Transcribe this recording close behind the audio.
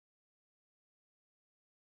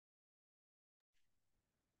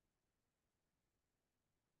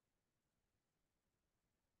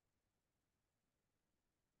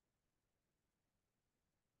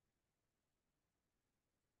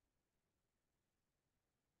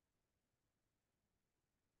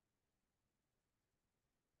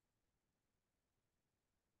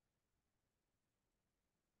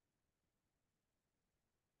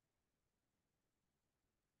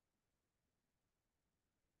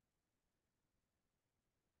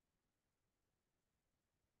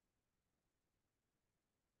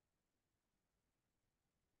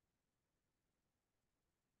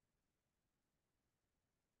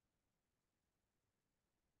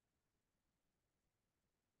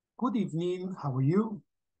Good evening, how are you?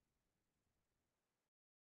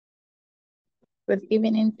 Good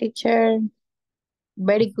evening, teacher.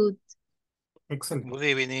 Very good. Excellent. Good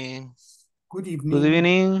evening. Good evening. Good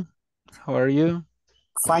evening. How are you?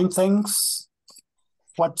 Fine, thanks.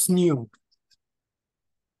 What's new?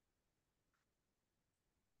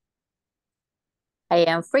 I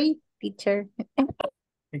am free, teacher.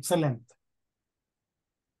 Excellent.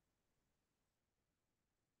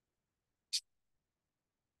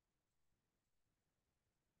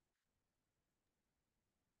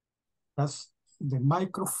 That's the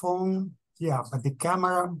microphone. Yeah, but the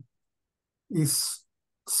camera is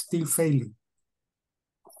still failing.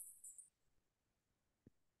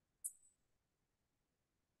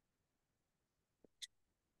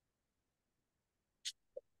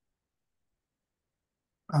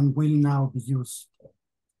 And will now be used.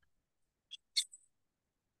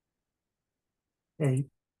 Okay.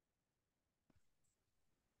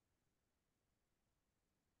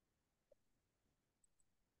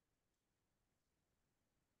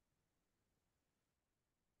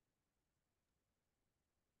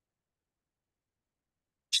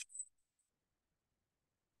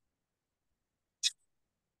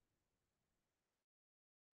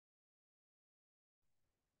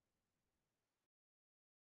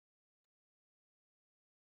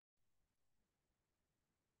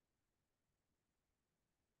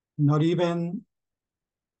 Not even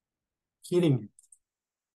hearing it.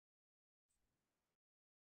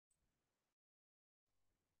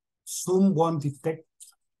 Zoom won't detect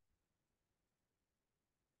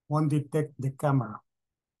the camera.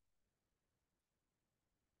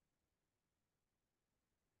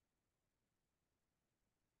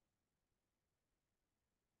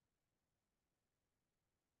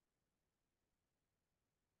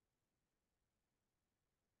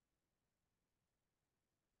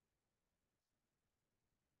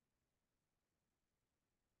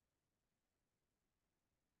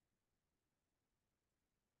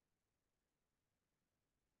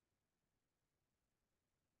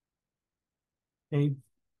 Okay.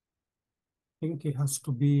 I think it has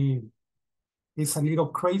to be, it's a little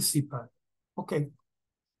crazy, but okay,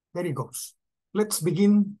 there it goes. Let's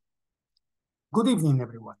begin. Good evening,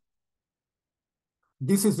 everyone.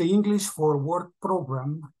 This is the English for Work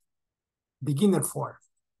program, Beginner 4.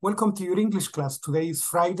 Welcome to your English class. Today is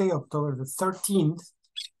Friday, October the 13th.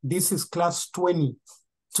 This is class 20.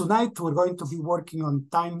 Tonight, we're going to be working on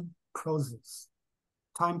time clauses.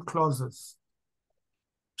 Time clauses.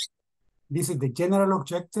 This is the general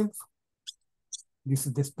objective. This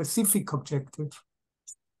is the specific objective.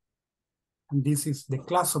 And this is the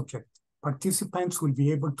class objective. Participants will be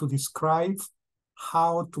able to describe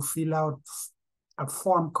how to fill out a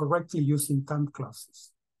form correctly using time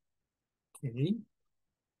clauses. Okay.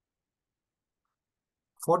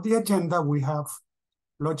 For the agenda, we have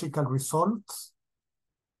logical results,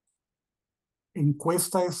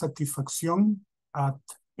 encuesta de satisfacción at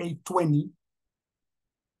 8:20.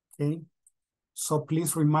 Okay. So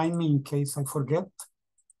please remind me in case I forget.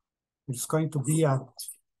 It's going to be at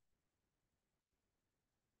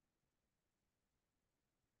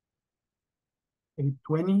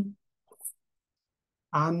 8:20.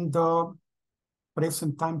 And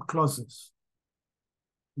present time clauses.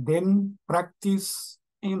 Then practice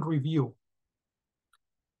and review.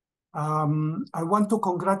 I want to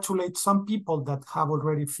congratulate some people that have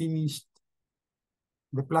already finished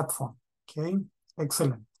the platform. Okay,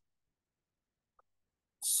 excellent.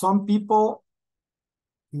 Some people,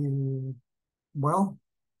 well,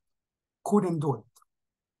 couldn't do it.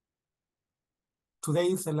 Today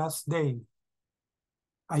is the last day.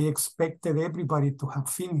 I expected everybody to have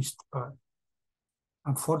finished, but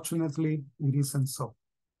unfortunately, it isn't so.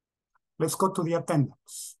 Let's go to the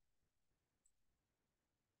attendance.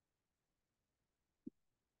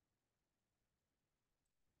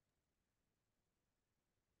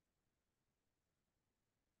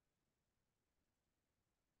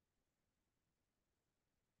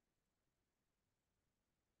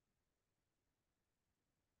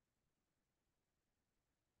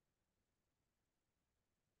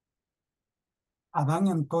 Adán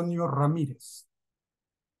Antonio Ramírez.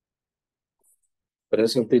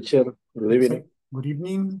 Present, teacher. Good evening. Good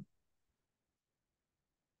evening.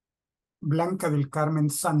 Blanca del Carmen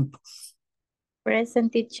Santos.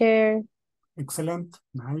 Present, teacher. Excellent,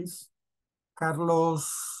 nice.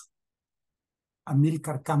 Carlos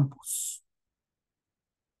Amílcar Campos.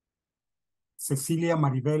 Cecilia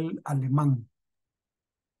Maribel Alemán.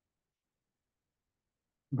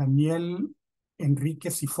 Daniel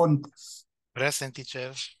Enrique Cifontes. Present,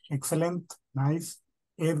 teacher. Excellent, nice.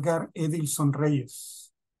 Edgar Edilson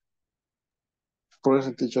Reyes.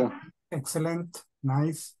 Present, teacher. Excellent,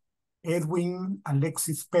 nice. Edwin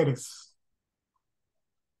Alexis Pérez.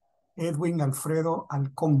 Edwin Alfredo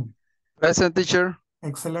Alcón. Present, teacher.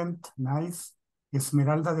 Excellent, nice.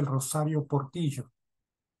 Esmeralda del Rosario Portillo.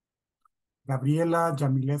 Gabriela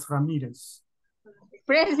Yamilet Ramírez.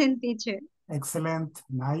 Present teacher. Excellent,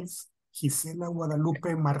 nice. Gisela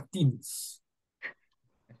Guadalupe Martínez.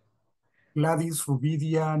 Gladys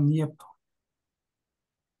Rubidia Nieto.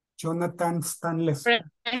 Jonathan Stanles.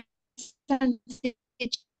 Present teacher.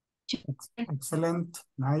 Excellent,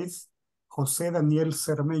 nice. José Daniel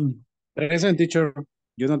Cermeño. Present, teacher.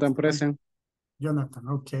 Jonathan, present. Jonathan,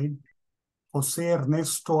 ok. José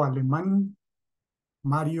Ernesto Alemán.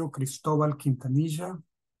 Mario Cristóbal Quintanilla.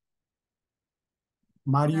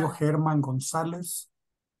 Mario Germán González.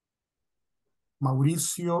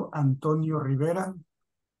 Mauricio Antonio Rivera.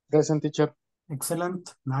 Present, teacher.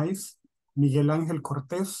 Excellent, nice. Miguel Ángel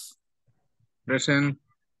Cortés. Present.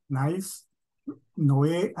 Nice.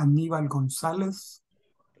 Noé Aníbal González.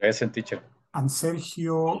 Present, teacher. And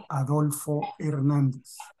Sergio Adolfo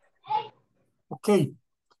Hernández. Okay,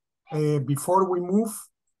 before we move,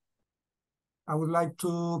 I would like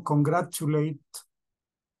to congratulate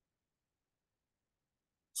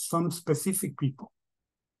some specific people.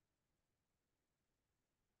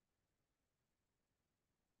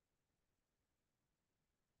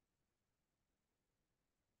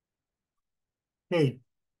 Okay,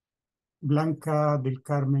 Blanca del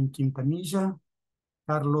Carmen Quintanilla,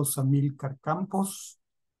 Carlos Amílcar Campos,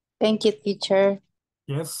 Thank you, teacher.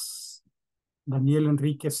 yes, Daniel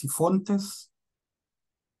Enrique Sifontes,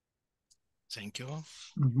 Thank you.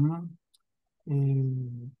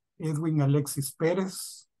 Edwin Alexis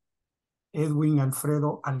Pérez, Edwin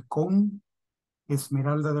Alfredo Alcón,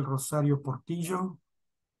 Esmeralda del Rosario Portillo,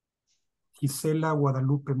 Gisela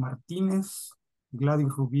Guadalupe Martínez, Gladys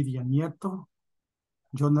Rubidia Nieto,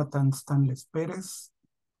 Jonathan Stanles Pérez,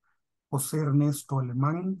 José Ernesto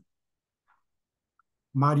Alemán,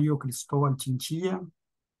 Mario Cristóbal Quintanilla,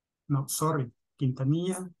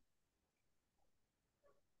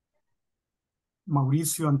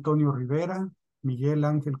 Mauricio Antonio Rivera, Miguel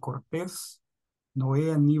Ángel Cortés,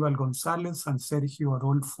 Noé Aníbal González, and Sergio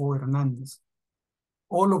Adolfo Hernández.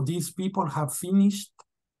 All of these people have finished,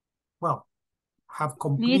 well, have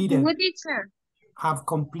completed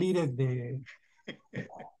the,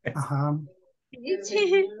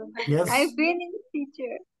 yes. I finished,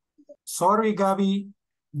 teacher. Sorry, Gabby,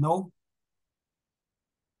 no,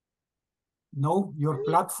 your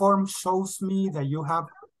platform shows me that you have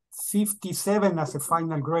 57 as a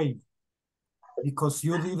final grade because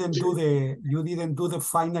you didn't do the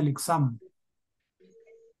final exam.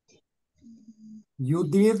 You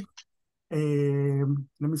did,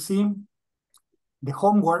 let me see, the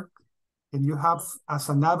homework, and you have as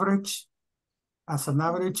an average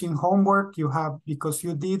in homework, you have, because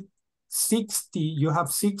you did 60, you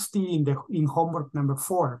have 60 in homework number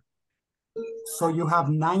 4. So you have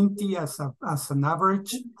 90 as an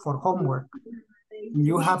average for homework.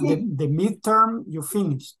 You have the midterm, you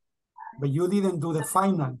finished, but you didn't do the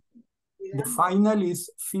final. The final is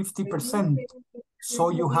 50%, so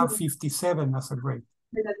you have 57 as a grade.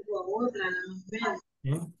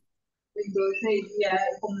 Okay.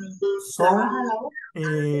 So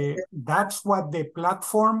that's what the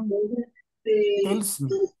platform tells me.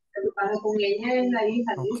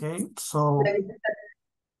 Okay, so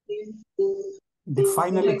the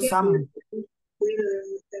final exam.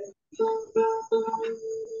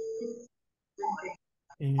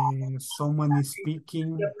 Someone is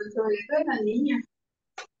speaking.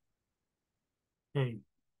 Okay,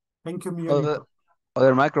 thank you, Miguelito.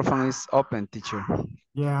 Other microphone is open, teacher.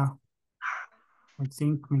 Yeah, I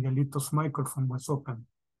think Miguelito's microphone was open.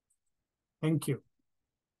 Thank you.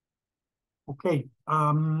 Okay,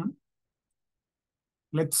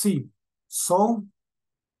 let's see. So,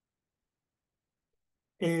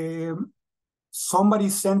 somebody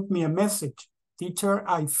sent me a message. Teacher,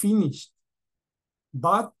 I finished,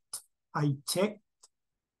 but I checked.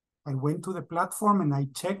 I went to the platform and I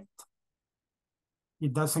checked.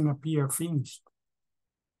 It doesn't appear finished.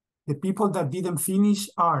 The people that didn't finish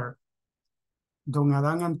are Don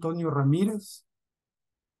Adán Antonio Ramírez,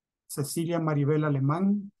 Cecilia Maribel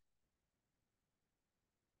Alemán,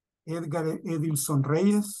 Edgar Edilson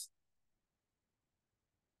Reyes,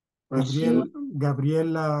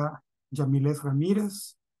 Gabriela Yamilet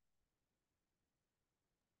Ramírez,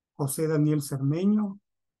 José Daniel Cermeño,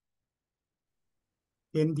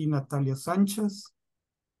 Andy Natalia Sánchez,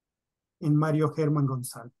 y Mario Germán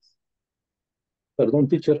González. Perdón,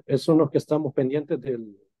 teacher, son los que estamos pendientes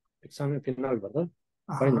del examen final, ¿verdad?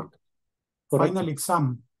 Ajá. Final. Final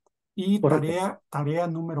exam. Y Correcto. tarea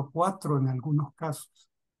número 4 en algunos casos.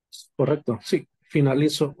 Correcto, sí,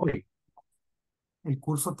 finalizo hoy. El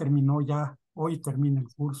curso terminó ya, hoy termina el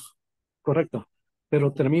curso. Correcto,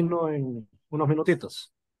 pero termino en unos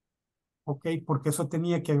minutitos. Ok, porque eso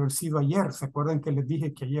tenía que haber sido ayer. ¿Se acuerdan que les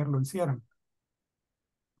dije que ayer lo hicieran?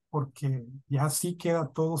 Porque ya sí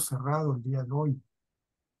queda todo cerrado el día de hoy.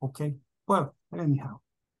 Ok, well, anyhow.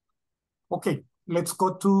 Okay, let's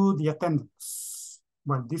go to the attendance.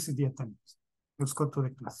 Well, this is the attendance. Let's go to the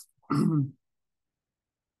class.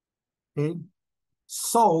 Okay,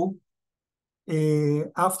 so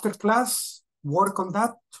after class, work on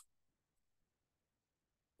that.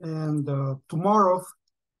 And tomorrow,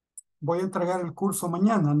 voy a entregar el curso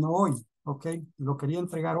mañana, no hoy. Ok, lo quería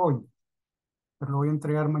entregar hoy, pero lo voy a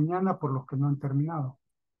entregar mañana por los que no han terminado.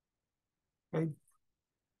 Ok,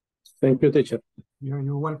 Thank you, teacher.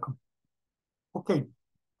 you're welcome. Okay,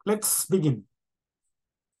 let's begin.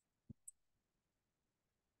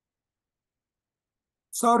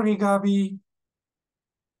 Sorry, Gaby.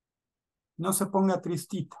 No se ponga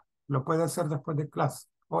tristita. Lo puede hacer después de clase,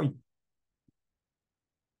 hoy.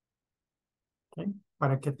 ¿Okay?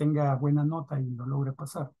 Para que tenga buena nota y lo logre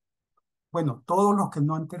pasar. Bueno, todos los que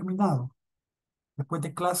no han terminado, después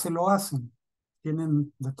de clase lo hacen.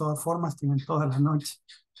 Tienen, de todas formas, tienen toda la noche.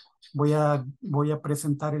 Voy a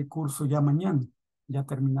presentar el curso ya mañana, ya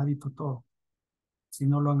terminadito todo. Si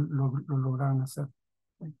no lo lograron hacer.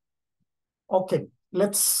 Okay,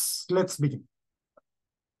 let's begin.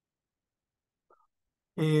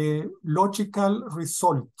 Logical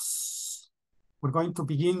results. We're going to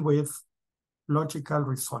begin with logical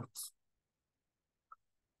results.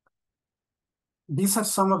 These are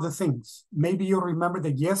some of the things. Maybe you remember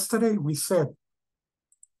that yesterday we said,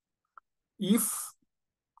 if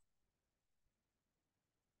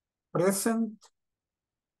present,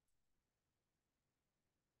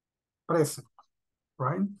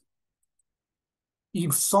 right?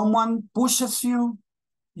 If someone pushes you,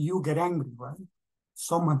 you get angry, right?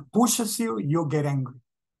 Someone pushes you, you get angry.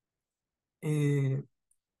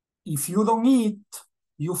 If you don't eat,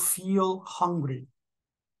 you feel hungry.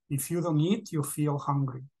 If you don't eat, you feel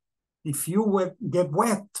hungry. If you get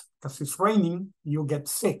wet, because it's raining, you get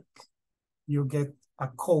sick. You get a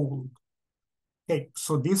cold. Okay,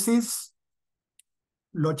 so this is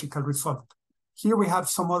logical result. Here we have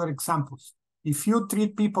some other examples. If you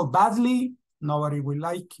treat people badly, nobody will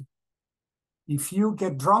like you. If you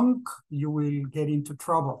get drunk, you will get into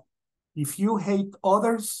trouble. If you hate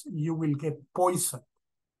others, you will get poisoned.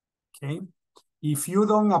 Okay? If you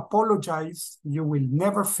don't apologize, you will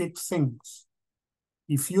never fix things.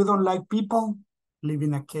 If you don't like people, live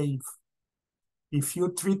in a cave. If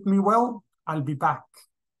you treat me well, I'll be back.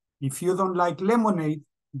 If you don't like lemonade,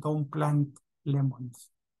 don't plant lemons.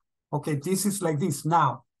 Okay, this is like this.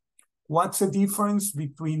 Now, what's the difference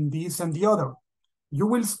between this and the other? You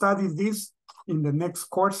will study this in the next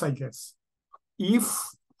course, I guess. If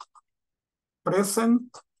present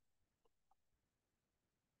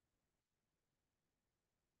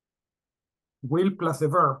will plus the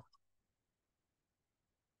verb.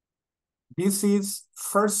 This is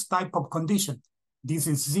first type of condition. This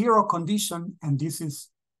is zero condition, and this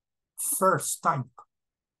is first type.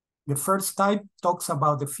 The first type talks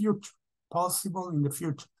about the future, possible in the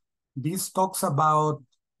future. This talks about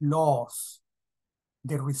laws.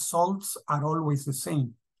 The results are always the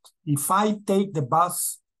same. If I take the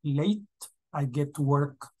bus late, I get to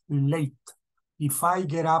work late. If I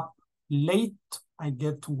get up late, I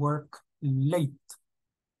get to work late.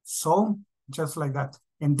 So, just like that.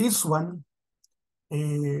 And this one,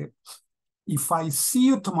 if I see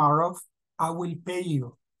you tomorrow, I will pay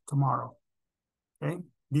you tomorrow. Okay?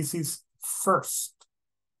 This is first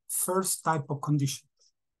type of condition.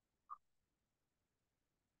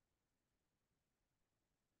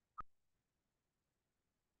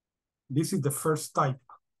 This is the first type.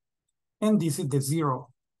 And this is the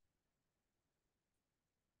zero.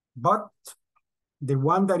 But the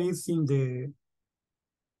one that is in the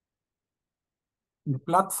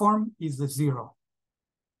platform is the zero.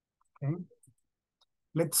 Okay?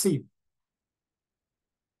 Let's see.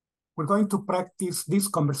 We're going to practice this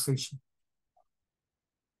conversation.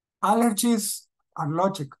 Allergies are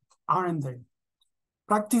logical, aren't they?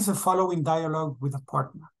 Practice the following dialogue with a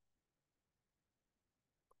partner.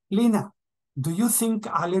 Lina, do you think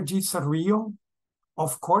allergies are real?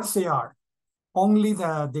 Of course they are, only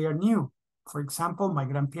that they are new. For example, my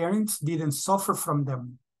grandparents didn't suffer from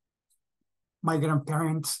them. My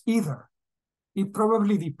grandparents either. It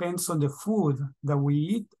probably depends on the food that we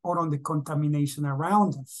eat or on the contamination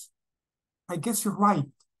around us. I guess you're right.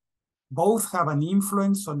 Both have an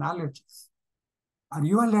influence on allergies. Are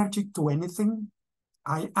you allergic to anything?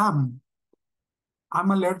 I am.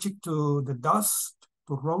 I'm allergic to the dust,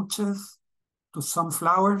 to roaches, to some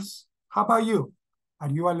flowers. How about you? Are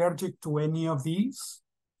you allergic to any of these?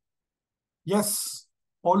 Yes,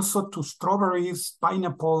 also to strawberries,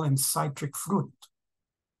 pineapple, and citric fruit.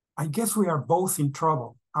 I guess we are both in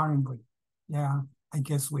trouble, aren't we? Yeah, I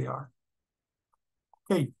guess we are.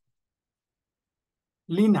 Okay.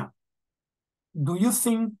 Lina, do you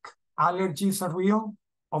think allergies are real?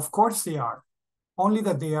 Of course they are, only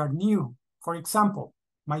that they are new. For example,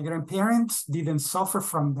 my grandparents didn't suffer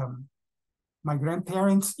from them. My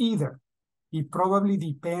grandparents either. It probably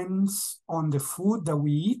depends on the food that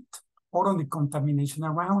we eat or on the contamination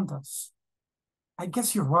around us. I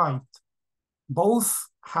guess you're right. Both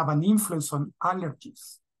have an influence on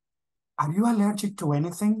allergies. Are you allergic to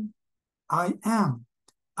anything? I am.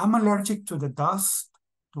 I'm allergic to the dust,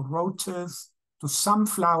 to roaches, to some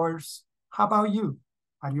flowers. How about you?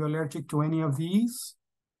 Are you allergic to any of these?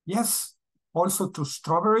 Yes, also to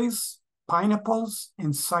strawberries, pineapples,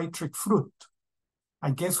 and citric fruit.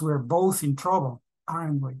 I guess we're both in trouble,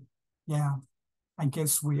 aren't we? Yeah, I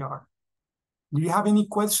guess we are. Do you have any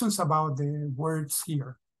questions about the words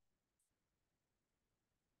here?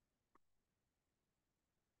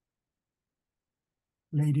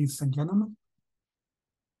 Ladies and gentlemen,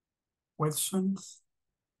 questions?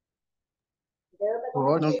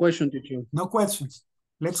 No question, teacher. No questions.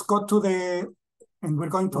 Let's go to the, and we're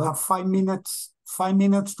going to have 5 minutes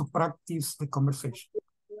to practice the conversation.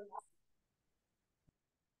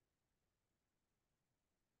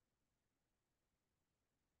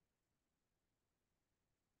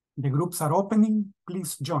 The groups are opening.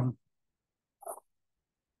 Please join.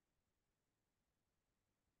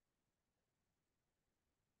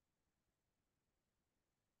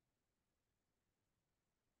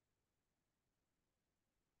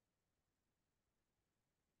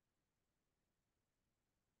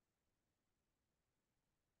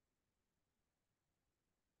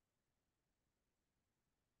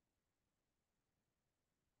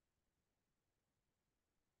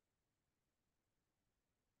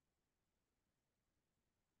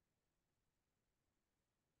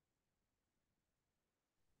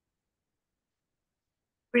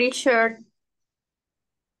 Pretty sure.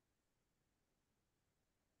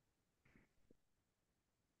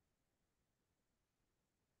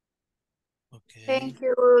 Okay. Thank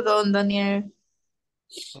you, don Daniel.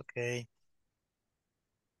 Ok.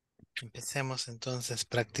 Empecemos entonces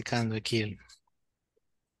practicando aquí.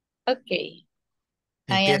 Okay.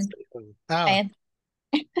 Empieza. I am.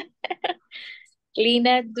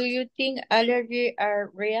 Lina, do you think allergies are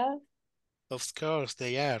real? Of course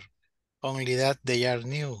they are. Only that they are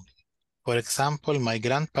new. For example, my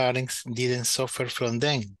grandparents didn't suffer from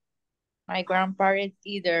them. My grandparents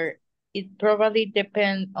either. It probably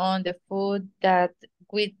depends on the food that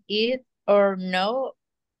we eat or no,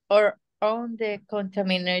 or on the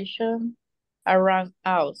contamination around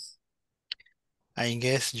us. I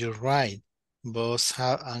guess you're right. Both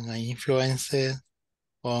have an influence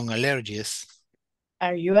on allergies.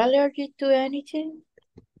 Are you allergic to anything?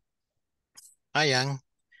 I am.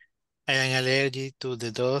 I am allergic to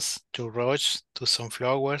the dust, to roach, to some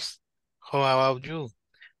flowers. How about you?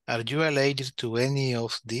 Are you allergic to any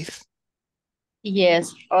of these?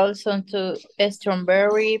 Yes, also to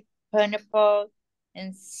strawberry, pineapple,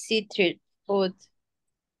 and citrus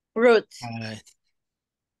fruits.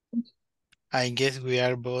 I guess we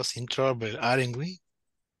are both in trouble, aren't we?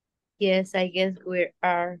 Yes, I guess we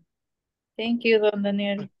are. Thank you, don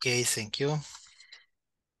Daniel. Okay, thank you.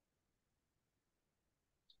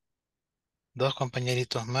 Dos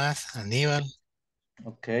compañeritos más, Aníbal.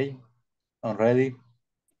 Okay, I'm ready.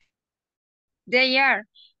 They are,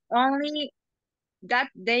 only that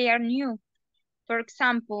they are new. For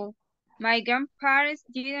example, my grandparents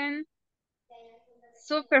didn't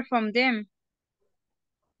suffer from them.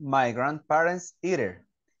 My grandparents either.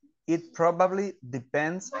 It probably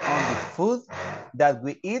depends on the food that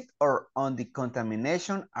we eat or on the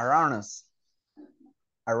contamination around us.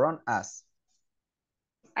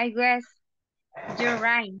 I guess you're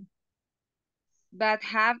right, but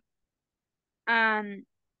have an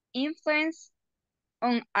influence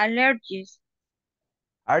on allergies.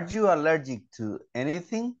 Are you allergic to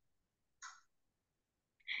anything?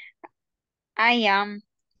 I am.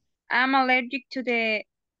 I'm allergic to the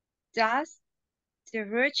dust, the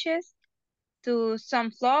roaches, to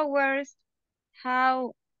some flowers.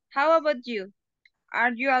 How about you?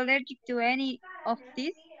 Are you allergic to any of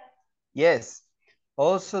these? Yes,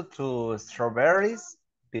 also to strawberries,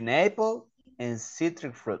 pineapple, and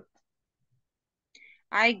citric fruit.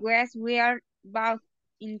 I guess we are both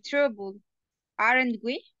in trouble, Aren't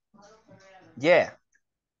we? Yeah,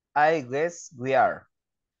 I guess we are.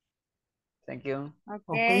 Thank you.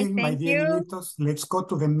 Okay, Okay, my thank dear you. niñitos, let's go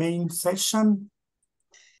to the main session.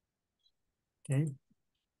 Okay.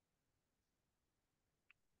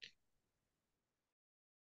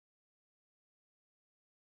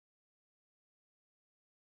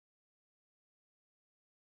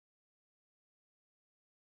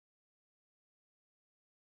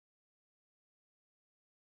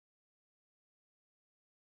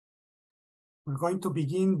 We're going to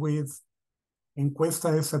begin with encuesta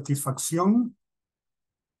de satisfacción.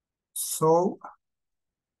 So,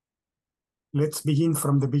 let's begin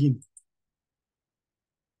from the beginning.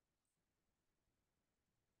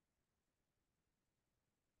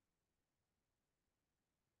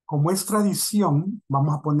 Como es tradición,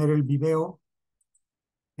 vamos a poner el video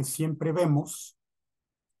que siempre vemos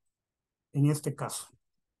en este caso.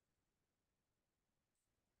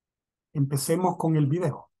 Empecemos con el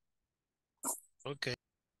video. Okay.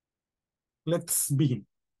 Let's begin.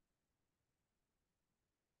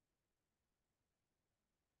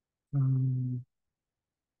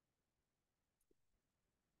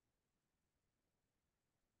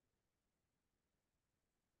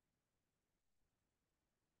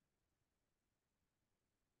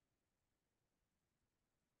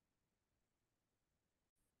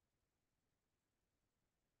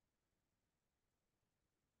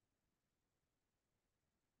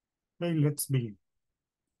 Okay, let's begin.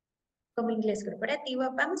 Como inglés corporativo,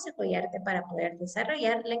 vamos a apoyarte para poder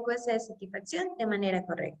desarrollar la encuesta de satisfacción de manera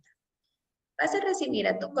correcta. Vas a recibir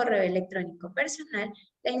a tu correo electrónico personal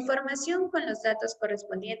la información con los datos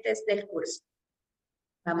correspondientes del curso.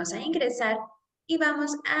 Vamos a ingresar y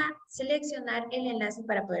vamos a seleccionar el enlace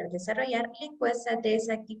para poder desarrollar la encuesta de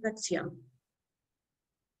satisfacción.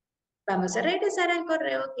 Vamos a regresar al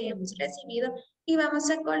correo que hemos recibido y vamos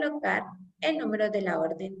a colocar el número de la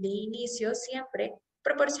orden de inicio siempre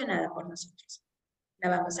proporcionada por nosotros. La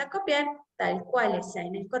vamos a copiar tal cual está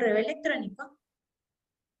en el correo electrónico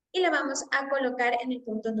y la vamos a colocar en el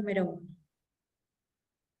punto número 1.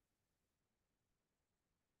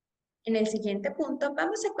 En el siguiente punto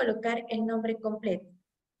vamos a colocar el nombre completo,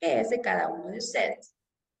 que es de cada uno de ustedes.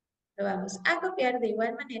 Lo vamos a copiar de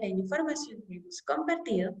igual manera en la información que hemos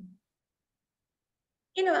compartido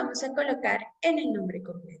y lo vamos a colocar en el nombre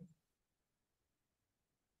completo.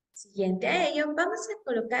 Siguiente a ello, vamos a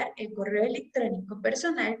colocar el correo electrónico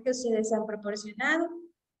personal que ustedes han proporcionado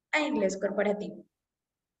a Inglés Corporativo.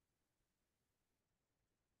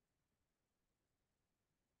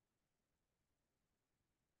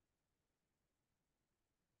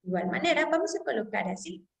 De igual manera, vamos a colocar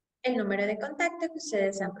así el número de contacto que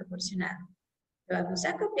ustedes han proporcionado. Lo vamos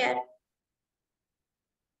a copiar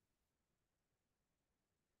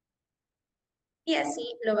y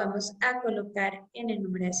así lo vamos a colocar en el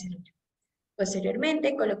número de celular.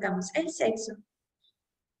 Posteriormente, colocamos el sexo.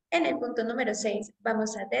 En el punto número 6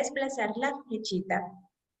 vamos a desplazar la flechita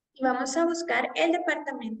y vamos a buscar el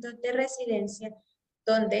departamento de residencia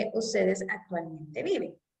donde ustedes actualmente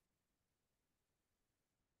viven.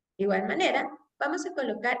 De igual manera, vamos a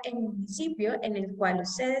colocar el municipio en el cual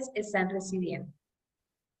ustedes están residiendo.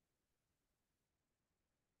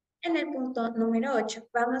 En el punto número 8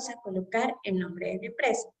 vamos a colocar el nombre de la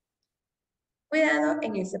empresa. Cuidado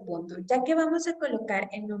en ese punto, ya que vamos a colocar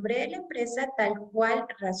el nombre de la empresa tal cual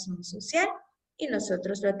razón social y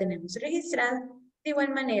nosotros lo tenemos registrado. De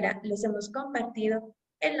igual manera, les hemos compartido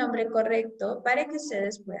el nombre correcto para que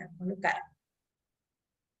ustedes puedan colocar.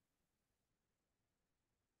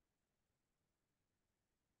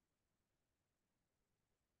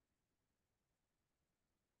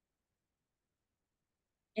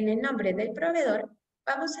 En el nombre del proveedor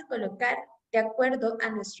vamos a colocar de acuerdo a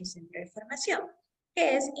nuestro centro de formación,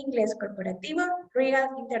 que es Inglés Corporativo Regal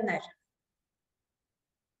International.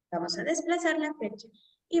 Vamos a desplazar la fecha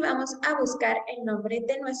y vamos a buscar el nombre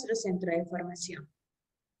de nuestro centro de formación.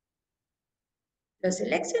 Lo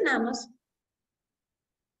seleccionamos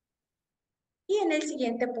y en el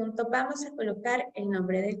siguiente punto vamos a colocar el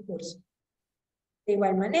nombre del curso. De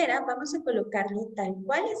igual manera, vamos a colocarlo tal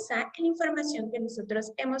cual está en la información que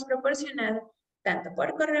nosotros hemos proporcionado tanto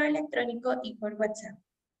por correo electrónico y por WhatsApp.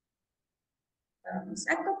 Vamos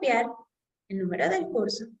a copiar el número del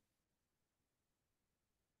curso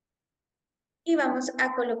y vamos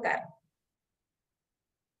a colocarlo.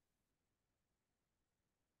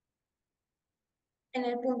 En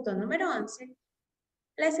el punto número 11,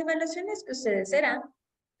 las evaluaciones que ustedes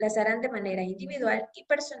las harán de manera individual y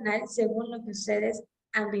personal según lo que ustedes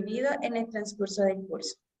han vivido en el transcurso del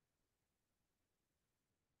curso.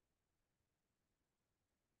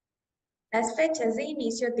 Las fechas de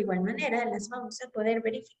inicio, de igual manera, las vamos a poder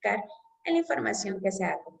verificar en la información que se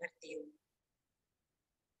ha compartido.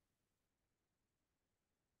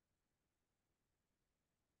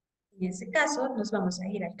 En este caso, nos vamos a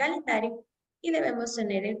ir al calendario y debemos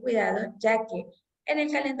tener el cuidado, ya que en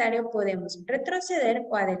el calendario podemos retroceder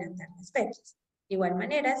o adelantar las fechas. De igual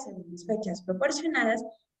manera, según las fechas proporcionadas,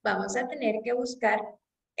 vamos a tener que buscar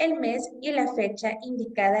el mes y la fecha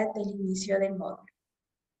indicada del inicio del módulo.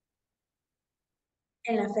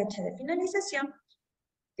 En la fecha de finalización,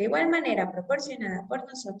 de igual manera proporcionada por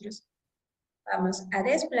nosotros, vamos a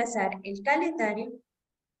desplazar el calendario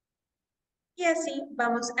y así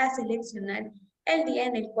vamos a seleccionar el día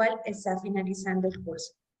en el cual está finalizando el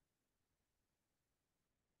curso.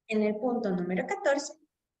 En el punto número 14,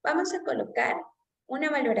 vamos a colocar una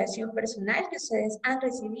valoración personal que ustedes han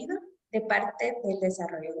recibido de parte del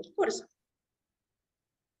desarrollo del curso.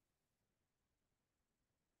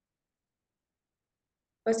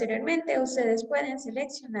 Posteriormente, ustedes pueden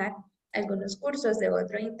seleccionar algunos cursos de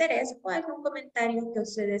otro interés o algún comentario que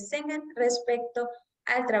ustedes tengan respecto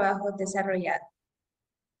al trabajo desarrollado.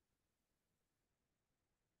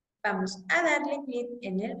 Vamos a darle clic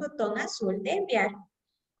en el botón azul de enviar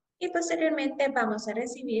y posteriormente vamos a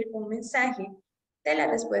recibir un mensaje de la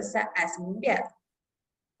respuesta ha sido enviado.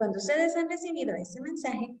 Cuando ustedes han recibido este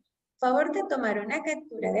mensaje, favor de tomar una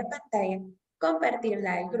captura de pantalla,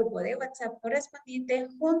 compartirla al grupo de WhatsApp correspondiente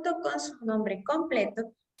junto con su nombre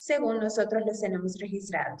completo según nosotros los tenemos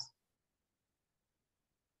registrados.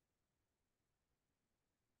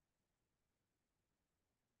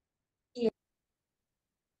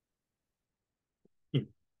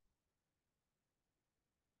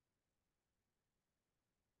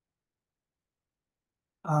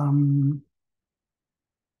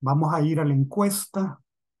 Vamos a ir a la encuesta.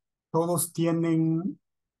 Todos tienen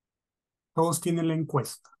la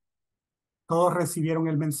encuesta. Todos recibieron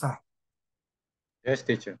el mensaje. Yes,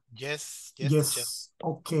 teacher. Yes, Yes. teacher.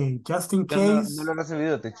 Ok, just in Yo no, case, no lo he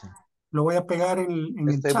recibido, teacher. lo voy a pegar en el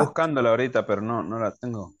Estoy chat. buscándola ahorita, pero no la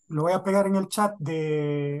tengo. Lo voy a pegar en el chat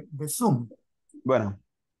de Zoom. Bueno,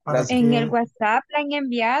 Para gracias. En el que, WhatsApp la han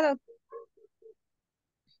enviado,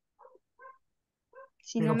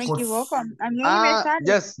 si no pero me por, equivoco. A mí ahí me Ah, sale.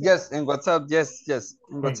 yes, en WhatsApp, yes,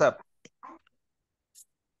 en Ok. WhatsApp.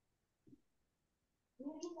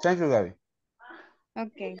 Thank you, Gaby.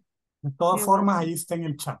 Ok. de todas You're formas, welcome. ahí está en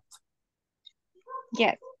el chat.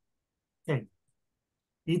 Yes. Okay.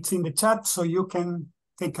 It's in the chat, so you can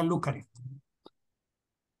take a look at it.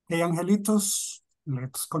 Okay, angelitos,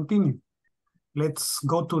 let's continue. Let's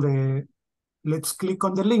click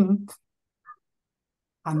on the link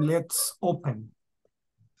and let's open.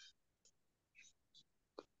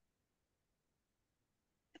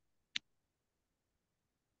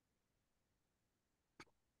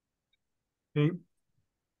 Okay.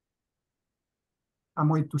 I'm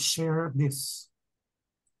going to share this.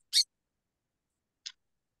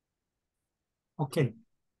 Okay.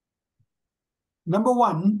 Número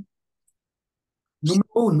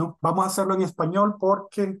uno, vamos a hacerlo en español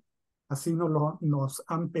porque así nos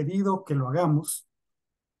han pedido que lo hagamos.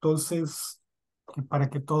 Entonces, para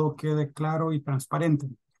que todo quede claro y transparente.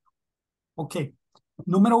 Ok.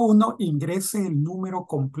 Número uno, ingrese el número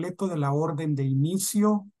completo de la orden de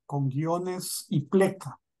inicio con guiones y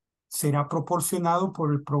pleca. Será proporcionado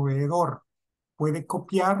por el proveedor. Puede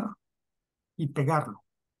copiar y pegarlo.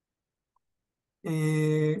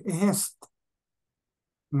 Es este.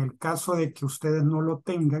 En el caso de que ustedes no lo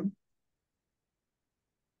tengan,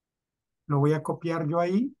 lo voy a copiar yo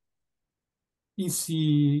ahí. Y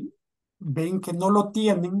si ven que no lo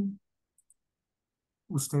tienen,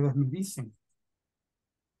 ustedes me dicen.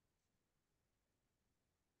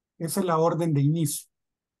 Esa es la orden de inicio.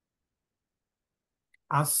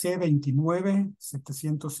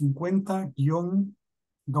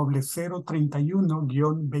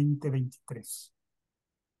 AC29750-0031-2023.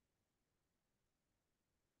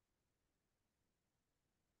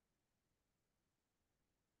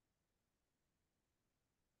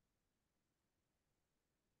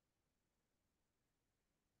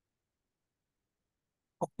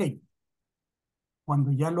 Ok.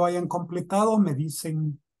 Cuando ya lo hayan completado, me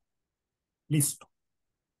dicen listo.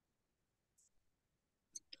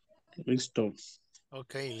 Listo.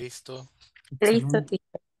 Ok, listo. Excelente.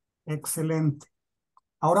 Excelente.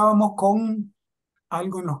 Ahora vamos con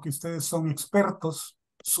algo en lo que ustedes son expertos.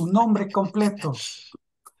 Su nombre completo.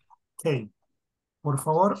 Ok. Por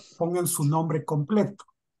favor, pongan su nombre completo.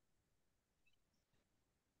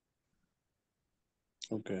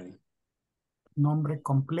 Ok. Nombre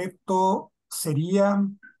completo sería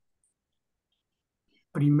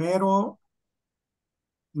primero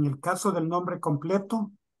En el caso del nombre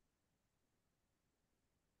completo,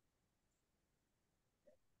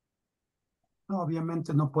 no,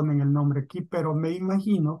 obviamente no ponen el nombre aquí, pero me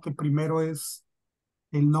imagino que primero es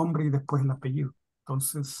el nombre y después el apellido.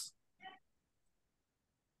 Entonces,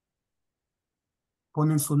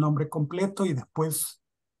 ponen su nombre completo y después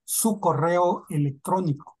su correo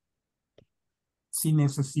electrónico. Si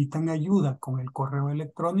necesitan ayuda con el correo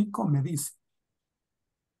electrónico, me dicen.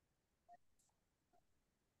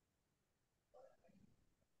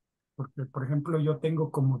 Porque, por ejemplo, yo tengo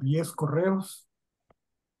como 10 correos,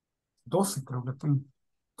 12 creo que tengo.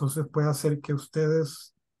 Entonces puede ser que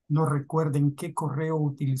ustedes no recuerden qué correo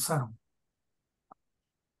utilizaron.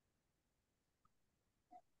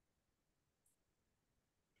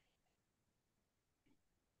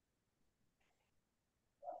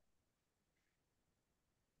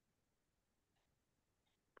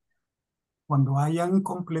 Cuando hayan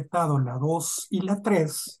completado la 2 y la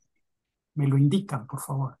 3, me lo indican, por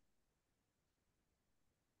favor.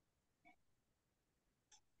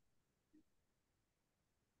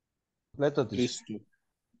 Completo, teacher. Listo.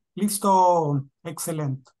 Listo,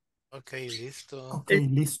 excelente. Ok, listo. Ok,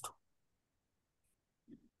 listo.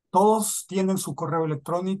 Todos tienen su correo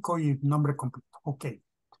electrónico y nombre completo. Ok.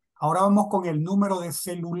 Ahora vamos con el número de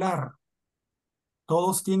celular.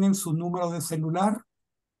 ¿Todos tienen su número de celular?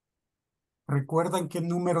 ¿Recuerdan qué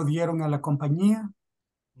número dieron a la compañía?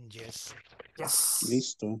 Yes. Yes.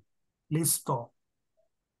 Listo. Listo.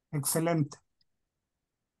 Excelente.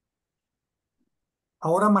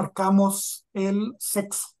 Ahora marcamos el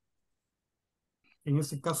sexo. En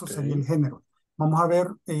este caso sería el género. Vamos a ver,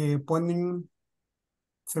 ponen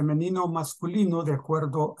femenino o masculino de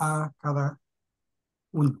acuerdo a cada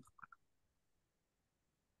uno.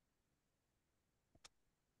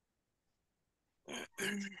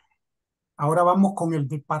 Ahora vamos con el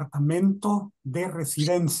departamento de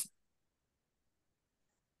residencia.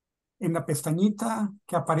 En la pestañita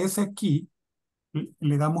que aparece aquí,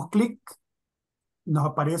 le damos clic, nos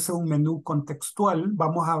aparece un menú contextual,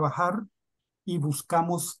 vamos a bajar y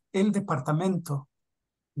buscamos el departamento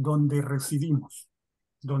donde residimos,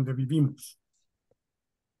 donde vivimos.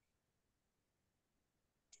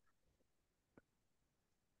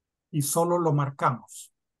 Y solo lo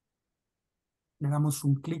marcamos. Le damos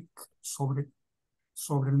un clic sobre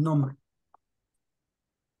el nombre.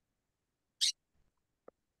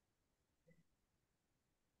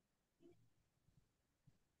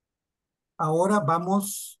 Ahora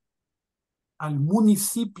vamos al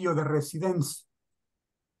municipio de residencia.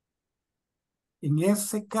 En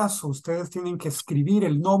ese caso, ustedes tienen que escribir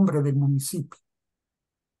el nombre del municipio.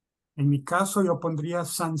 En mi caso, yo pondría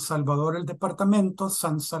San Salvador el departamento,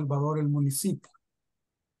 San Salvador el municipio.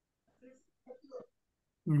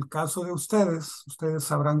 En el caso de ustedes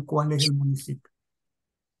sabrán cuál es el municipio.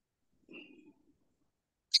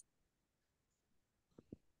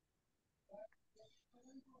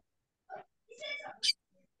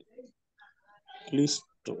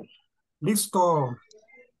 Listo. Listo.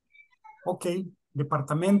 Ok,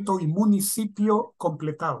 departamento y municipio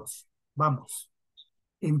completados. Vamos.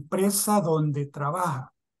 Empresa donde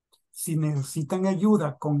trabaja. Si necesitan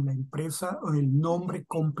ayuda con la empresa o el nombre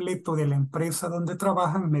completo de la empresa donde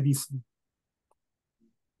trabajan, me dicen.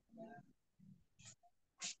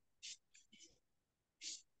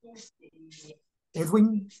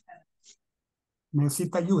 Edwin,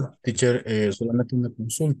 necesita ayuda. Teacher, solamente una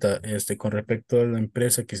consulta. Con respecto a la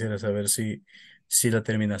empresa, quisiera saber si la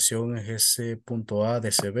terminación es S.A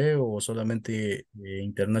de CB o solamente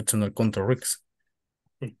International Control Risks.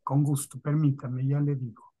 Con gusto, permítame, ya le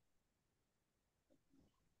digo.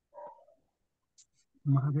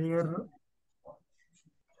 Vamos a ver.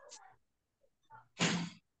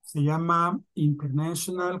 Se llama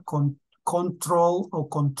International Control o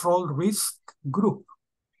Control Risk Group,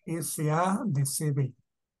 SADCB.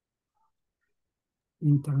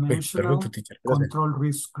 International Perfecto, teacher. Gracias. Control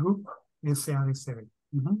Risk Group, SADCB.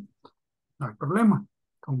 No hay problema,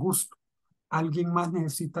 con gusto. ¿Alguien más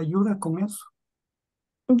necesita ayuda con eso?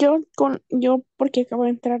 Yo porque acabo de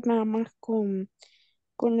entrar nada más con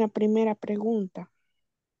la primera pregunta.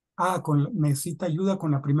 Necesita ayuda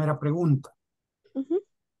con la primera pregunta. Ujú.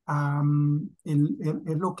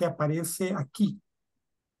 Es lo que aparece aquí.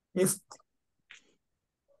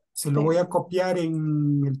 Se lo voy a copiar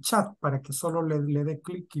en el chat para que solo le dé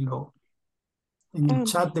clic y en el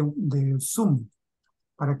chat de Zoom,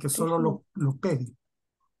 para que solo lo pegue.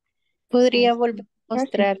 Podría volver a Gracias.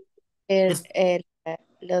 mostrar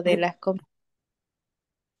lo de Eh, las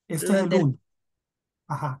Este es el 1.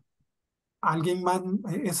 Ajá. Alguien más,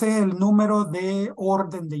 ese es el número de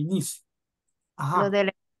orden de inicio. lo Ajá.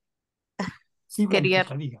 de Sí, Quería,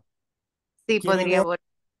 Blanquita, diga. sí, ¿Quiere podría ver volver.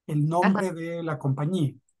 el Ajá, nombre de la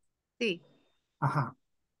compañía? sí. Ajá.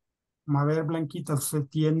 A ver, Blanquita, usted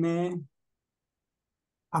tiene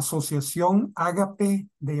Asociación Ágape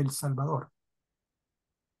de El Salvador.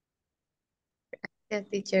 Yes,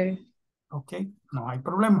 teacher. Ok, no hay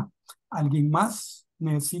problema. ¿Alguien más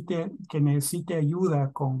que necesite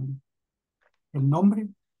ayuda con el nombre?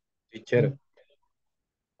 Teacher,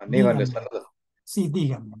 Aníbal, les Díganme. saludo. Sí,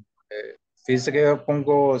 díganme. Fíjese que yo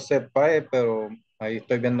pongo CEPAE, pero ahí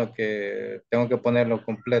estoy viendo que tengo que ponerlo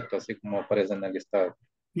completo, así como aparece en el listado.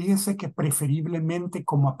 Fíjese que preferiblemente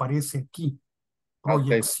como aparece aquí, Ok,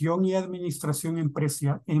 proyección y administración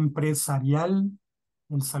empresarial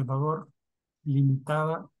El Salvador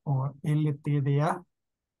Limitada o LTDA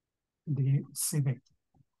de CB.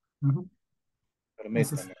 Ujú.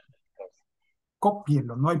 Entonces, permítame.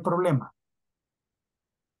 cópielo, no hay problema.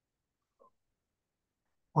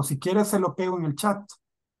 O si quiere se lo pego en el chat.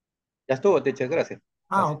 Ya estuvo, teacher, gracias.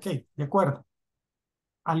 Ah, Gracias. ok, de acuerdo.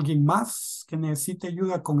 ¿Alguien más que necesite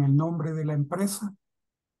ayuda con el nombre de la empresa?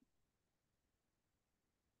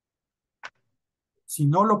 Si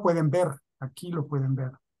no lo pueden ver, aquí lo pueden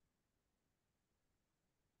ver.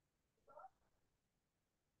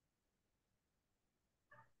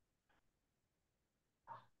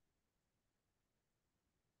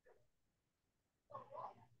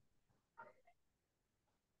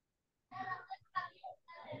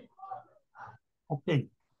 Ok,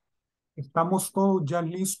 ¿estamos todos ya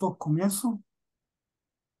listos con eso?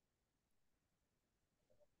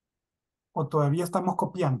 ¿O todavía estamos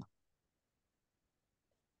copiando?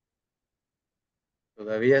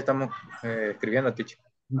 Todavía estamos escribiendo, teacher.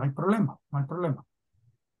 No hay problema, no hay problema.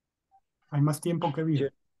 Hay más tiempo que vida.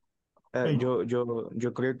 Ok.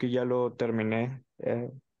 Yo creo que ya lo terminé.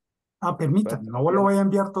 Ah, permítame, no lo voy a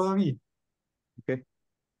enviar todavía. Ok.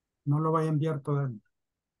 No lo voy a enviar todavía.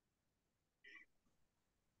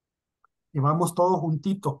 Y vamos todos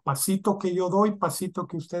juntitos, pasito que yo doy, pasito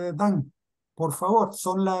que ustedes dan. Por favor,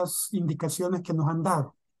 son las indicaciones que nos han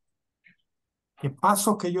dado. Que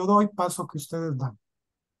paso que yo doy, paso que ustedes dan.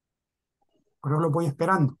 Pero lo voy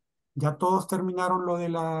esperando. ¿Ya todos terminaron lo de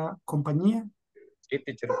la compañía? Sí,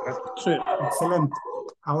 teacher, gracias. Sí. Excelente.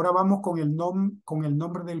 Ahora vamos con con el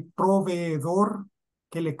nombre del proveedor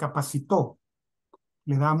que le capacitó.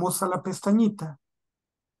 Le damos a la pestañita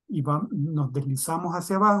y nos deslizamos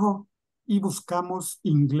hacia abajo y buscamos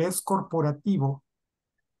inglés corporativo,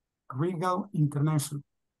 Regal International,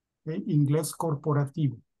 ¿ok? Inglés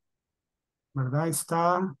corporativo, ¿verdad?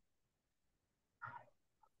 Está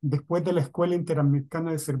después de la Escuela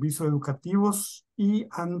Interamericana de Servicios Educativos y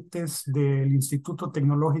antes del Instituto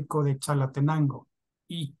Tecnológico de Chalatenango,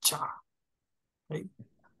 ICHA. ¿Ok?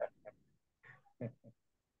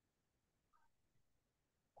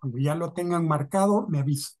 Cuando ya lo tengan marcado, me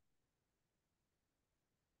avisan.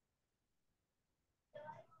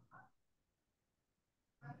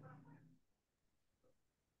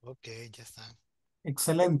 Ok, ya está.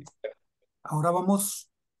 Excelente. Ahora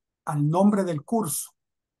vamos al nombre del curso.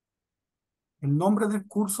 El nombre del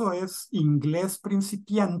curso es Inglés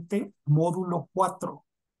Principiante, módulo 4.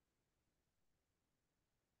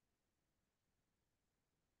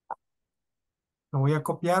 Lo voy a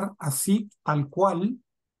copiar así, tal cual,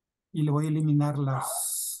 y le voy a eliminar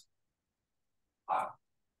las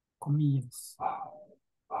comillas,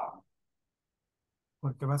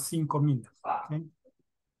 porque va sin comillas. ¿Ok?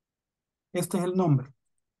 Este es el nombre.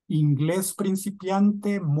 Inglés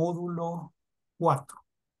Principiante, módulo 4.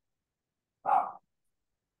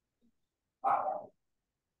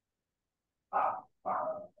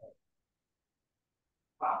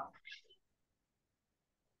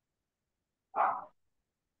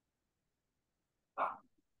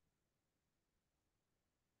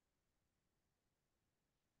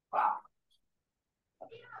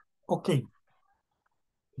 Ok,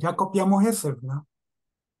 ya copiamos ese, ¿verdad?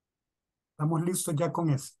 Estamos listos ya con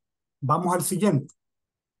ese. Vamos al siguiente.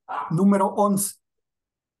 Número 11.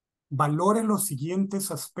 Valore los siguientes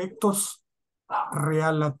aspectos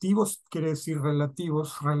relativos, quiere decir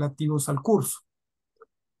relativos al curso.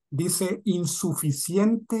 Dice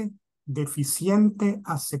insuficiente, deficiente,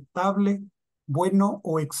 aceptable, bueno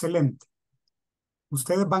o excelente.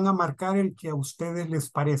 Ustedes van a marcar el que a ustedes les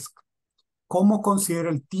parezca. ¿Cómo considera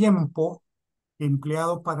el tiempo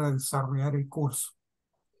empleado para desarrollar el curso?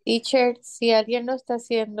 Teacher, si alguien lo está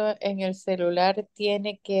haciendo en el celular,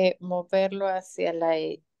 tiene que moverlo hacia la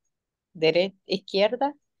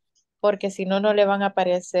izquierda, porque si no, no le van a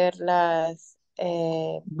aparecer las,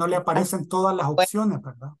 No le aparecen todas las opciones,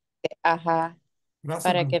 ¿verdad? ajá, Gracias,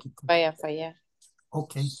 para que no Blanquita. vaya a fallar.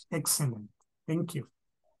 Ok, excelente. Thank you.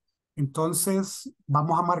 Entonces,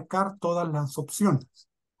 vamos a marcar todas las opciones.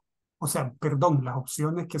 O sea, perdón, las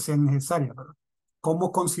opciones que sean necesarias, ¿verdad?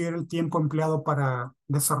 ¿Cómo considera el tiempo empleado para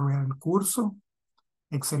desarrollar el curso?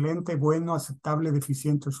 Excelente, bueno, aceptable,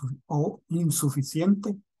 deficiente o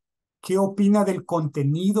insuficiente. ¿Qué opina del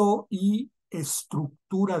contenido y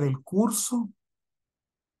estructura del curso?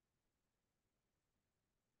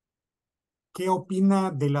 ¿Qué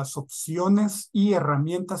opina de las opciones y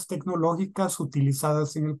herramientas tecnológicas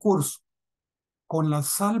utilizadas en el curso? Con la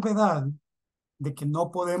salvedad de que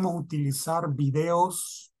no podemos utilizar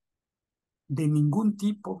videos de ningún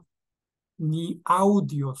tipo ni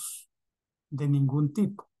audios de ningún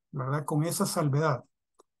tipo, ¿verdad? Con esa salvedad.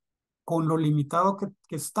 Con lo limitado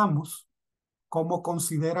que estamos, ¿cómo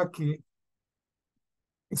considera que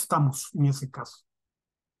estamos en ese caso?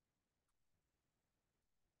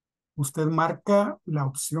 Usted marca la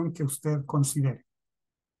opción que usted considere.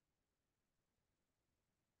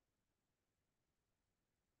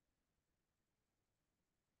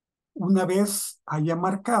 Una vez haya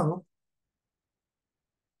marcado,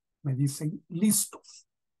 me dicen listos.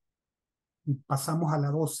 Y pasamos a la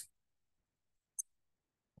 12.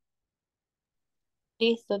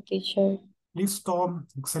 Listo, teacher. Listo,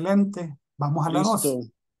 excelente. Vamos a la 12.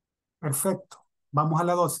 Listo. Perfecto. Vamos a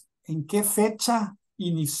la 12. ¿En qué fecha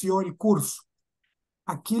inició el curso?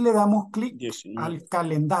 Aquí le damos clic 19. al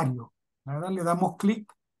calendario, ¿verdad? Le damos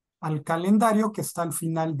clic al calendario que está al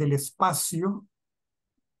final del espacio.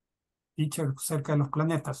 Teacher, cerca de los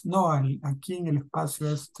planetas. No, aquí en el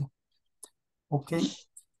espacio este. Ok.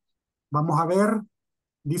 Vamos a ver.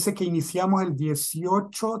 Dice que iniciamos el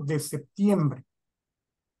 18 de septiembre.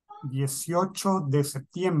 18 de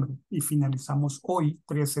septiembre y finalizamos hoy,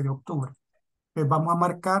 13 de octubre. Entonces vamos a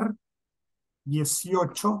marcar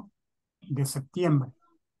 18 de septiembre.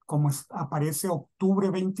 Como aparece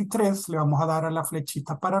octubre 23, le vamos a dar a la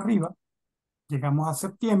flechita para arriba. Llegamos a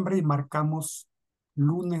septiembre y marcamos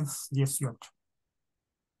lunes 18.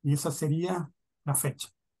 Y esa sería la fecha.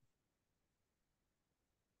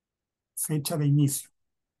 Fecha de inicio,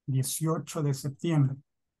 18 de septiembre.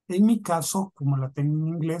 En mi caso, como la tengo en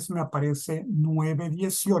inglés, me aparece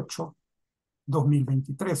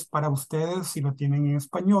 9/18/2023. Para ustedes, si lo tienen en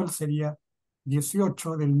español, sería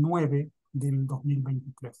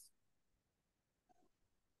 18/9/2023.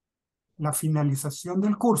 La finalización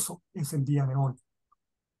del curso es el día de hoy.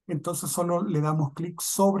 Entonces solo le damos clic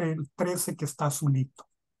sobre el 13 que está azulito.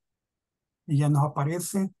 Y ya nos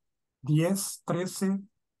aparece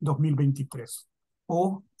 10/13/2023.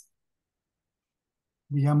 O,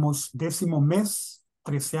 digamos, 10º mes,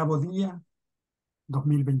 13º día,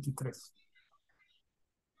 2023.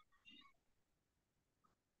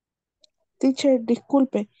 Teacher,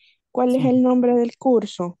 disculpe, ¿cuál es Sí. el nombre del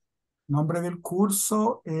curso? Nombre del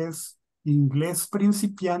curso es Inglés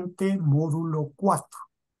Principiante Módulo 4.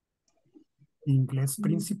 Inglés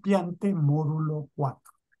Principiante Módulo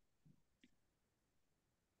 4.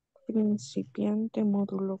 Principiante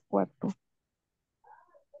módulo 4.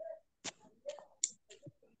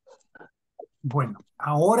 Bueno,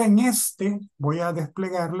 ahora en este voy a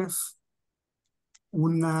desplegarles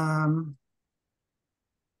un ¿Verdad,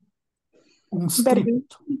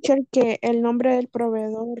 script. teacher, que el nombre del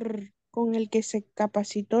proveedor con el que se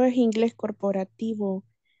capacitó es Inglés Corporativo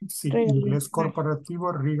Sí, Regal Inglés International?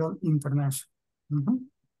 Corporativo Regal International.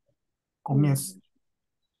 Con ese.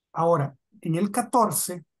 Ahora, en el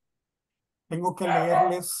 14, tengo que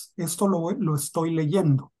leerles, esto lo estoy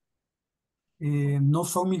leyendo. No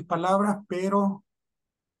son mis palabras, pero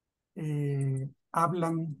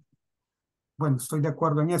hablan, bueno, estoy de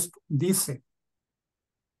acuerdo en esto. Dice,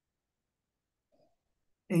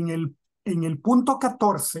 en el punto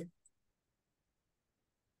 14,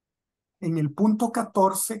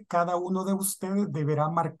 cada uno de ustedes deberá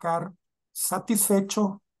marcar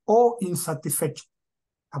satisfecho o insatisfecho.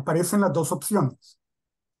 Aparecen las dos opciones.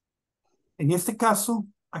 En este caso,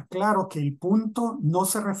 aclaro que el punto no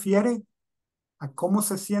se refiere a cómo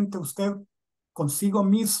se siente usted consigo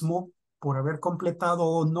mismo por haber completado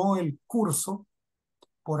o no el curso,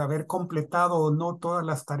 por haber completado o no todas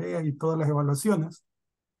las tareas y todas las evaluaciones,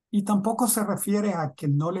 y tampoco se refiere a que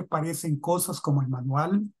no le parecen cosas como el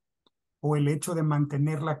manual o el hecho de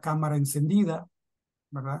mantener la cámara encendida,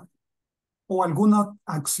 ¿verdad? O alguna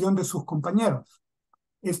acción de sus compañeros.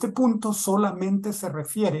 Este punto solamente se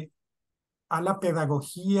refiere a la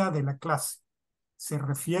pedagogía de la clase. Se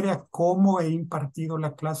refiere a cómo he impartido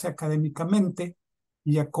la clase académicamente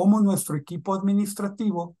y a cómo nuestro equipo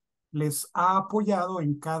administrativo les ha apoyado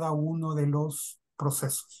en cada uno de los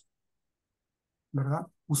procesos, ¿verdad?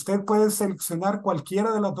 Usted puede seleccionar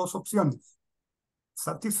cualquiera de las dos opciones,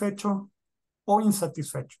 satisfecho o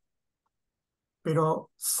insatisfecho.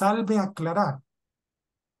 Pero salve aclarar,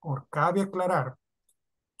 o cabe aclarar,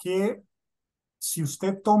 que si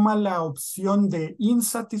usted toma la opción de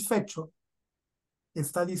insatisfecho,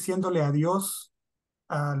 está diciéndole adiós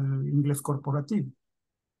al inglés corporativo.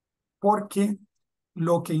 Porque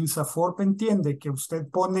lo que INSAFORP entiende que usted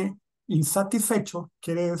pone insatisfecho,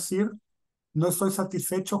 quiere decir, no estoy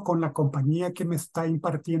satisfecho con la compañía que me está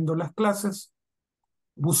impartiendo las clases,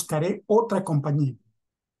 buscaré otra compañía.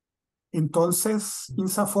 Entonces,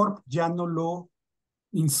 INSAFORP ya no lo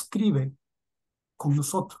inscribe con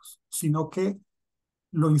nosotros, sino que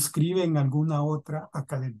lo inscribe en alguna otra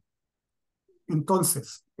academia.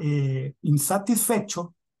 Entonces,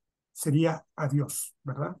 insatisfecho sería adiós,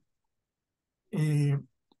 ¿verdad?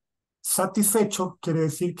 Satisfecho quiere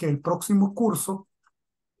decir que el próximo curso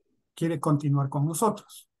quiere continuar con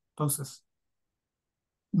nosotros. Entonces,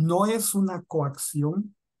 no es una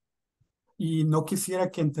coacción y no quisiera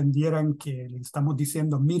que entendieran que le estamos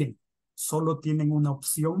diciendo, miren, solo tienen una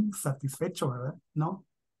opción, satisfecho, ¿verdad? No,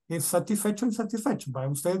 es satisfecho, insatisfecho.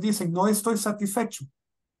 ¿Verdad? Ustedes dicen, no estoy satisfecho.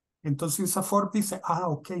 Entonces INSAFORP dice,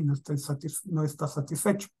 ok, no está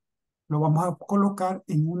satisfecho. Lo vamos a colocar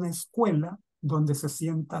en una escuela donde se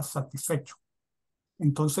sienta satisfecho.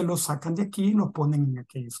 Entonces lo sacan de aquí y lo ponen en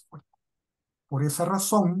aquella escuela. Por esa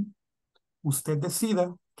razón, usted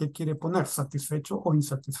decida qué quiere poner, satisfecho o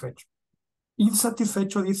insatisfecho.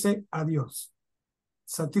 Insatisfecho dice adiós.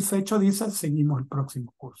 Satisfecho dice seguimos el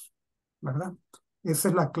próximo curso, ¿verdad? Esa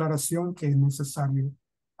es la aclaración que es necesario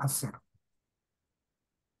hacer.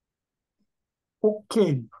 Ok,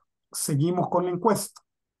 seguimos con la encuesta.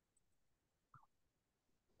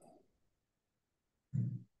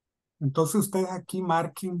 Entonces ustedes aquí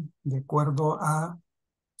marquen de acuerdo a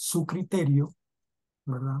su criterio,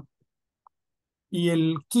 ¿verdad? Y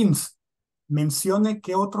el 15, mencione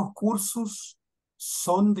qué otros cursos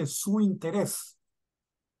son de su interés.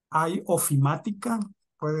 Hay ofimática,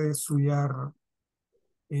 puede estudiar,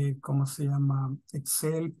 ¿cómo se llama?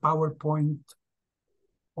 Excel, PowerPoint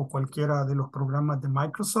o cualquiera de los programas de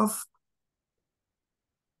Microsoft.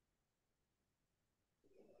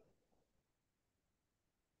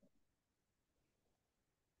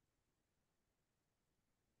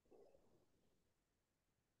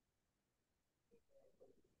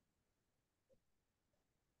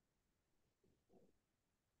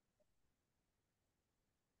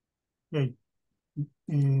 Okay.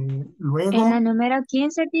 Luego, En la número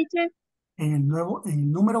 15, teacher, en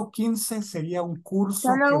el número 15 sería un curso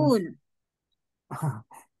que solo uno.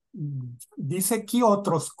 dice aquí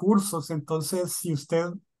otros cursos, entonces si usted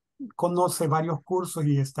conoce varios cursos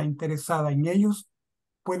y está interesada en ellos,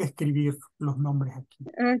 puede escribir los nombres aquí,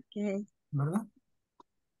 Ok. ¿verdad?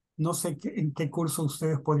 No sé en qué curso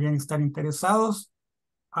ustedes podrían estar interesados.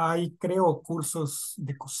 Hay, creo, cursos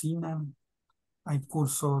de cocina, hay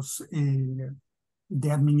cursos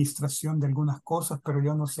de administración de algunas cosas, pero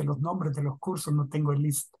yo no sé los nombres de los cursos, no tengo el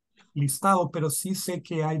listado, pero sí sé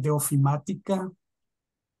que hay de ofimática.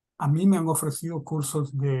 A mí me han ofrecido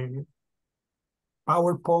cursos de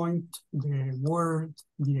PowerPoint, de Word,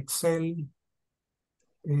 de Excel,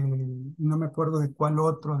 no me acuerdo de cuál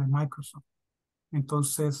otro, de Microsoft.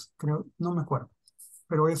 Entonces, creo, no me acuerdo,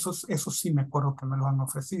 pero eso sí me acuerdo que me lo han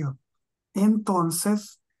ofrecido.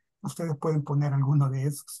 Entonces, ustedes pueden poner alguno de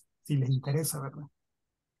esos si les interesa, ¿verdad?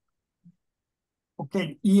 Ok,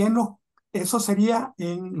 y eso sería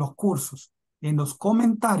en los cursos. En los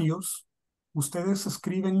comentarios, ustedes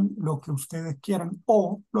escriben lo que ustedes quieran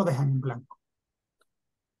o lo dejan en blanco.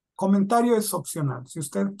 Comentario es opcional. Si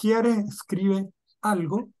usted quiere, escribe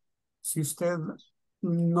algo. Si usted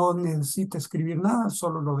no necesita escribir nada,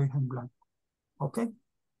 solo lo deja en blanco. ¿Ok?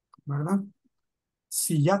 ¿Verdad?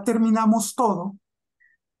 Si ya terminamos todo,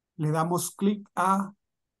 le damos clic a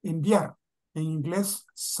enviar. En inglés,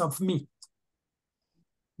 submit.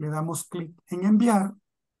 Le damos clic en enviar.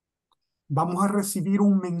 Vamos a recibir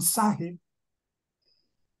un mensaje.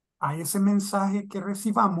 A ese mensaje que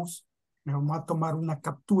recibamos, le vamos a tomar una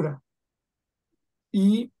captura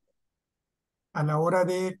y a la hora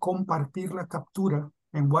de compartir la captura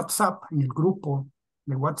en WhatsApp, en el grupo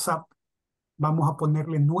de WhatsApp, vamos a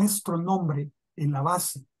ponerle nuestro nombre en la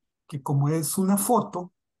base, que como es una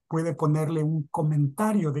foto, puede ponerle un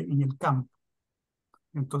comentario en el campo.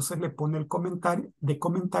 Entonces le pone el comentario, de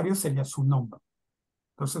comentario sería su nombre.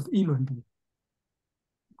 Entonces, y lo envía.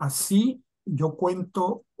 Así yo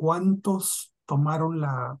cuento cuántos tomaron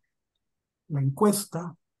la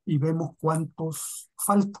encuesta y vemos cuántos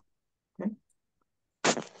faltan. ¿Ok?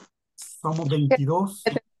 Somos 22.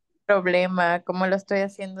 Problema, como lo estoy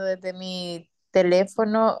haciendo desde mi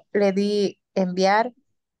teléfono, le di enviar,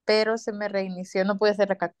 pero se me reinició, no pude hacer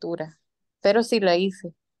la captura. pero sí la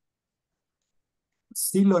hice.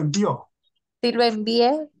 Sí lo envió. Sí lo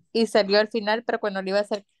envié y salió al final, pero cuando le iba a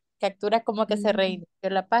hacer captura como que se reinició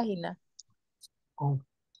la página. Oh,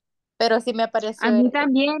 Pero sí me A apareció mí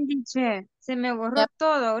también, dice, se me borró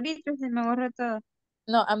todo, ahorita se me borró todo.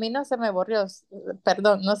 no, a mí no se me borró,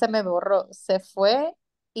 perdón, no se me borró, se fue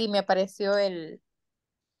y me apareció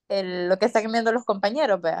lo que están viendo los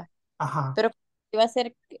compañeros, vea. ajá. Pero cuando iba a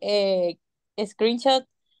hacer screenshot,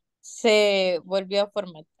 se volvió a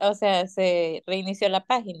formatear, o sea, se reinició la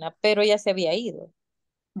página, pero ya se había ido.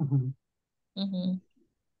 Ujú, Ujú.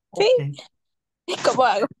 Sí, ok. ¿cómo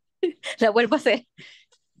hago? La vuelvo a hacer.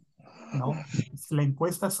 No, la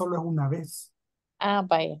encuesta solo es una vez. Ah,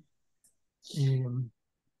 vaya, Eh,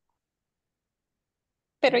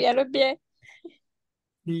 pero ya lo envié.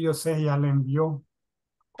 y yo sé, ya la envió.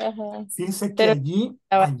 Ajá. Fíjense que Pero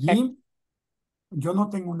estaba allí yo no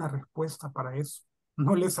tengo una respuesta para eso.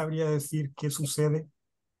 No les sabría decir qué sucede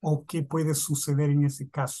o qué puede suceder en ese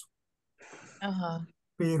caso. ajá.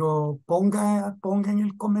 Pero ponga en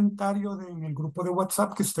el comentario en el grupo de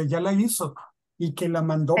WhatsApp que usted ya la hizo y que la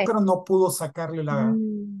mandó, Ay, pero no pudo sacarle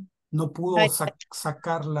Mm, no pudo ay,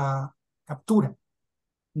 sacar la captura.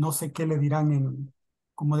 No sé qué le dirán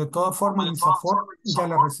como de todas formas, ISAFOR ya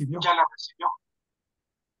la recibió.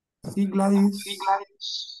 Sí,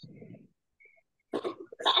 Gladys.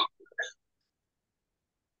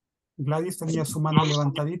 Gladys tenía su mano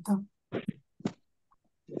levantadita.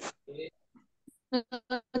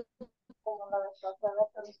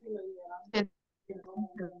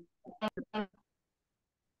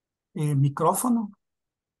 Micrófono.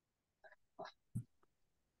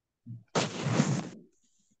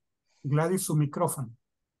 Gladys, su micrófono.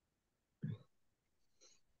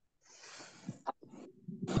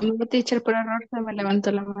 No, teacher, por error se me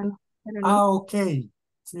levantó la mano, pero no. Ah, ok.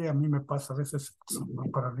 Sí, a mí me pasa a veces sí, no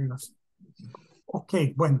para arriba. Sí. Ok,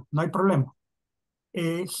 bueno, no hay problema.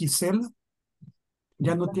 Giselle,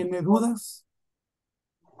 ¿ya no tiene dudas?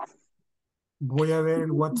 Voy a ver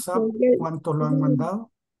el WhatsApp, cuántos lo han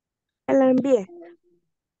mandado. Ya la envié.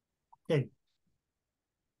 Ok,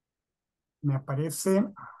 me aparece.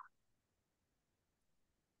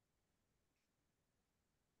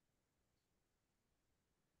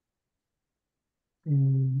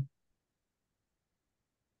 mm,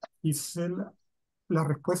 Giselle, la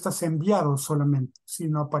respuesta se ha enviado solamente. Sí,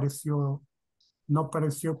 no apareció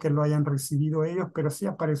que lo hayan recibido ellos, pero sí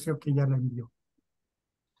apareció que ya la envió.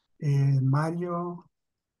 Mario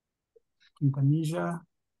Quintanilla,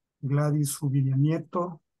 Gladys Rubilia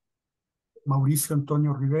Nieto, Mauricio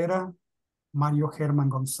Antonio Rivera, Mario Germán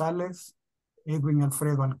González, Edwin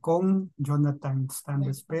Alfredo Alcón, Jonathan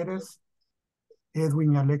Stanles Pérez,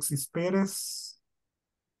 Edwin Alexis Pérez,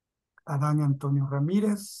 Adán Antonio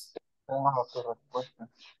Ramírez. Póngalo tu respuesta.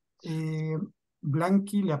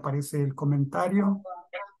 Blanqui, le aparece el comentario.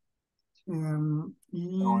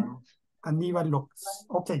 Y Bueno. Aníbal López.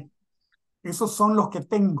 Ok, esos son los que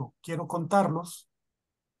tengo. Quiero contarlos.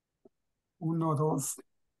 1, 2,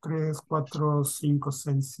 3, 4, 5,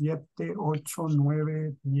 6, 7, 8,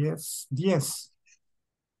 9, 10, 10.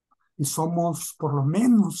 Y somos por lo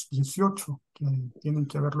menos 18 que tienen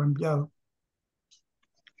que haberlo enviado.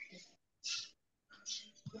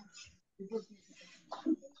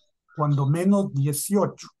 Cuando menos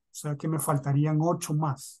 18, o sea que me faltarían 8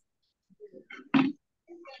 más.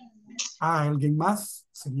 Alguien más,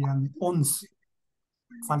 serían 11.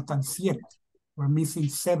 Faltan 7. We're missing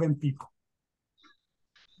 7 people.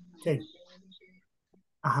 Ok.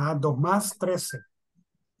 Ajá, 2 más, 13.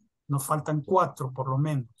 Nos faltan 4 por lo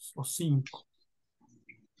menos, o 5.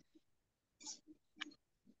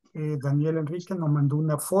 Daniel Enrique nos mandó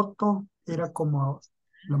una foto,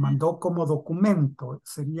 lo mandó como documento,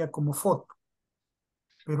 sería como foto,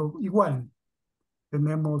 pero igual,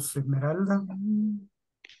 tenemos Esmeralda,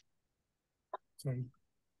 okay,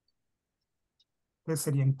 que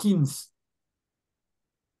serían 15.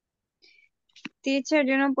 teacher,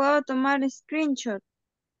 yo no puedo tomar screenshot.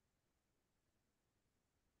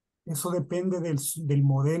 Eso depende del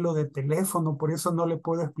modelo de teléfono, por eso no le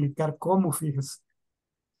puedo explicar cómo, fíjese,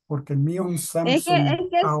 porque el mío es un Es que, Samsung es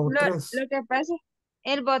que AO3. lo que pasa,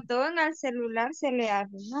 el botón al celular se le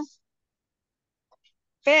abre, ¿no?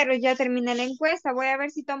 Pero ya terminé la encuesta, voy a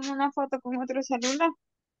ver si tomo una foto con otro celular.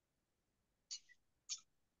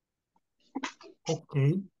 Ok,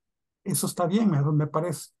 eso está bien, me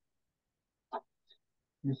parece.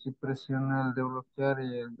 Y si presiona el de bloquear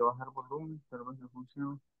y el de bajar volumen, tal vez no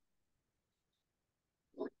funciona.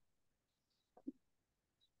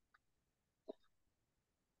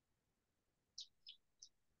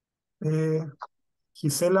 Eh,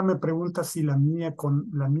 Gisela me pregunta si la mía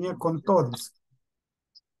con todos.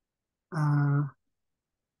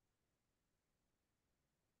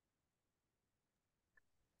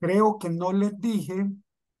 Creo que no les dije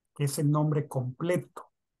que es el nombre completo.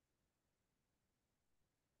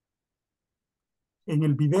 En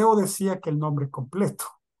el video decía que el nombre completo,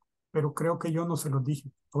 pero creo que yo no se lo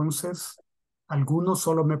dije. Entonces, algunos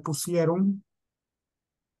solo me pusieron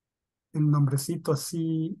el nombrecito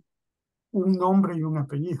así, un nombre y un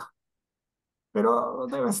apellido. Pero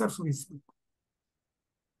debe ser suficiente.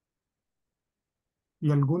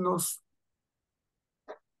 Y algunos,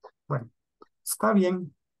 bueno, está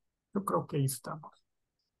bien. Yo creo que ahí estamos.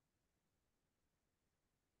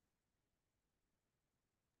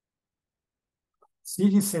 Sí,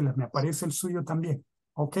 Gisela, me aparece el suyo también.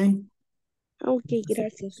 ¿Ok? Ok,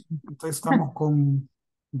 gracias. Entonces estamos con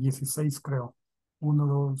 16, creo. 1,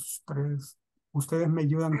 2, 3. Ustedes me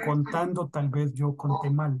ayudan contando, tal vez yo conté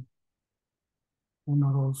mal.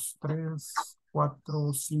 1, 2, 3,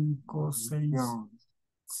 4, 5, 6,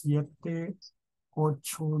 7,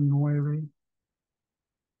 8, 9,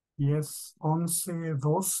 10, 11,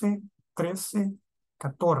 12, 13,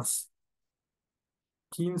 14,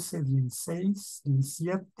 15, 16,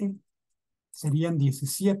 17. Serían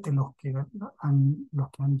 17 los que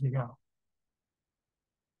han llegado.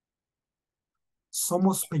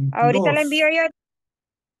 Somos Ahorita le 22. envío yo.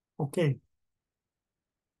 Ok.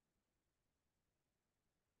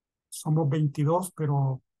 Somos 22,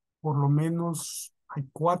 pero por lo menos hay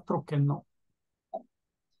 4 que no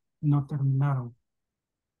terminaron.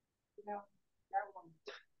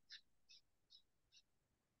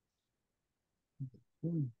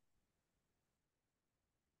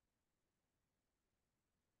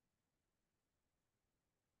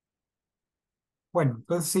 Bueno,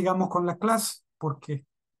 entonces sigamos con la clase porque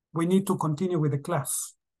we need to continue with the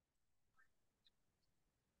class.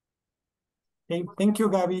 Okay, thank you,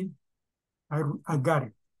 Gaby. I got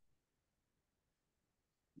it.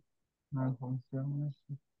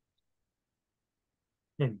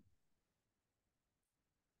 Okay.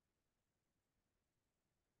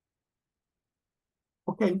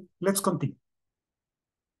 Okay, let's continue.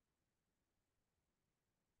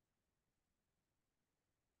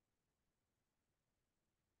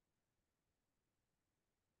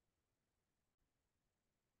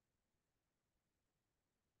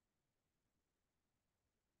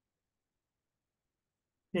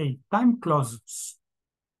 Okay, time clauses.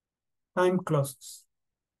 Time clauses.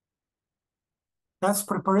 Task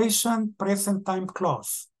preparation, present time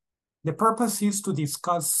clause. The purpose is to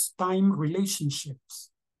discuss time relationships.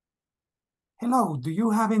 Hello, do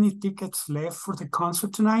you have any tickets left for the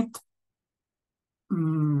concert tonight?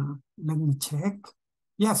 Let me check.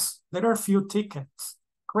 Yes, there are a few tickets.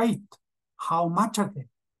 Great. How much are they?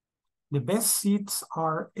 The best seats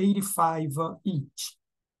are $85 each.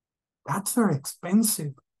 That's very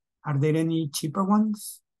expensive. Are there any cheaper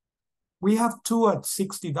ones? We have 2 at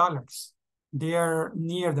 $60. They're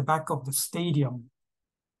near the back of the stadium.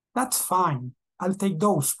 That's fine. I'll take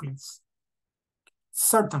those, please.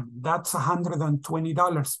 Certainly, that's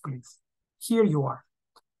 $120, please. Here you are.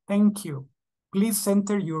 Thank you. Please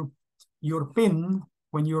enter your PIN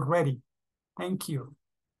when you're ready. Thank you.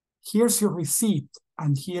 Here's your receipt,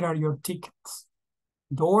 and here are your tickets.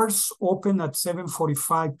 Doors open at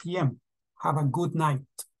 7:45 p.m. Have a good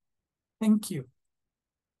night. Thank you.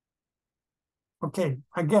 Okay,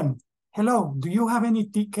 again. Hello, do you have any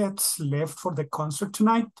tickets left for the concert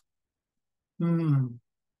tonight?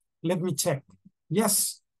 Let me check.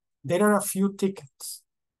 Yes, there are a few tickets.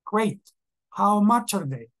 Great. How much are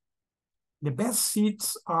they? The best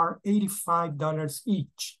seats are $85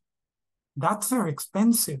 each. That's very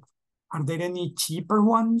expensive. Are there any cheaper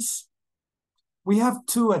ones? We have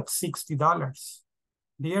 2 at $60.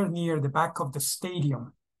 They are near the back of the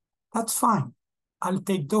stadium. That's fine. I'll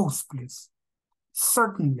take those, please.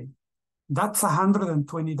 Certainly. That's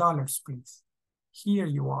 $120, please. Here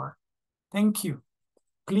you are. Thank you.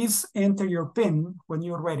 Please enter your PIN when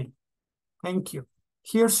you're ready. Thank you.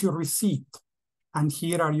 Here's your receipt, and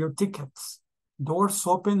here are your tickets. Doors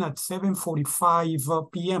open at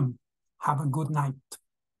 7:45 p.m. Have a good night.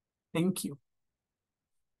 Thank you.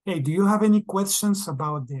 Hey, do you have any questions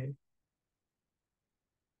about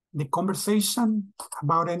the conversation?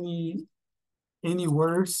 About any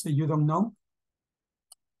words that you don't know?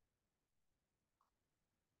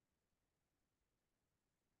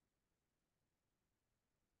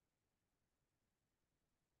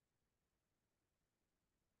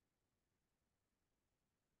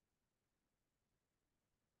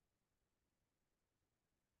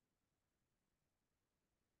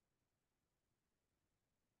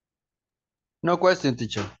 No question,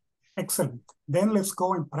 teacher. Excellent. Then let's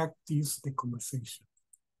go and practice the conversation.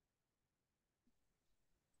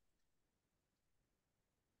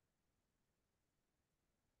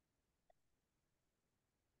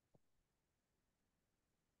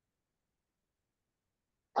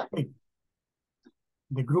 Okay.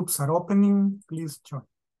 The groups are opening. Please join.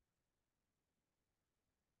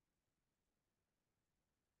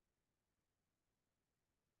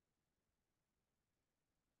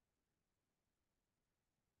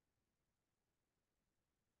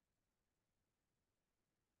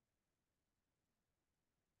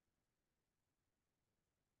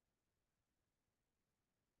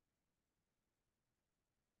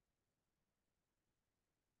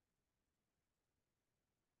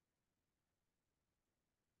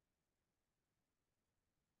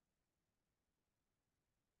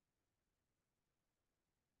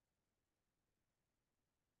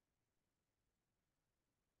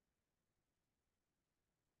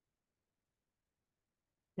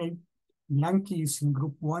 Okay. Blanky is in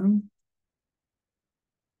group 1.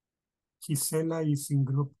 Gisela is in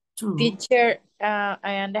group 2. Teacher, I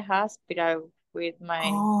am in the hospital with my...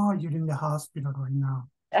 Oh, you're in the hospital right now.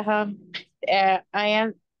 I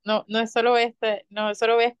am... No, no es solo no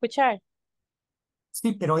solo voy a escuchar.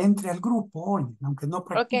 Sí, pero entre al grupo hoy, aunque no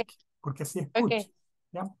practique, porque así escucha. Okay.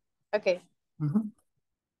 ¿Ya? Okay.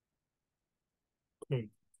 Okay.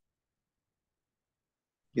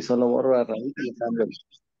 Y solo borro la raíz y le cambio.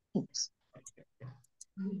 Oops.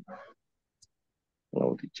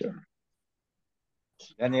 Hello, teacher.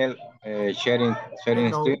 Daniel, sharing Hello,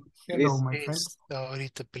 screen, hello, please. my friends.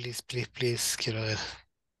 Ahorita, please, quiero ver.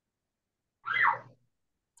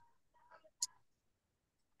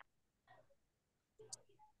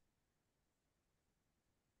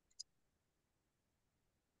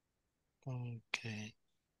 Okay.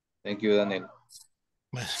 Thank you, Daniel.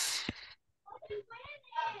 Bueno.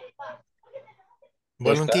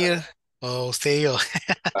 Volunteer o usted y yo.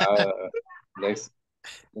 Let's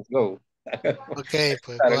go. Okay,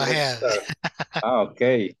 pues go ahead.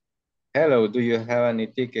 Okay. Hello, do you have any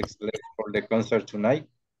tickets left for the concert tonight?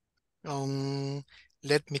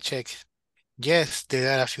 Let me check. Yes,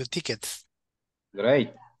 there are a few tickets.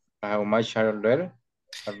 Great. How much are there?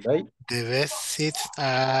 Are they? The best seats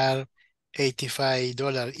are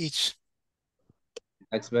 $85 each.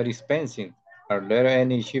 That's very expensive. Are there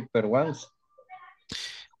any cheaper ones?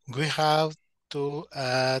 We have two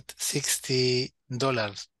at $60.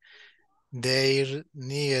 They're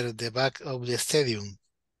near the back of the stadium.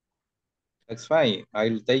 That's fine.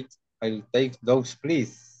 I'll take those,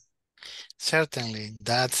 please. Certainly,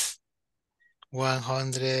 that's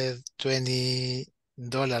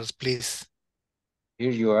 $120, please.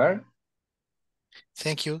 Here you are.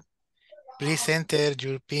 Thank you. Please enter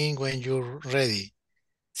your PIN when you're ready.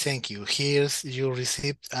 Thank you. Here's your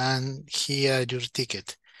receipt and here your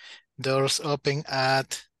ticket. Doors open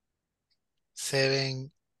at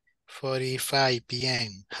 7:45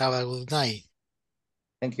 p.m. Have a good night.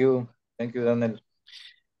 Thank you. Thank you, Daniel.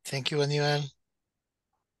 Thank you, Aníbal.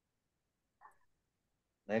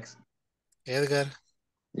 Next. Edgar.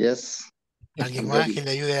 Yes. ¿Alguien más que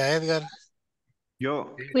le ayude a Edgar?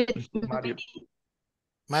 Yo,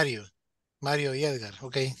 Mario. Mario y Edgar,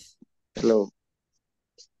 okay. Hello.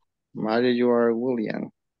 Mario, you are William.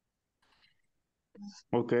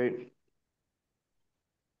 Okay.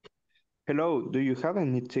 Hello, do you have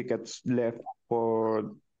any tickets left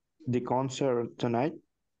for the concert tonight?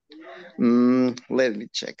 Let me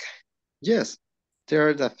check. Yes, there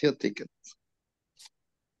are a few tickets.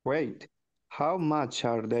 Wait, how much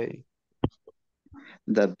are they?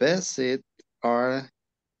 The best seats are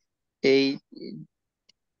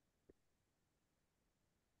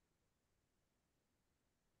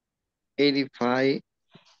 $85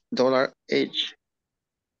 each.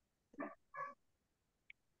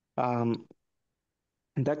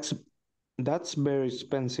 That's very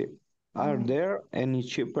expensive. Are there any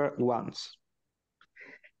cheaper ones?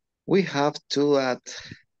 We have two at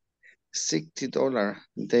 $60.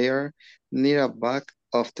 They are near the back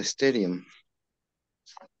of the stadium.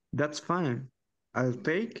 That's fine. I'll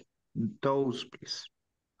take those, please.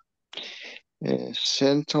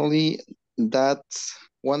 Certainly, that's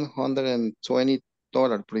 $120,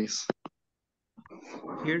 please.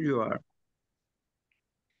 Here you are.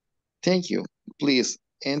 Thank you. Please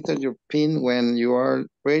enter your PIN when you are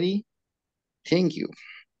ready. Thank you.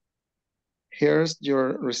 Here's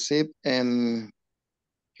your receipt and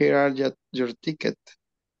here are your ticket.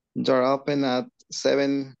 Door open at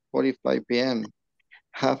 7:45 p.m.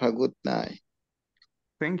 Have a good night.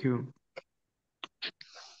 Thank you.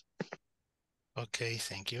 Okay,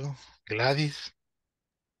 thank you. Gladys.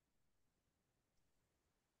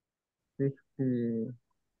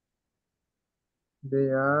 they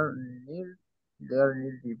are near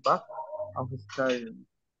the back of the stadium.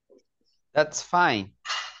 That's fine.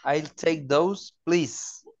 I'll take those,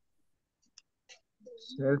 please.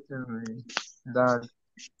 Certainly, that's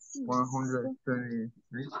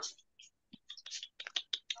 123.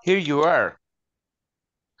 Here you are.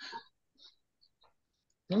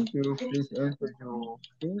 Thank you. Please enter your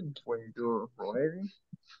PIN when you're ready.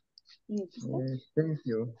 Thank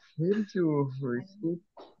you. Here's your receipt,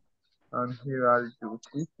 and here are your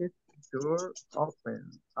tickets. Door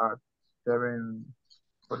open at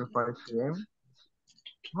 7:45 p.m.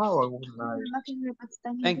 Have a good night.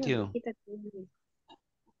 Thank you.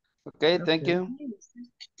 Okay, thank Okay. you.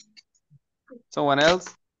 Someone else?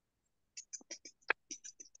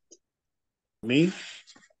 Me?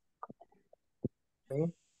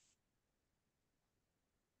 Okay.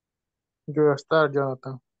 You start,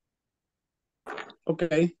 Jonathan.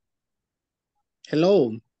 Okay.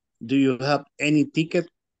 Hello. Do you have any ticket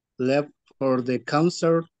left for the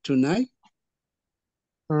concert tonight?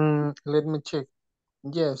 Let me check.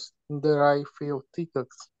 Yes, there are few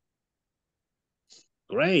tickets.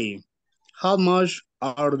 Great. How much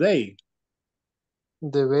are they?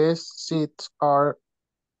 The best seats are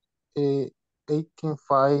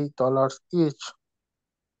 $85 each.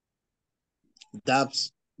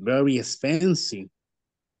 That's very expensive.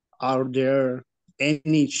 Are there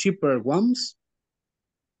any cheaper ones?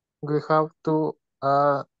 We have to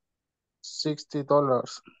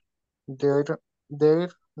 $60. They're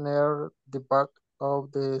near the back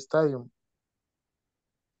of the stadium.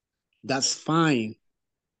 That's fine.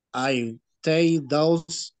 I take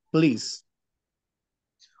those, please.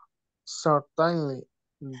 Certainly,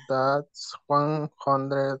 that's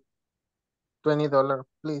 $120,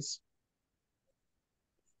 please.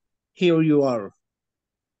 Here you are.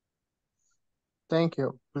 Thank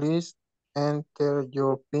you. Please enter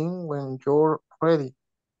your PIN when you're ready.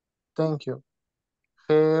 Thank you.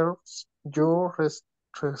 Here's your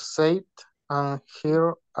receipt, and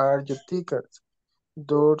here are your tickets.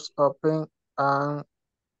 Doors open at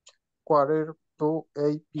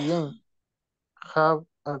 7:45 p.m. Have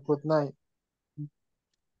a good night.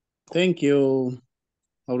 Thank you,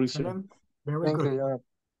 Mauricio. Excellent. Very Thank good. you.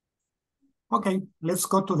 Okay, let's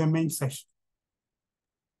go to the main session.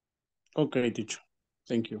 Okay, teacher.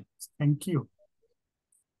 Thank you. Thank you.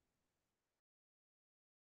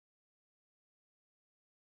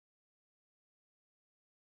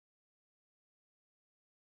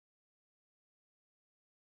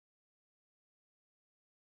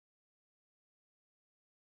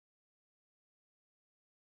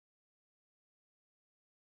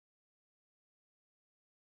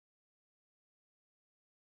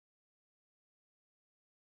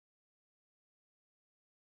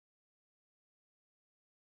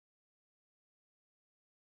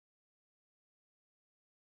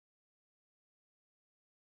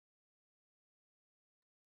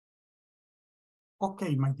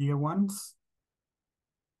 Okay, my dear ones.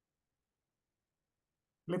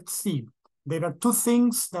 Let's see. There are two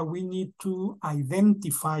things that we need to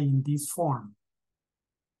identify in this form.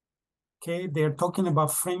 Okay, they're talking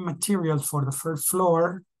about frame materials for the first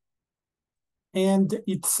floor. And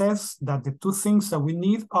it says that the two things that we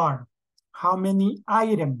need are how many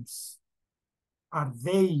items are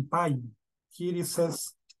they buying? Here it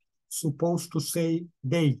says, supposed to say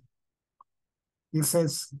they. It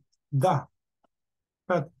says the,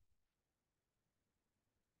 but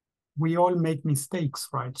we all make mistakes,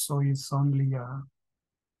 right? So it's only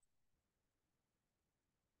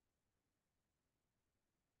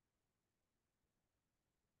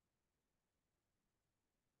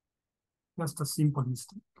just a simple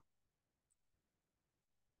mistake.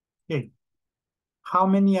 Okay, how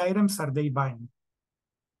many items are they buying?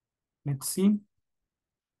 Let's see.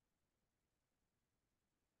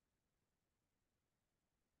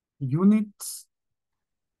 Units,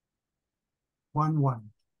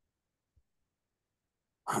 1.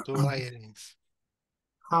 2 items.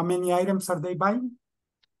 How many items are they buying?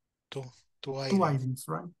 2 2 items. items,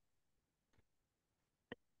 right?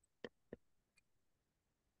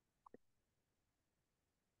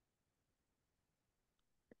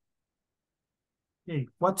 Okay,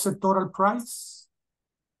 what's the total price?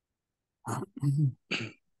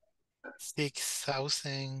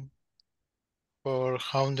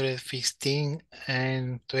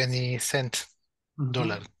 6,415.20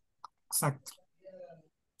 dollars. Exactly.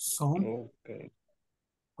 So Okay.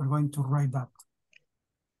 we're going to write that.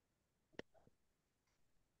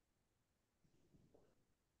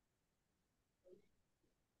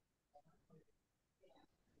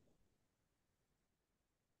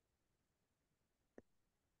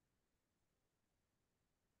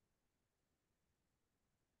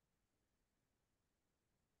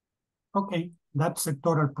 Okay, that's the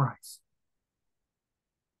total price.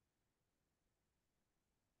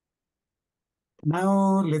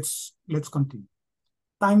 Now let's continue.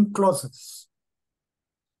 Time clauses.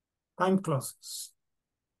 Time clauses.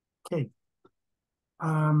 Okay.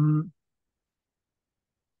 I'm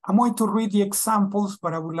going to read the examples,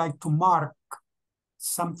 but I would like to mark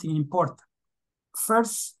something important.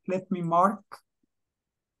 First, let me mark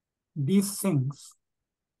these things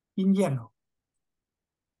in yellow.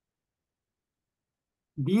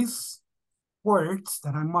 These words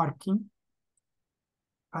that I'm marking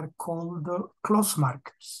are called clause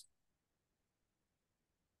markers.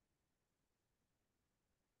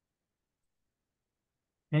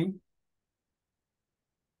 Okay.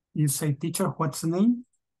 You say, teacher, what's the name?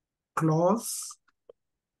 Clause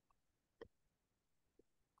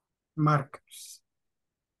markers.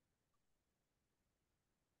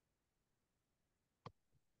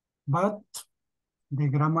 But the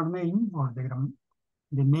grammar name or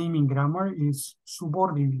the name in grammar is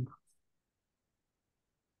subordinate.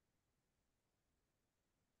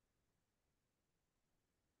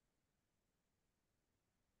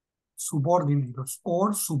 Subordinators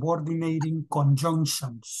or subordinating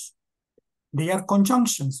conjunctions. They are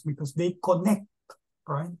conjunctions because they connect,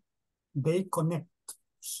 right? They connect.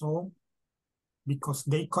 So, because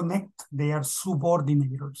they connect, they are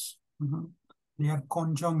subordinators. They are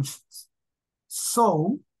conjunctions.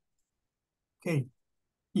 So, okay,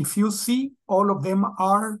 if you see, all of them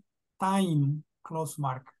are time clause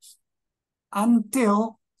markers.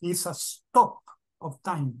 Until is a stop of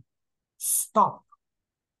time. Stop.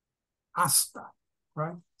 Hasta,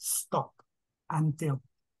 right? Stop. Until.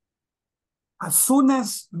 As soon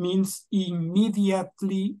as means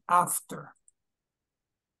immediately after.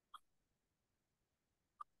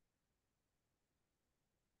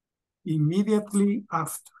 Immediately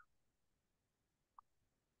after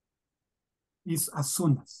is as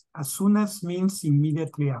soon as. As soon as means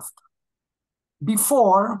immediately after.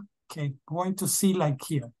 Before, okay, going to see like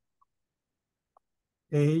here.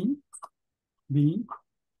 A, B,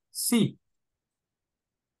 C.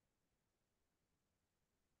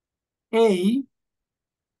 A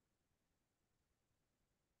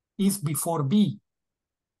is before B,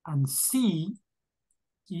 and C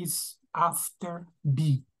is after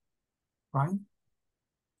B, right?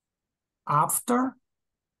 After,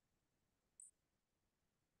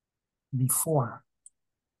 before.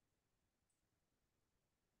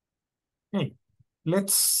 Okay,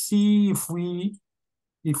 let's see if we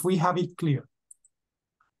have it clear.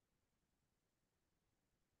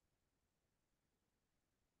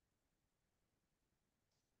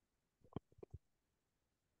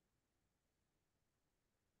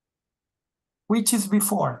 Which is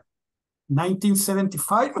before?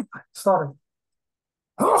 1975? Sorry.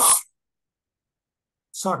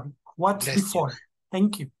 Sorry. What's before?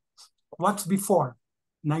 Thank you. What's before?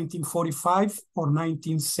 1945 or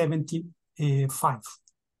 1975?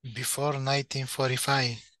 Before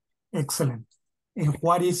 1945. Excellent. And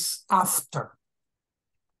what is after?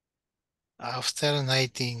 After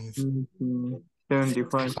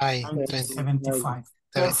 1975. 1975.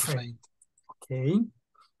 Perfect. Okay.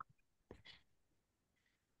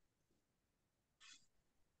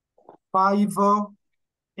 5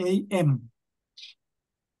 a.m.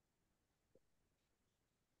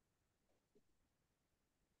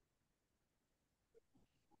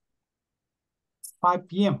 5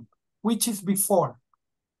 p.m. Which is before?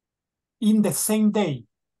 In the same day.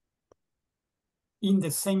 In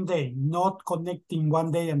the same day, not connecting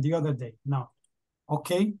one day and the other day. No.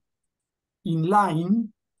 Okay. In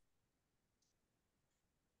line,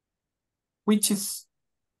 which is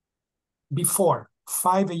before?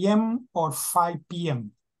 5 a.m. or 5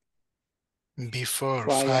 p.m.? Before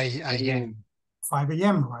 5 a.m. 5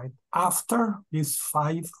 a.m., right? After is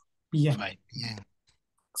 5 p.m. 5 p.m.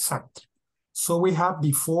 Exactly. So we have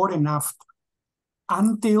before and after.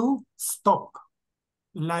 Until, stop.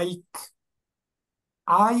 Like,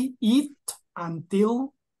 I eat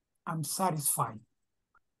until I'm satisfied.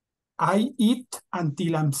 I eat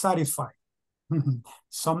until I'm satisfied.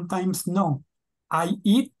 Sometimes no. I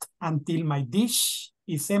eat until my dish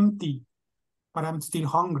is empty, but I'm still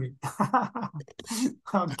hungry.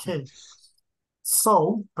 Okay.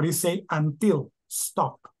 So, please say until,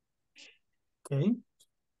 stop. Okay.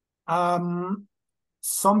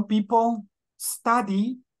 Some people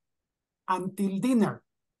study until dinner.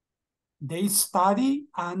 They study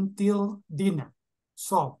until dinner.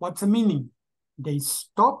 So, what's the meaning? They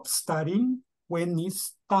stop studying when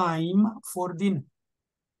it's time for dinner.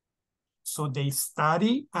 So they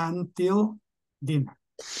study until dinner.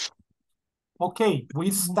 Okay,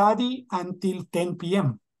 we study until 10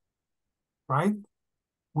 p.m. right?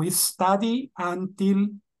 We study until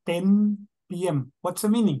 10 p.m. What's the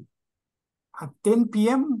meaning? At 10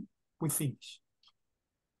 p.m., we finish.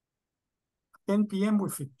 10 p.m. we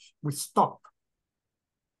finish. We stop.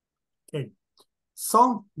 Okay.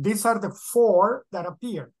 So these are the 4 that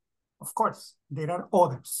appear. Of course, there are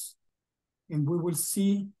others. And we will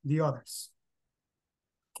see the others.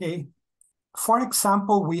 Okay. For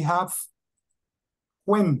example, we have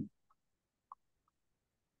when.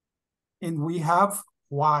 And we have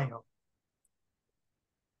while.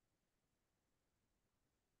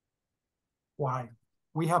 While.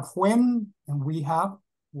 We have when and we have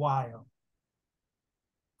while.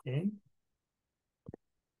 Okay.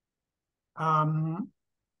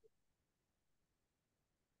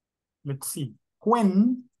 Let's see.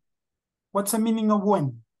 When. What's the meaning of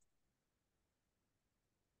when?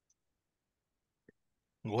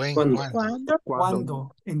 When, ¿Cuándo?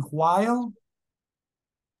 Cuando. And while.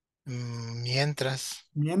 Mientras.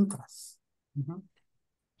 Mientras.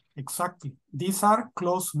 Exactly. These are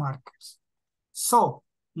close markers. So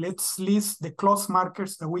let's list the close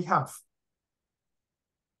markers that we have.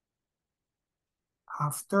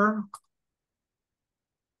 After,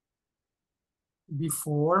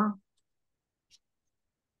 before,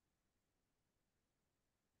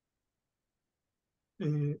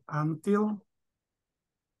 until,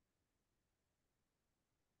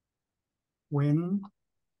 when,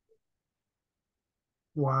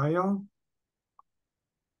 while,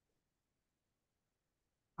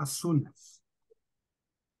 as soon as.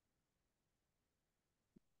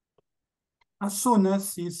 As soon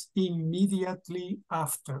as is immediately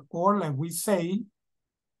after, or like we say,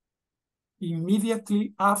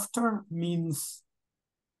 immediately after means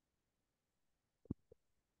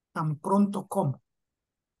tan pronto como,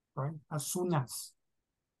 right? As soon as,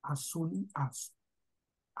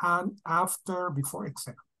 and after, before,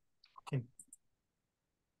 etc. Okay.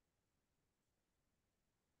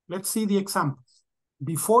 Let's see the examples.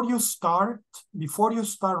 Before you start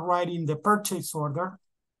writing the purchase order,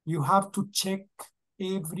 you have to check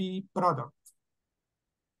every product.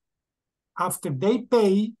 After they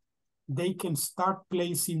pay, they can start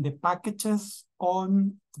placing the packages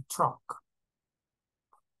on the truck.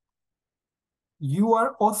 You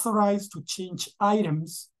are authorized to change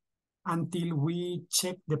items until we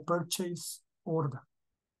check the purchase order.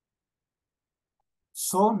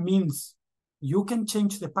 So means you can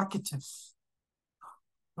change the packages,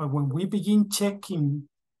 but when we begin checking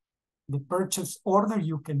the purchase order,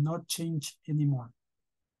 you cannot change anymore.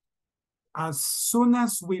 As soon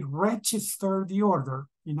as we register the order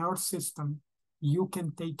in our system, you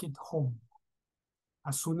can take it home.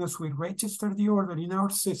 As soon as we register the order in our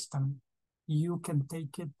system, you can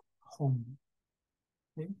take it home.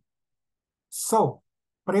 Okay? So,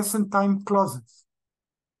 present time clauses.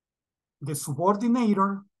 The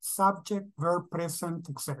subordinator, subject, verb, present,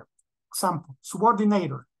 etc. Example,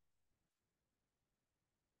 subordinator.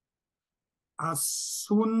 As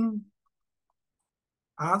soon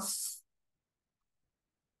as,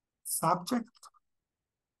 subject,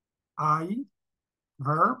 I,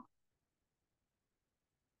 verb,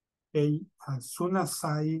 okay, as soon as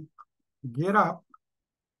I get up,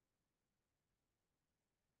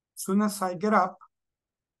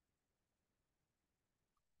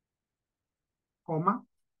 comma,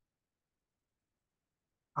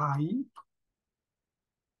 I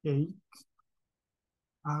take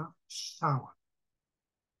a shower.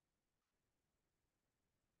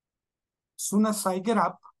 As soon as I get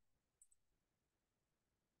up,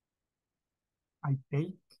 I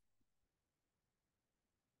take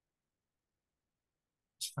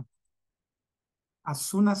a shower. As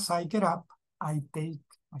soon as I get up, I take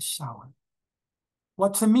a shower.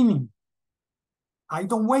 What's the meaning? I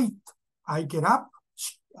don't wait. I get up,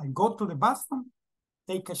 I go to the bathroom,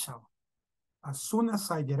 take a shower. As soon as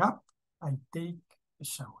I get up, I take a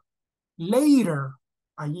shower. Later,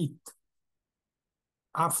 I eat.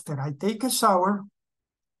 After I take a shower,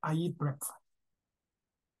 I eat breakfast.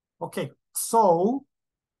 Okay, so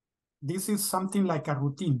this is something like a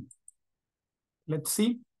routine. Let's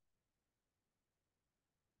see.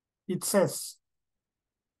 It says,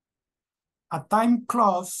 a time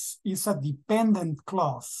clause is a dependent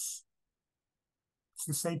clause.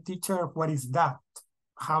 You say, teacher, what is that?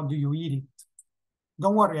 How do you eat it?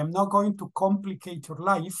 Don't worry, I'm not going to complicate your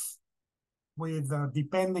life with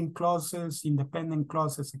dependent clauses, independent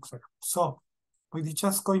clauses, etc. So we're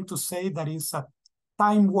just going to say that it's a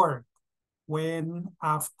time word, when,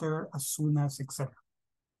 after, as soon as, etc.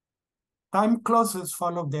 Time clauses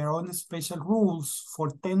follow their own special rules for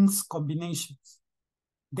tense combinations.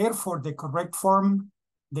 Therefore, the correct form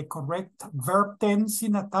the correct verb tense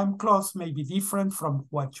in a time clause may be different from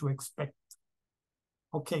what you expect.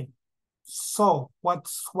 Okay, so what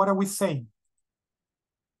are we saying?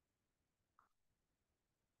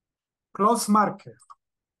 Clause marker,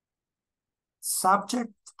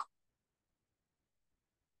 subject,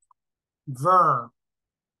 verb.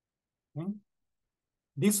 Okay?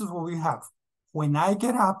 This is what we have. When I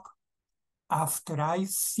get up, after I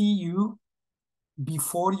see you,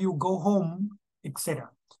 before you go home, etc.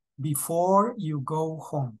 Before you go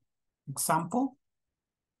home. Example.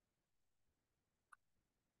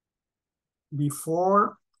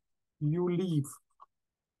 Before you leave.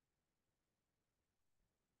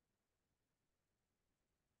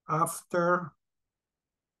 After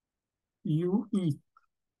you eat.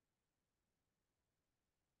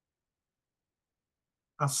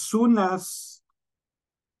 As soon as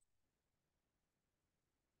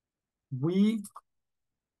we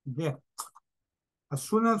get. As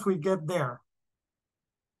soon as we get there.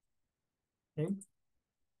 Okay.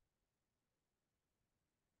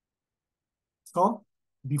 So,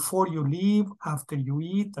 before you leave, after you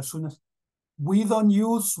eat, as soon as. We don't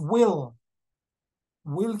use will.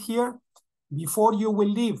 Will here, before you will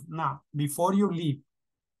leave. No, before you leave.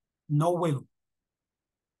 No will.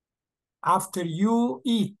 After you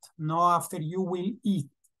eat. No, after you will eat.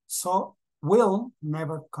 So, will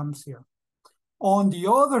never comes here. On the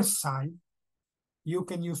other side, you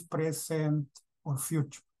can use present or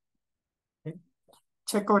future. Okay?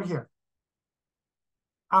 Check out here.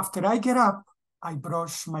 After I get up, I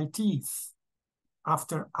brush my teeth.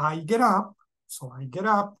 After I get up, so I get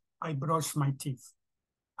up, I brush my teeth.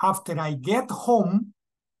 After I get home,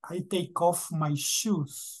 I take off my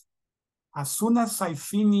shoes. As soon as I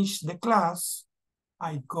finish the class,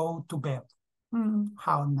 I go to bed.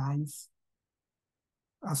 How nice.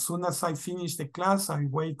 As soon as I finish the class, I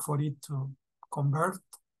wait for it to convert.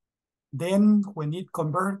 Then when it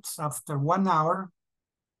converts after 1 hour,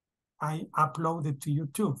 I upload it to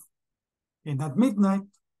YouTube. And at midnight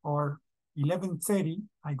or 11:30,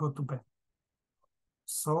 I go to bed.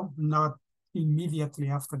 So not immediately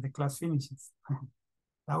after the class finishes.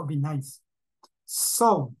 That would be nice.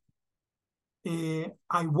 So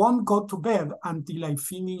I won't go to bed until I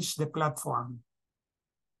finish the platform.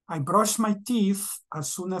 I brush my teeth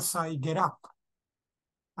as soon as I get up.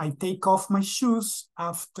 I take off my shoes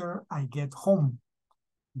after I get home.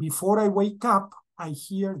 Before I wake up, I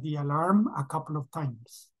hear the alarm a couple of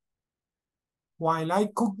times. While I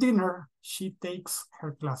cook dinner, she takes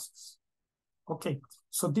her classes. Okay,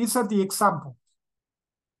 so these are the examples.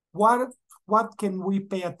 What can we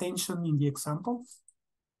pay attention in the examples?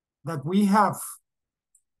 That we have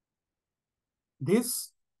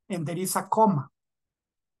this, and there is a comma.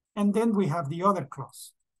 And then we have the other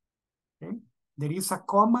clause. Okay? There is a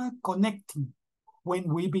comma connecting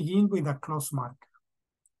when we begin with a clause marker.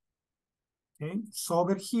 Okay, so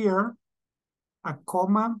over here, a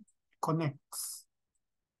comma connects.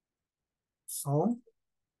 So,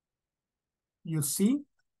 you see,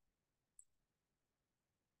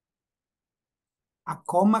 a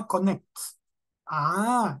comma connects.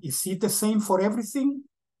 Is it the same for everything?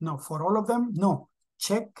 No, for all of them? No.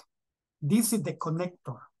 Check. This is the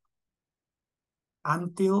connector.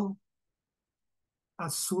 Until,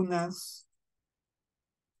 as soon as,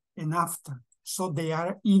 and after. So they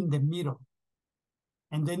are in the middle.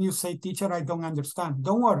 And then you say, teacher, I don't understand.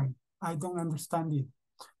 Don't worry, I don't understand it.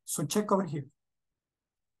 So check over here.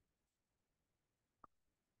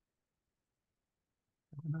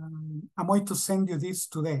 I'm going to send you this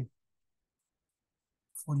today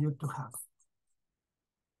for you to have.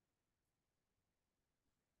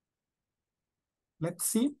 Let's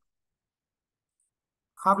see.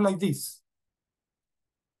 Have like this.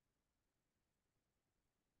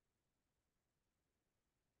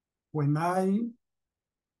 When I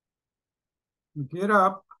get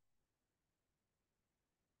up,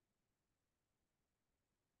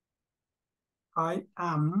 I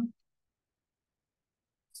am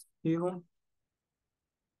still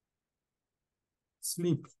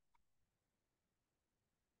sleepy.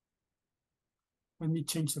 Let me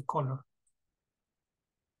change the color.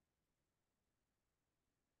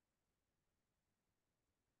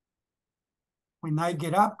 When I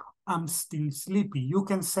get up, I'm still sleepy. You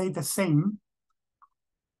can say the same.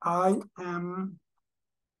 I am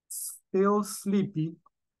still sleepy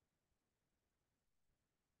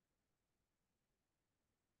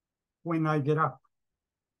when I get up.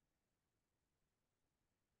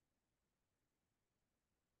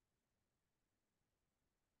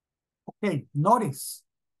 Okay, notice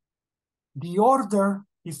the order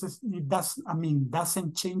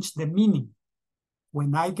doesn't change the meaning.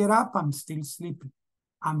 When I get up, I'm still sleepy.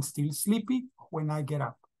 I'm still sleepy when I get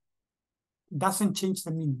up. Doesn't change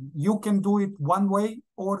the meaning. You can do it one way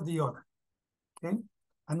or the other. Okay.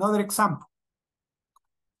 Another example.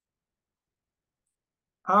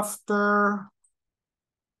 After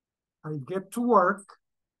I get to work,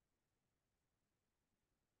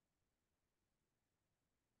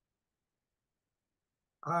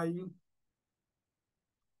 I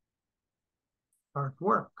start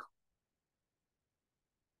work.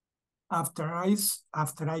 After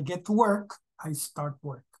I get to work, I start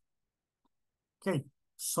work. Okay,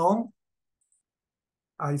 so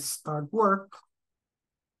I start work.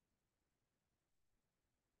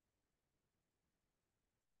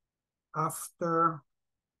 After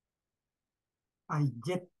I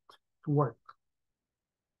get to work.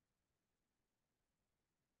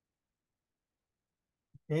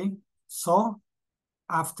 Okay, so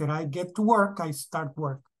after I get to work, I start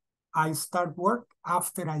work. I start work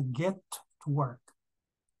after I get to work.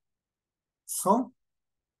 So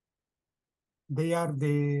they are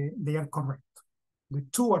correct. The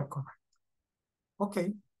two are correct.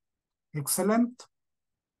 Okay, excellent.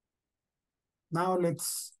 Now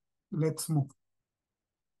let's move.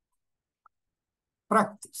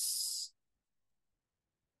 Practice.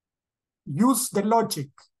 Use the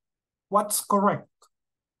logic. What's correct?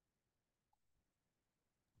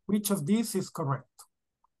 Which of these is correct?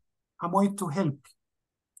 I'm going to help you.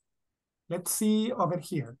 Let's see over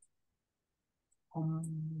here.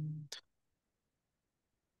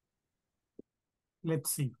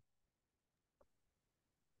 Let's see.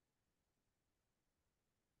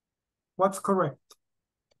 What's correct?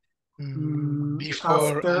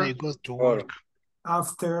 Before I go to work.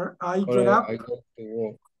 After I get up. I go to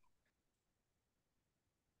work.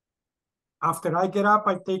 After I get up,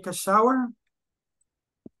 I take a shower.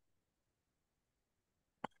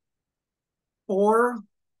 Or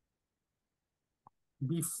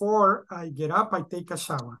before I get up, I take a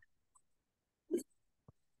shower.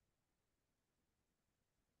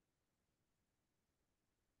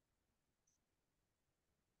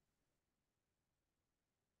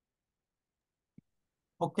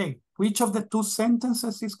 Okay, which of the two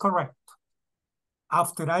sentences is correct?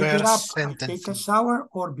 After I get up, I take a shower,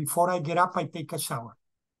 or before I get up, I take a shower?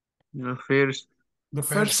 The first. The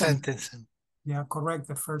first sentence. Yeah, correct,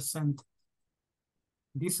 the first sentence.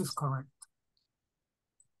 This is correct.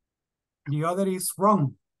 The other is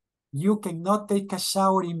wrong. You cannot take a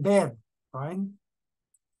shower in bed, right?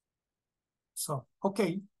 So,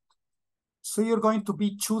 okay. So you're going to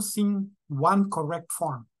be choosing one correct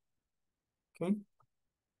form. Okay.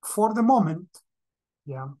 For the moment,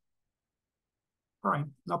 yeah. All right,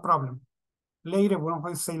 no problem. Later, we're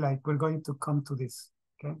going to say like, we're going to come to this,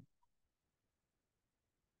 okay?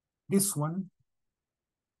 This one.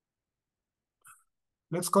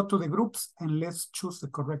 Let's go to the groups and let's choose the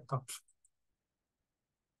correct option.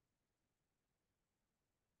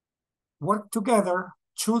 Work together,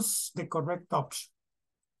 choose the correct option.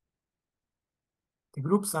 The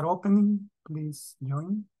groups are opening, please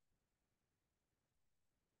join.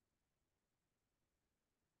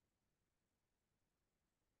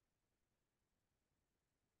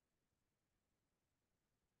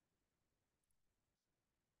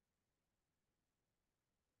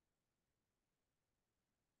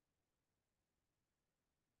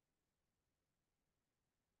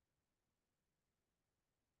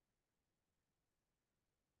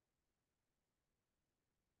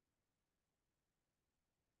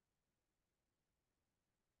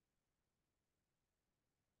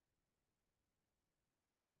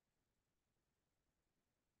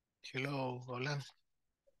 Hello, hola.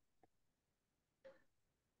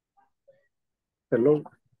 Hello.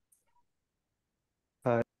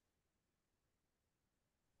 Hi.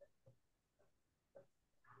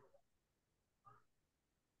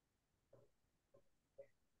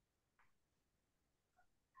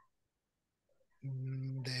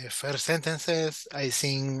 The first sentences, I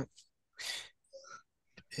think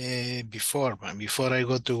before I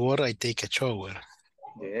go to work, I take a shower.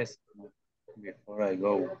 Yes, before I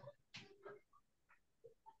go.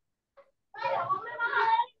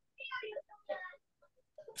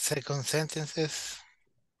 Second sentences.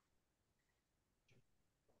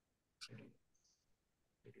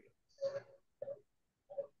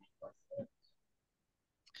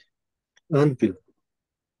 Until.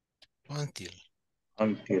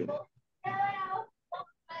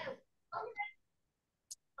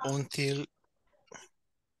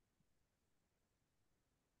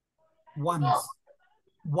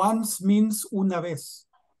 Once means una vez.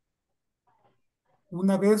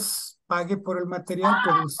 Una vez pague por el material,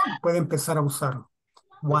 puede empezar a usarlo.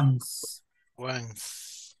 Once.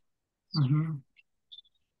 Once. Mm-hmm.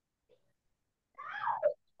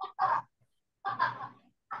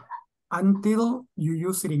 until you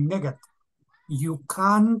use it in negative. You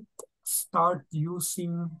can't start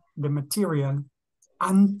using the material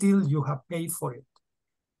until you have paid for it.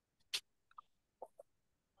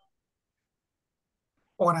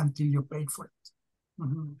 Or until you pay for it.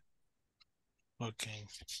 Mhm. Okay.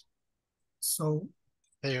 So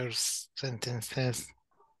There's sentences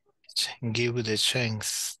give the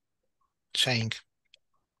chance. Change.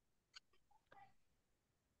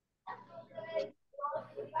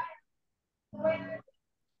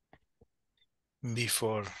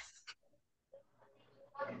 Before.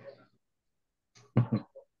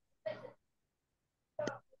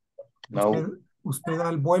 No. usted da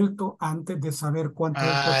el vuelto antes de saber cuánto es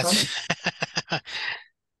el total.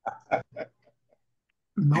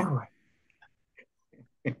 No, right.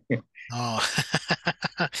 No.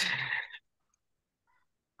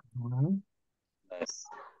 No.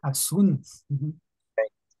 As soon. Mhm.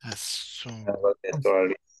 As soon.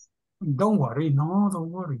 Don't worry, no,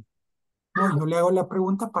 don't worry. No, yo le hago la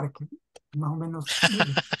pregunta para que más o menos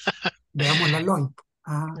veamos la lógica.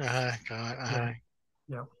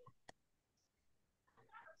 Yeah.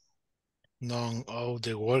 None of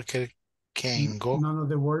the worker can go. None of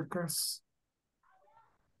the workers.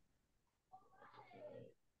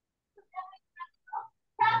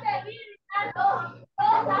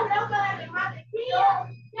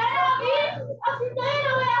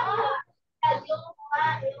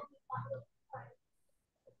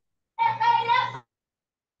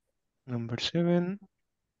 Number 7.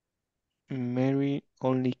 Mary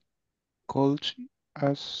only calls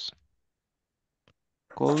us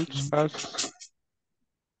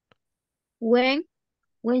When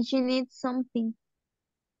she needs something.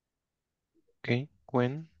 okay,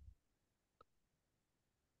 when.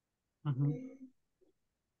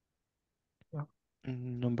 Yeah.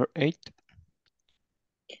 Number 8.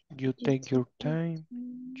 You take your time.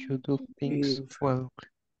 You do things well.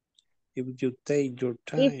 If you take your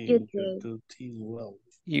time, If you you do things well.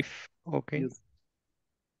 If, okay.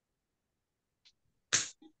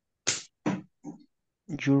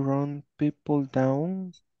 You run people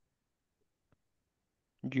down.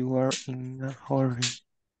 You are in a hurry.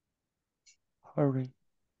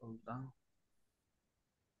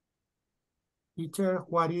 Teacher,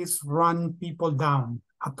 what is run people down?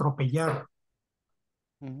 Atropellar.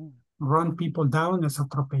 Run people down es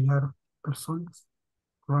atropellar personas.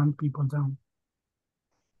 Run people down.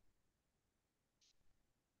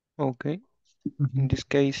 Okay. In this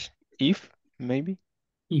case, if, maybe.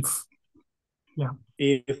 If. Yeah.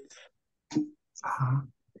 If.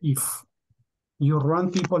 If. You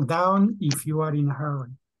run people down if you are in a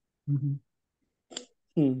hurry.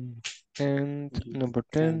 And number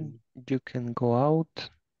 10, you can go out.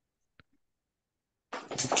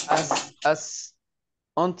 As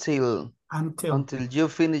until you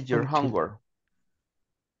finish your homework.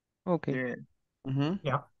 Okay.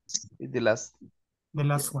 Yeah. The last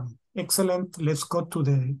one. Excellent. Let's go to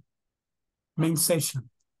the main session.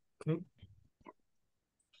 Okay.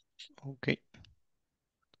 Okay.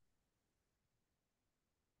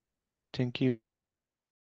 Thank you.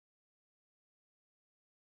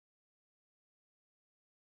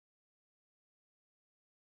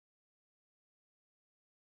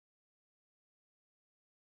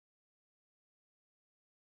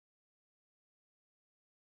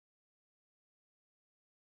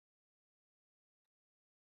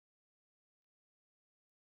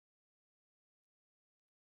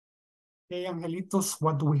 Okay, Angelitos,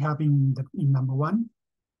 what do we have in number 1?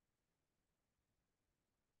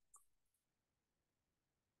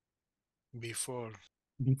 Before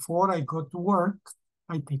I go to work,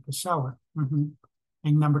 I take a shower. And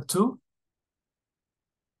number 2?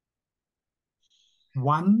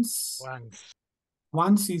 Once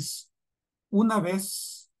is una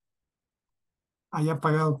vez haya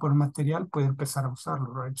pagado por material, puede empezar a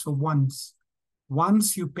usarlo, right? So once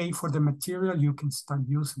you pay for the material, you can start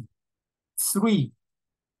using it. 3,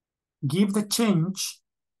 give the change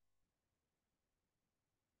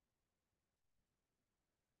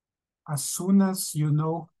as soon as you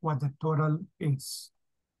know what the total is.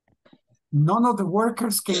 None of the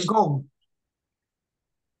workers can go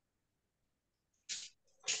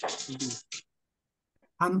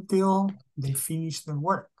until they finish their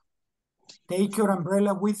work. Take your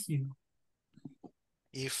umbrella with you.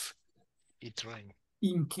 If it rains.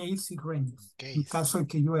 In case it rains. En caso de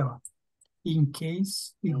que llueva. In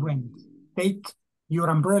case it rains. Take your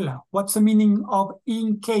umbrella. What's the meaning of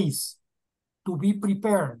in case? To be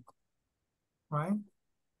prepared. Right?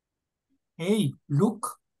 Hey,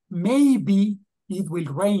 look, maybe it will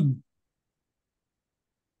rain.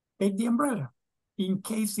 Take the umbrella in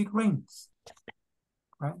case it rains.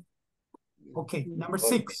 right? Okay, number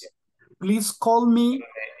 6. Please call me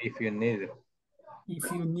If you need it.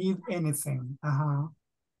 if you need anything.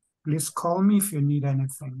 Please call me if you need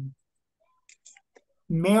anything.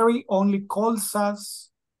 Mary only calls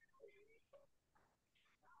us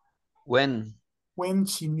When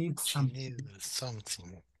she needs She something. needs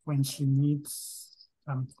something. When she needs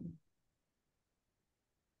something.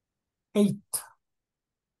 8.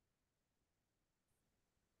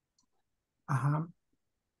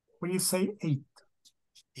 What do you say 8?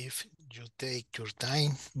 If you take your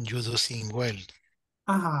time, you do things well.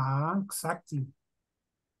 Exactly.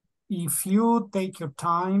 If you take your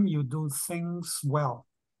time, you do things well.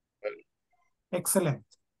 Excellent.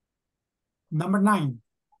 Number 9.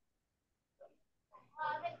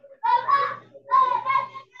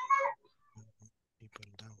 People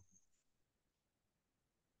down.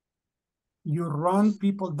 You run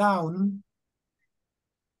people down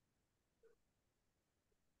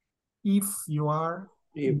if you are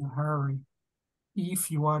in a hurry. If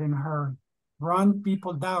you are in a hurry. Run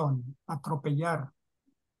people down, atropellar.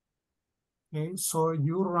 Okay, so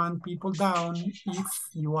you run people down if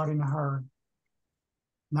you are in a hurry.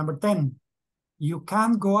 Number 10, you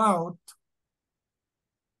can't go out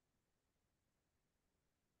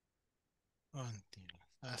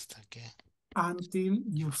Hasta que until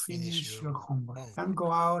you finish your homework. Can't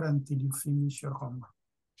go out until you finish your homework.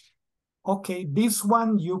 Okay, this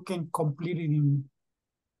one you can complete it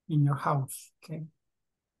in your house, okay?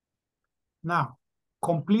 Now,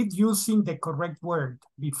 complete using the correct word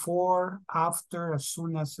before, after, as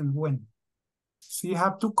soon as, and when. So you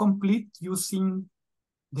have to complete using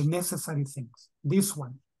the necessary things. This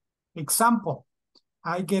one. Example,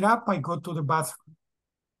 I get up, I go to the bathroom.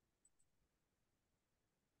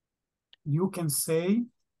 You can say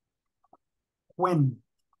when.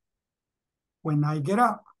 When I get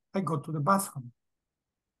up, I go to the bathroom.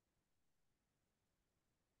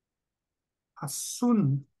 As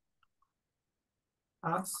soon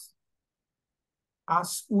as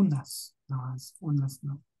unas. No, as unas,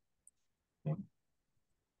 no. Okay.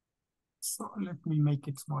 So let me make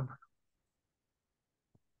it smaller.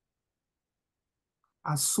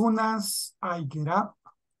 As soon as I get up,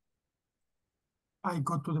 I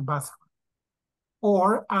go to the bathroom.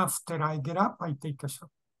 Or after I get up, I take a shower.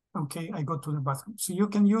 Okay, I go to the bathroom. So you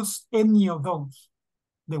can use any of those,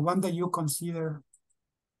 the one that you consider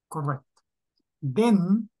correct.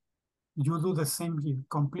 Then you do the same here,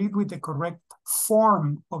 complete with the correct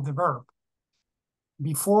form of the verb.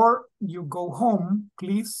 Before you go home,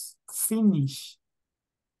 please finish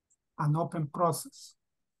an open process.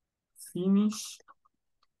 Finish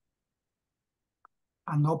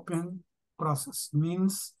an open process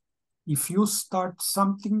means if you start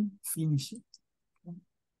something, finish it. Okay?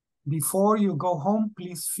 Before you go home,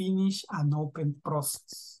 please finish an open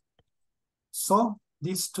process. So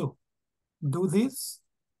these two, do this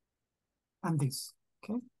and this,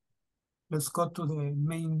 okay? Let's go to the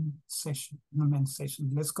main session,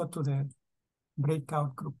 Let's go to the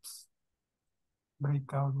breakout groups,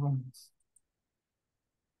 breakout rooms.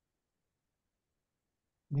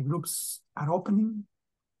 The groups are opening.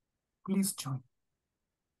 Please join.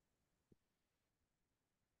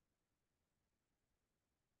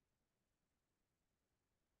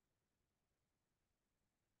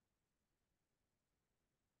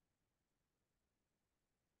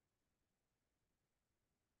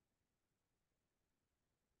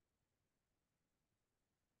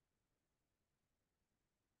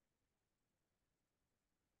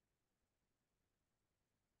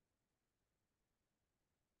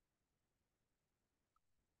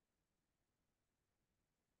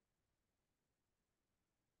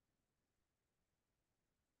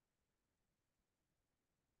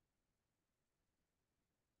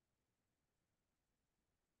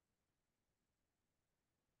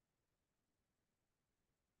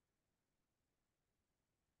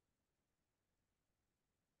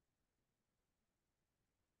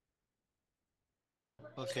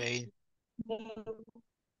 Okay.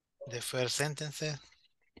 The first sentence.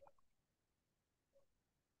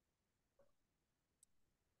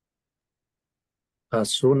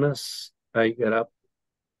 As soon as I get up,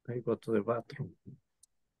 I go to the bathroom.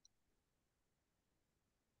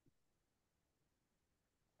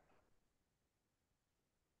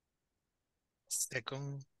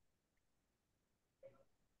 Second.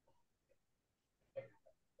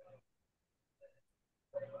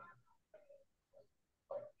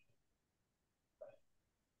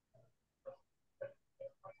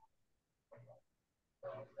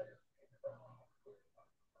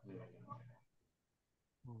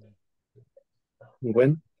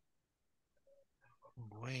 When?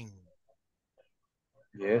 When.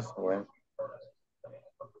 Yes, when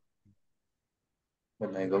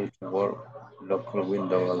I go to work, local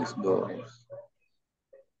windows doors.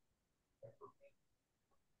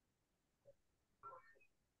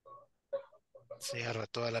 Cierra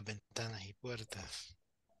todas las ventanas y puertas.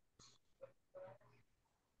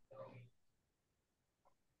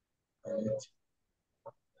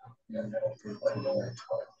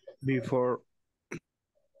 Before.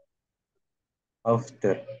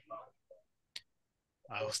 After.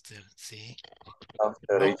 Auster, sí.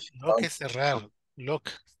 After Lock, each. lock es cerrar. Lock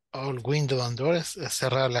all window and doors es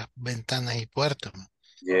cerrar las ventanas y puertas.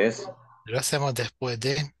 Yes. Lo hacemos después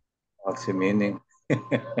de. What's the meaning?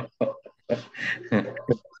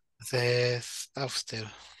 Es Auster.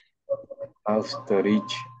 After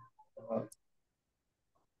each.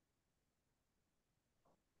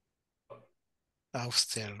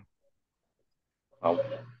 Auster.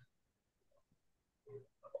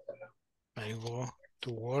 I go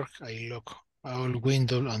to work, I lock all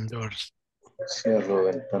windows and doors. Cierro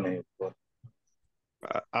ventanas y puertas.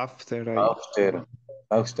 After I. After.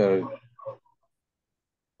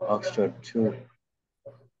 After two.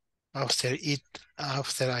 After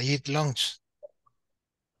I eat lunch.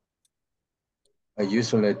 I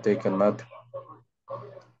usually take a nap.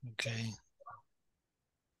 Okay.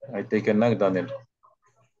 I take a nap, Daniel.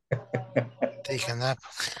 Take a nap.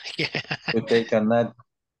 You take a nap.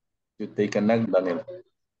 You take a nap, Daniel.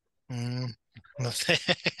 No sé.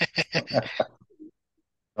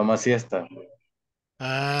 Toma siesta.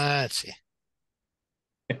 Ah, sí.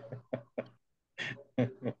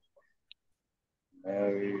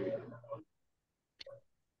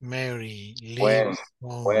 Mary leaves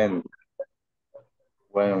home.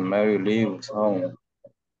 When Mary leaves home.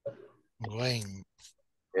 When.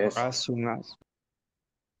 Yes. As soon as.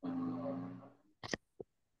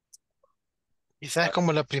 Quizás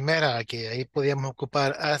como la primera, que ahí podíamos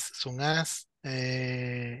ocupar as, soon as.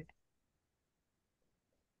 There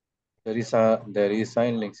is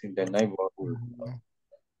silence in the neighborhood.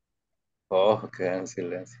 Oh, queda en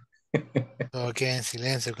silencio. Todo queda en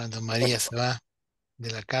silencio cuando María se va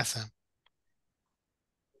de la casa.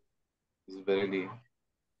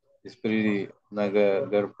 It's pretty, not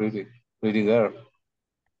girl, pretty girl.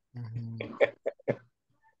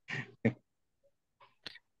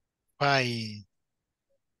 Bye.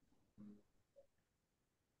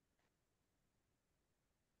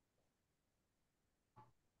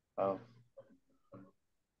 Oh.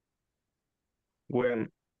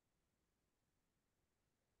 When.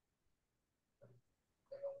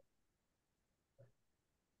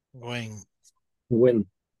 When.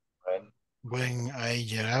 When I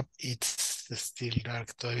get up, it's still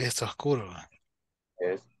dark. Todavía está oscuro.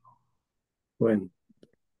 Yes. When.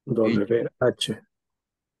 W-H.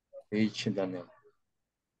 H, Daniel.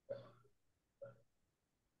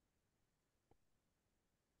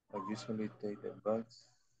 I usually take the bus.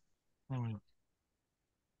 When.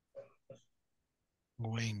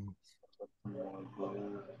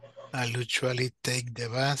 I usually take the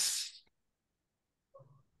bus.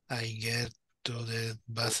 I get to the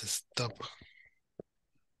bus stop.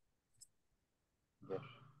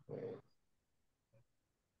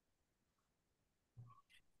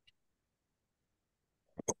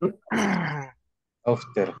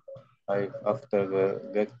 After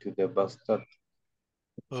get to the bus stop.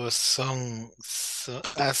 As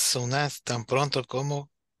soon as, tan pronto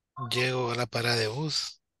como llego a la parada de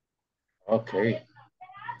bus. Okay.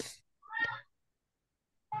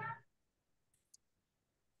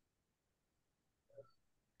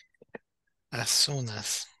 As soon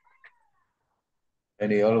as.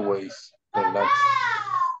 And he always relax.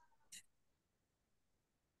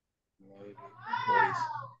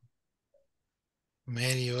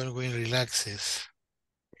 Mary always relaxes.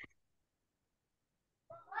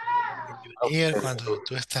 Near, cuando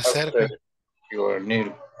tú estás cerca. You are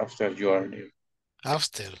near. After you are near.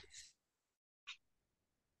 After.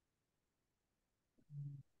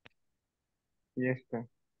 Siesta.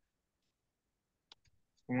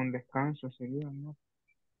 Como un descanso sería, ¿no?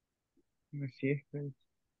 Una siesta.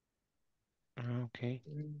 Okay.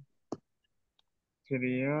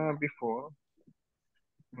 Sería before.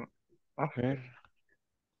 No, after.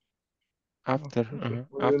 After.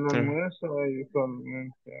 Después del almuerzo ahí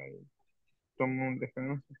usualmente ahí tomo un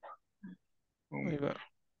descanso. Ahí va.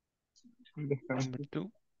 Un descanso. Number 2.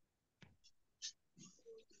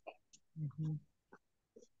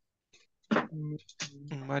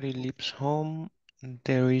 Mary leaves home.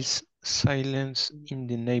 There is silence in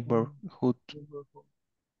the neighborhood.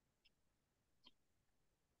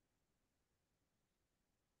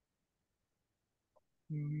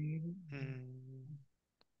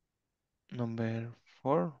 Number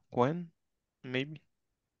before, when, maybe.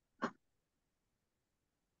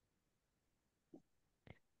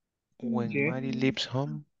 When Yes. Mary leaves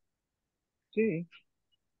home. Sí.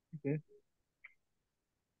 Okay.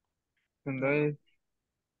 Cuando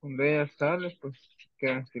ella sale, pues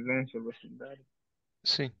queda en silencio el vecindario.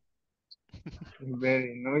 Sí. It's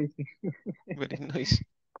very noisy. Very noisy.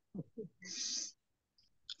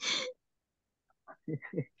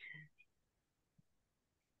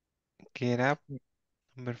 Get up.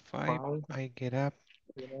 Number 5. I get up.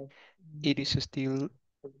 It is still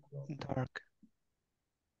dark.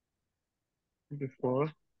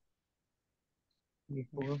 Before. Y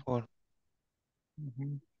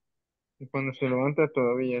cuando se levanta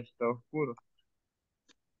todavía está oscuro.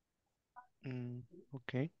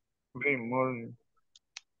 Okay. Very morning.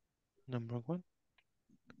 Number 1.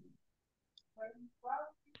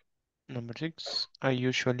 Number 6. I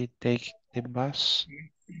usually take the bus.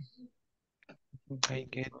 I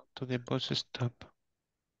get to the bus stop.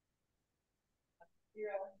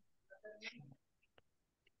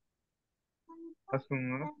 As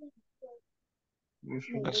soon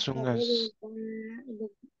As soon as.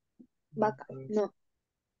 No.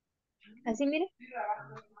 Así, mire.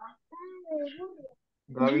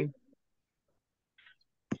 Gaby,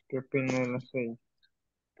 ¿qué opina de las 6?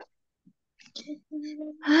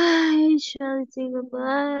 I shall take the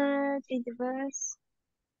bus.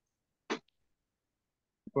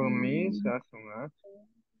 Por mí, es as soon as.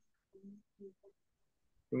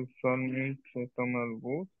 Usualmente se toma el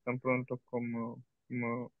bus tan pronto como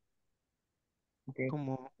okay.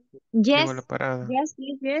 Como Yes, llegó a la parada. yes,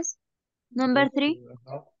 please, yes. Number 3.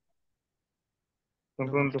 Ajá. Tan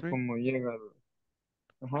Number pronto 3. como llega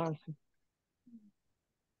ajá, sí.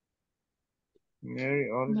 Mary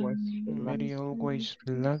always Mary always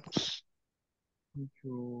relax.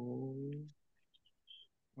 You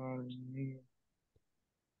are near.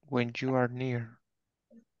 When you are near.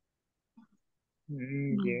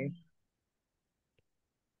 Yes.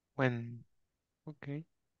 When. Okay.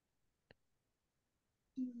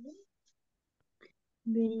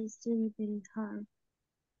 Very study, very hard.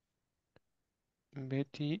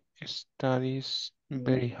 Betty studies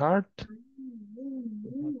very hard.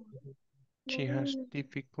 She has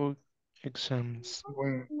difficult exams.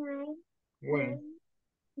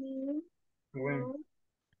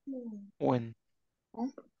 When.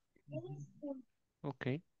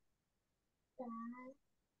 Okay.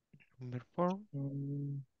 Number 4.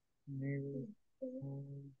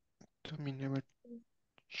 Tommy never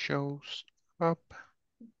shows up.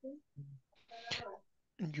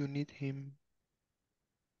 You need him.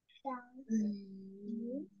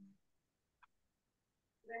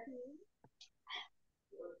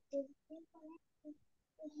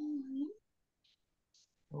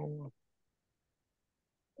 Oh.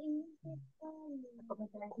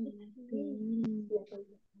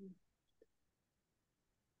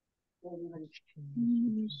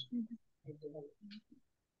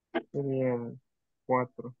 Sería el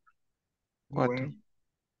 4. 4. Bueno,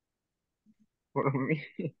 por mí.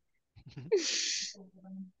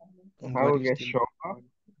 What Algo is que the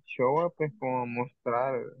show up es como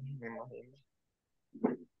mostrar, me imagino.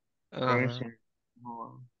 uh,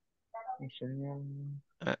 Enseñar.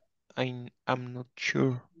 I'm not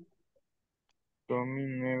sure. Tommy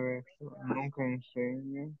nunca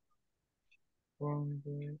enseña.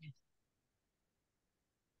 Cuando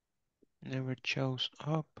Never shows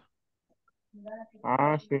up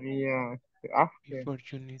sería after. before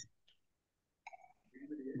you need.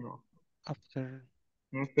 No, After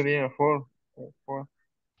no sería for.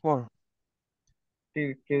 4.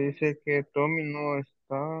 Sí, que dice que Tommy no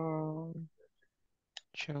está.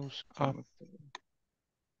 Shows up.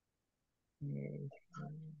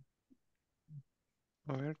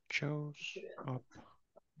 A ver, shows up.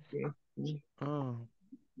 Ah,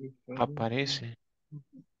 aparece.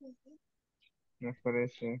 No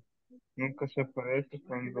aparece. Nunca se aparece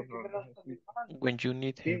cuando lo necesita. When you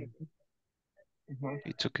need him. Ajá.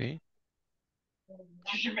 It's okay.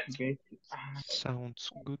 Bessie. Sounds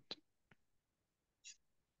good.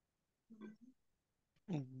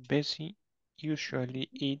 Bessie usually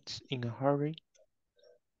eats in a hurry.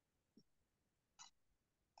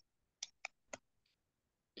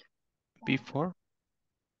 Before.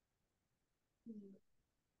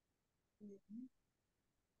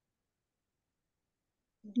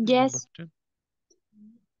 Yes. Number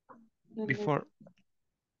 2. Before.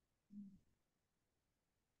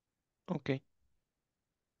 Okay.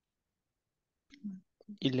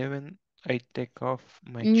 11. I take off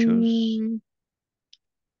my shoes.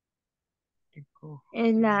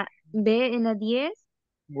 En la B, en la 10.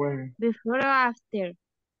 Bueno. Before or after.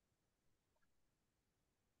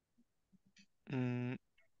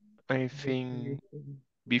 I think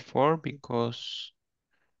before because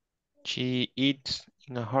she eats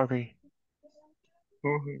in a hurry,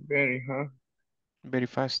 Very hard. very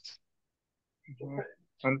fast.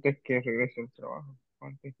 Antes que regrese al trabajo.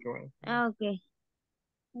 Antes que vaya. Ah, okay.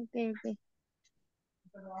 Okay, okay.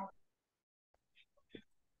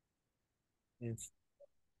 Yes.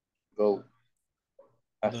 Go.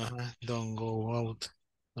 Don't go out.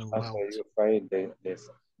 Don't go After out. you file this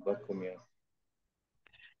document.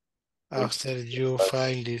 After you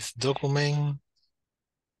file this document,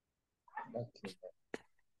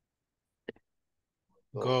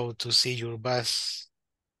 go to see your boss.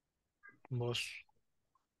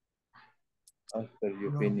 After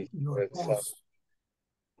you finish your exam.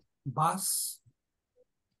 Boss.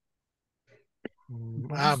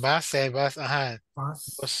 Boss, ajá.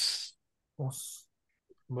 Boss.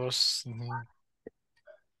 Boss.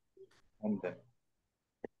 And then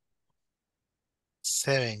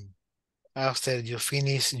 7. After you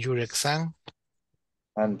finish your exam.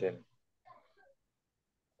 And then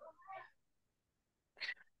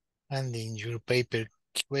Handing your paper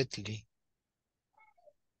quickly.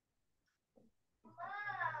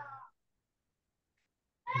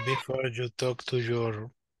 Before you talk to your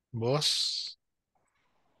boss.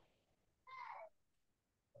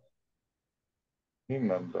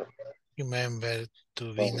 Remember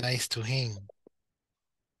to be nice to him.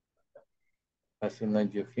 As soon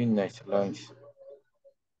as you finish lunch,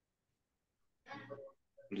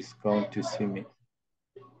 please come to see me.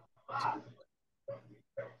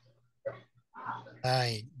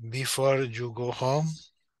 9. Before you go home.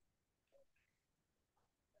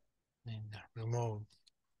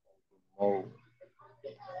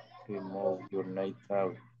 Remove your night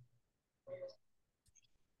towel.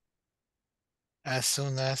 As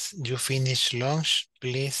soon as you finish lunch,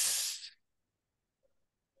 please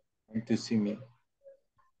Come to see me.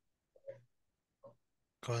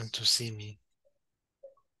 come to see me.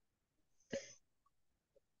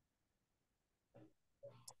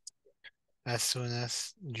 As soon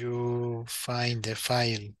as you find the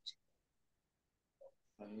file,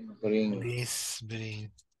 please bring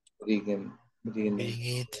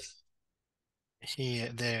it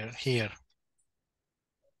here.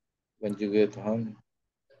 When you get home,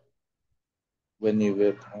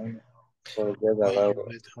 forget about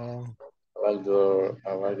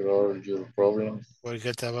all your problems.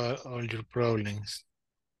 Forget about all your problems.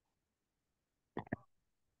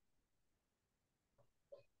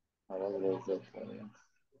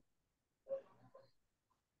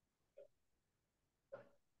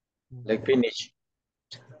 Like finish.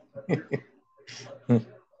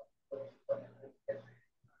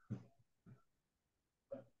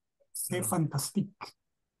 C'est fantastic.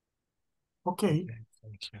 Okay.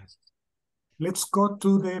 Thank you. Let's go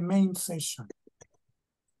to the main session.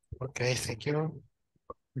 Okay, thank you.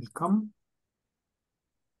 Welcome.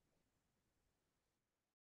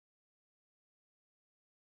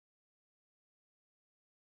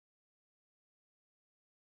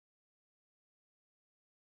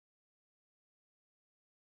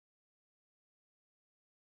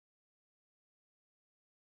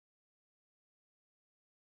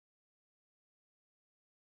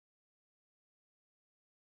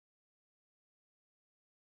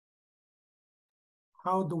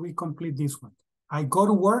 How do we complete this one? I go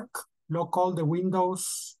to work, lock all the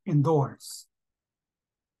windows and doors.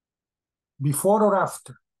 Before or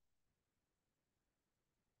after?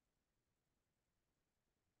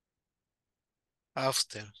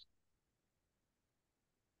 After.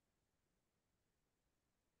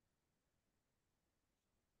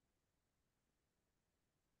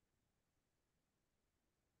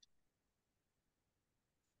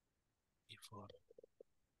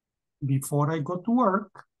 Before I go to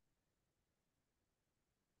work.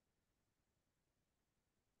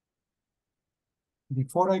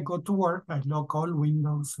 Before I go to work, I lock all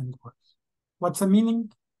windows and doors. What's the meaning?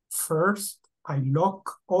 First, I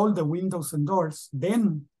lock all the windows and doors,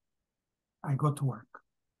 then I go to work.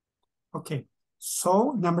 Okay,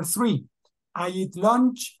 so number 3, I eat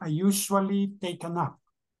lunch, I usually take a nap.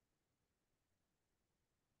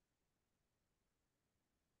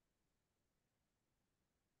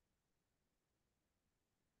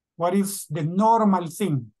 What is the normal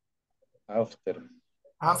thing? After,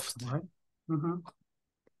 right?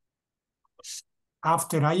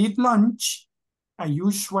 After I eat lunch, I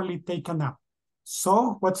usually take a nap.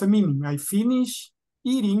 So what's the meaning? I finish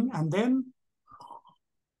eating and then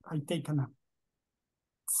I take a nap.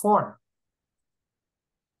 4,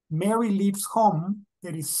 Mary leaves home.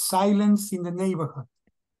 There is silence in the neighborhood.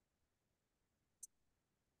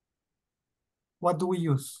 What do we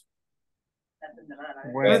use?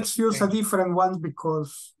 Let's use a different one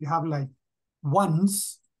because you have like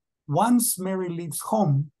once Mary leaves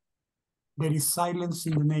home, there is silence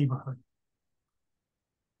in the neighborhood.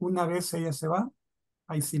 Una vez ella se va,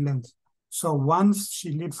 hay silencio. So once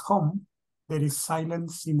she leaves home, there is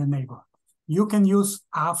silence in the neighborhood. You can use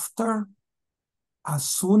after, as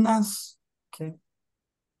soon as, okay?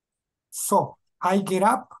 So I get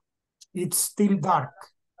up, it's still dark.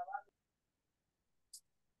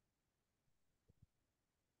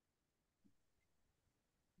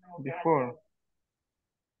 Before.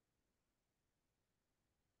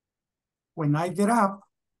 When I get up,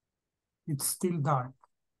 it's still dark.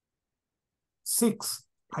 6,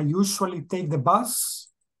 I usually take the bus.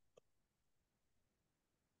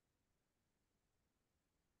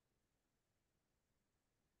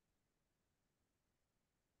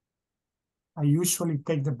 I usually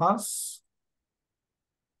take the bus.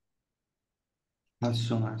 As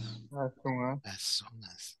soon as. As soon as. As soon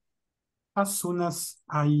as. As soon as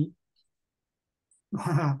I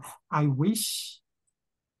I wish.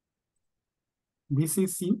 This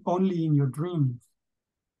is only in your dreams.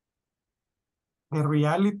 The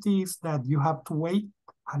reality is that you have to wait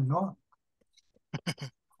a lot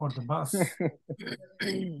for the bus.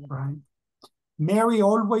 Right? Mary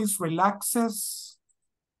always relaxes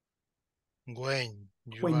When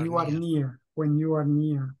you when are you are near. near. When you are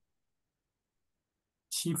near.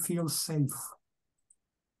 She feels safe.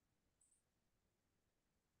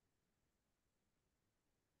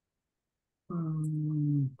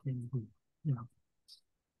 Okay, good. Yeah.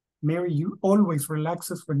 Mary, you always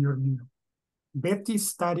relaxes when you're near. Betty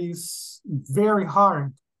studies very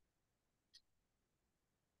hard.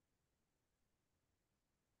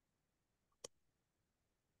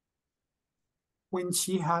 When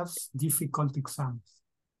she has difficult exams.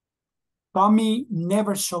 Tommy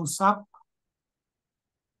never shows up.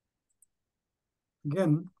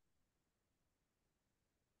 Again,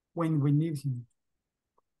 when we need him.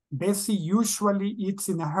 Bessie usually eats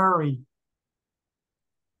in a hurry.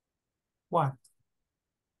 What?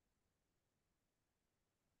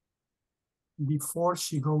 Before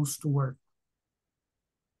she goes to work.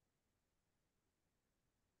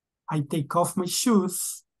 I take off my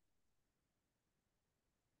shoes.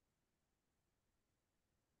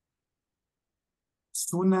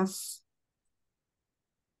 Soon as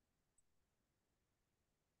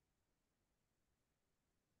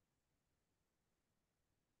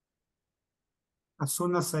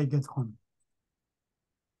soon as I get home.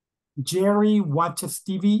 Jerry watches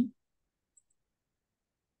TV.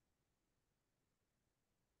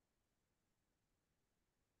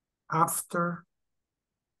 After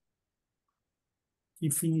he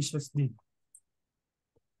finishes dinner.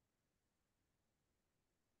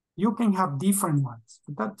 You can have different ones,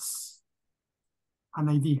 but that's an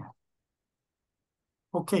idea.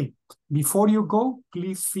 Okay, before you go,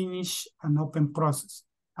 please finish an open process.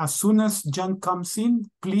 As soon as John comes in,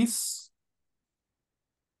 please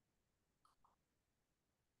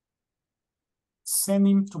send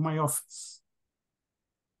him to my office.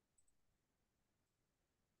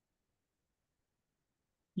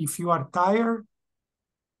 If you are tired,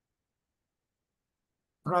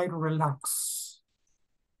 try to relax.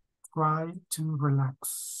 Try to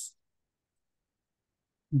relax.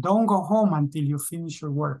 Don't go home until you finish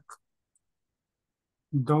your work.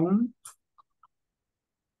 Don't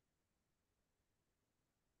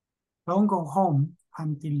go home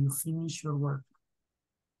until you finish your work.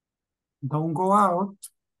 Don't go out.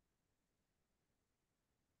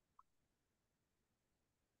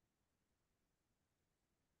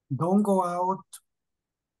 Don't go out.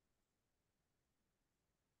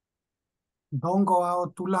 Don't go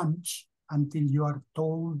out to lunch until you are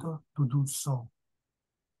told to do so.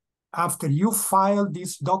 After you file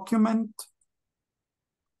this document,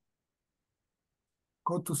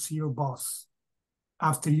 go to see your boss.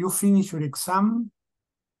 After you finish your exam,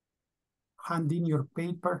 hand in your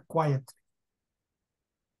paper quietly.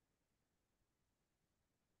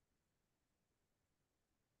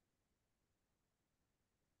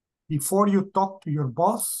 Before you talk to your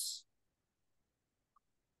boss,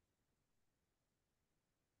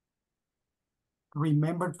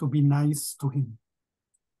 remember to be nice to him.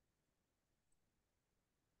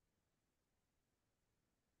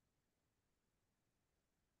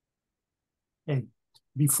 Okay.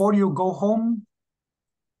 Before you go home,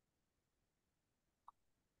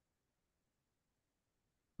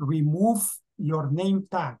 remove your name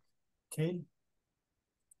tag, okay?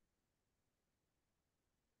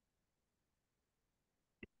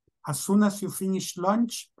 As soon as you finish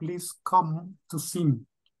lunch, please come to see me.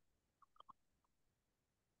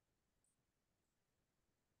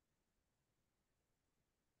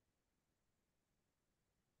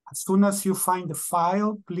 As soon as you find the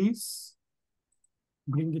file, please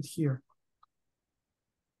bring it here.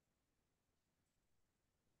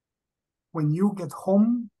 When you get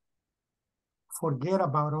home, forget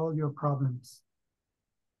about all your problems.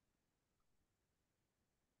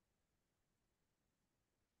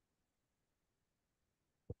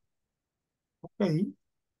 Okay.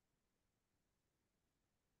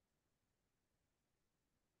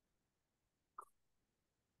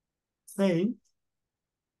 Say,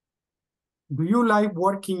 do you like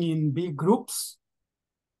working in big groups?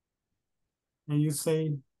 And you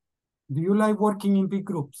say, do you like working in big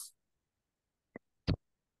groups?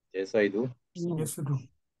 Yes, I do. Yes, you do.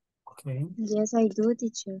 Okay. Yes, I do,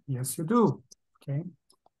 teacher. Yes, you do. Okay.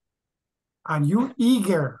 Are you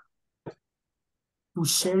eager to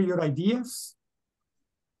share your ideas?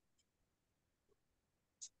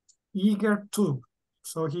 Eager to.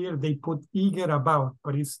 So here they put eager about,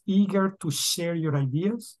 but it's eager to share your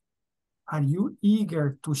ideas. Are you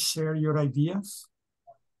eager to share your ideas?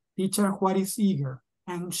 Teacher, what is eager?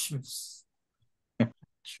 Anxious.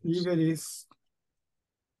 Eager is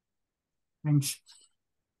anxious.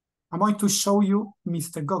 I'm going to show you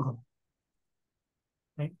Mr. Google.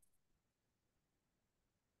 Okay.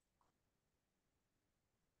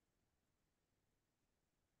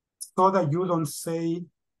 So that you don't say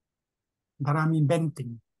that I'm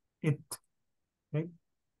inventing it. Okay.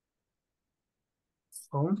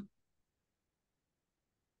 So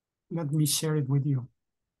let me share it with you.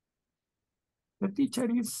 The teacher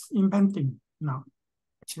is inventing now.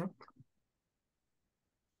 Check.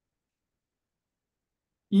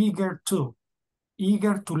 Eager to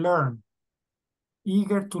learn,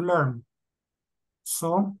 eager to learn.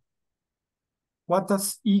 So what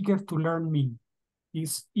does eager to learn mean?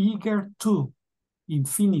 Is eager to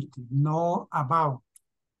infinitive, no about.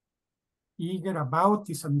 Eager about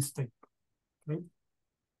is a mistake, okay?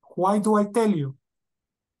 Why do I tell you?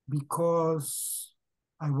 Because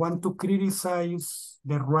I want to criticize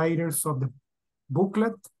the writers of the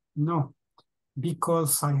booklet? No,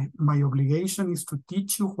 because my obligation is to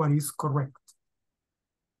teach you what is correct,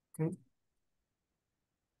 okay?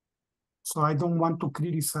 So I don't want to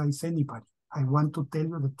criticize anybody. I want to tell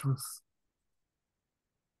you the truth.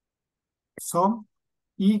 So,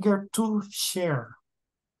 eager to share.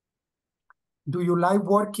 Do you like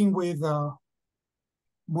working with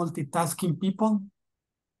multitasking people?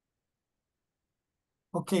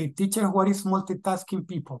 Okay, teacher, what is multitasking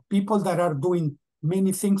people? People that are doing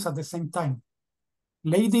many things at the same time.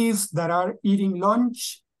 Ladies that are eating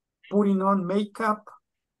lunch, putting on makeup,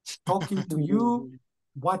 talking to you,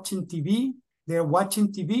 watching TV. They're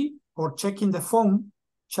watching TV or checking the phone,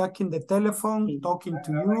 checking the telephone, talking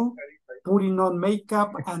to you, putting on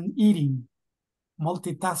makeup and eating.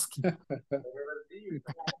 Multitasking.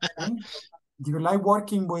 Okay. Do you like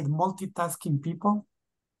working with multitasking people?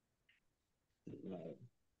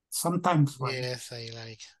 Sometimes, right? Yes, I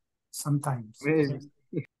like. Sometimes. Okay.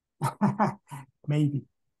 Maybe.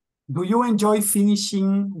 Do you enjoy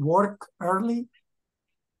finishing work early?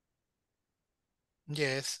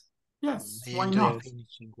 Yes. Yes, I why enjoy not?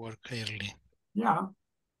 finishing work early. Yeah,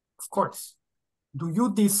 of course. Do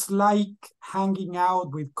you dislike hanging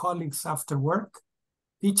out with colleagues after work?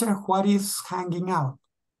 Teacher, what is hanging out?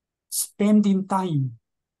 Spending time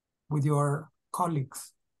with your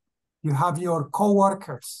colleagues. You have your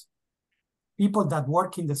co-workers, people that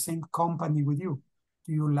work in the same company with you.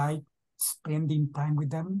 Do you like spending time with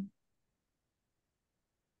them?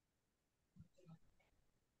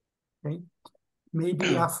 Okay.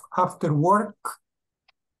 Maybe after work,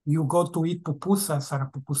 you go to eat pupusas at a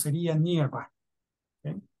pupuseria nearby.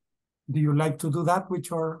 Okay. Do you like to do that with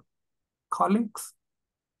your colleagues?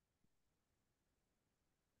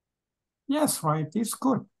 Yes, right. It's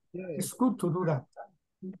good. Yes. It's good to do that.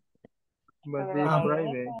 But this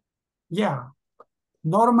Friday. Yeah.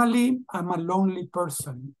 Normally, I'm a lonely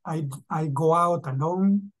person. I go out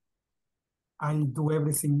alone. I do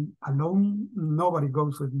everything alone. Nobody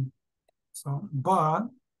goes with me. So, but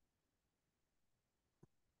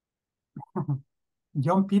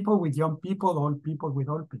young people with young people, old people with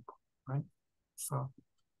old people, right? So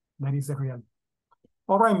that is the reality.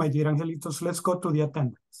 All right, my dear angelitos, let's go to the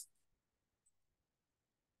attendance.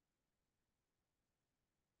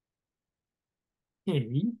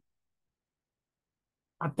 Okay.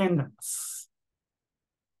 Attendance.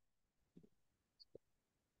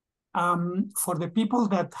 For the people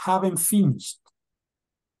that haven't finished,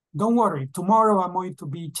 don't worry, tomorrow I'm going to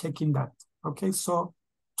be checking that. Okay, so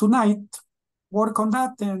tonight, work on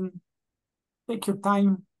that and take your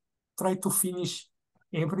time, try to finish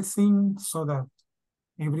everything so that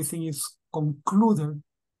everything is concluded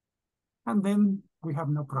And then we have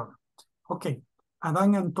no problem. Okay,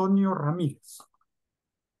 Adán Antonio Ramírez.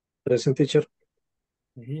 Present, teacher.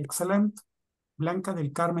 Okay, excellent. Blanca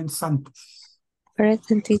del Carmen Santos.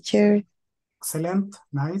 Present, teacher. Excellent,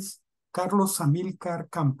 nice. Carlos Amílcar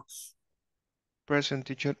Campos. Present,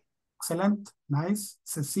 teacher. Excellent, nice.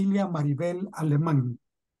 Cecilia Maribel Alemán.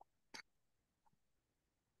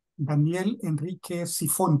 Daniel Enrique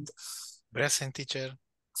Sifontes. Present, teacher.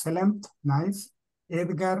 Excellent, nice.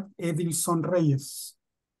 Edgar Edilson Reyes.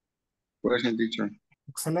 Present, teacher.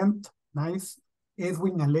 Excellent, nice.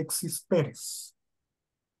 Edwin Alexis Pérez.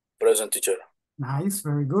 Present, teacher. Nice,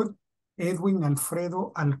 very good. Edwin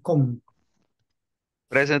Alfredo Alcón.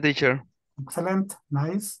 Present, teacher. Excellent,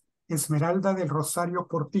 nice. Esmeralda del Rosario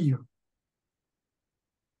Portillo.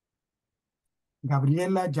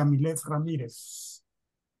 Gabriela Yamilet Ramírez.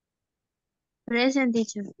 Present,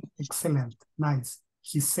 teacher. Excellent, nice.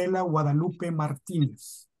 Gisela Guadalupe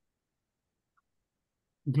Martínez.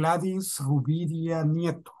 Gladys Rubidia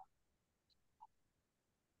Nieto.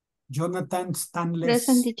 Jonathan Stanley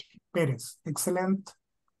Present, teacher. Pérez. Excellent.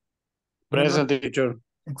 Present, teacher.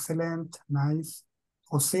 Excellent, nice.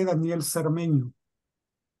 José Daniel Cermeño.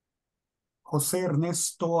 José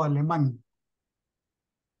Ernesto Alemán.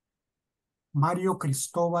 Mario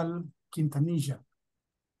Cristóbal Quintanilla.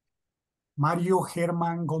 Mario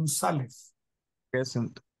Germán González.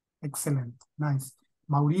 Present. Excellent, nice.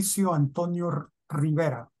 Mauricio Antonio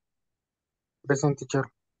Rivera. Present, teacher.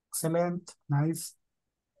 Excellent, nice.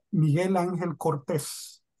 Miguel Ángel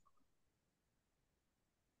Cortés.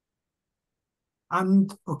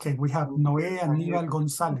 And, okay, we have Noé Aníbal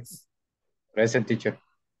González. Present, teacher.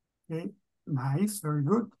 Okay, nice, very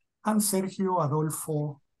good. And Sergio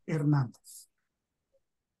Adolfo Hernández.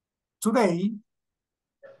 Today,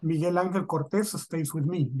 Miguel Ángel Cortés stays with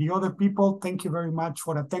me. The other people, thank you very much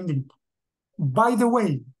for attending. By the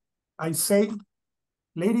way, I say,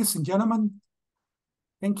 ladies and gentlemen,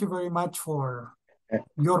 thank you very much for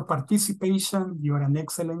your participation. You are an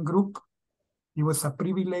excellent group. It was a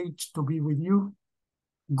privilege to be with you.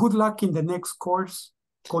 Good luck in the next course.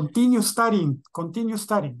 Continue studying. Continue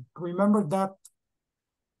studying. Remember that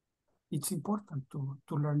it's important to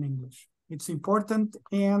learn English. It's important,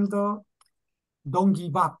 and don't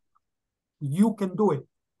give up. You can do it.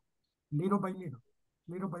 Little by little,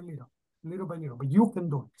 little by little, little by little. But you can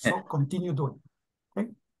do it. So continue doing it. Okay?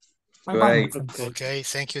 Bye-bye, my friends. Okay,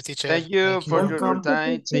 thank you, teacher. Thank you for your Welcome.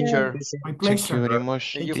 time, teacher. My pleasure. Thank you very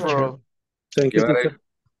much, Thank you teacher. for. Thank you, teacher.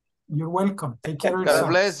 You're welcome. Take care of God yourselves.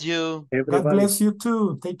 bless you. God Everybody. bless you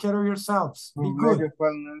too. Take care of yourselves. Be good.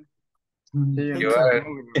 Take You care.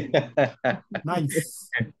 are, Nice.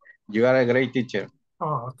 you are a great teacher.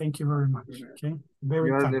 Oh, thank you very much. Okay.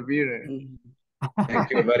 Very kind. Thank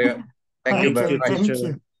you very, thank you very Okay, much. thank teacher.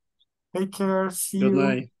 you. Take care. See Good you.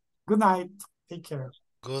 night. Good night. Take care.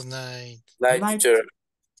 Good night. Night, night. teacher.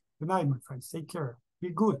 Good night, my friends. Take care.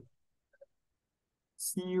 Be good.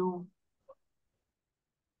 See you.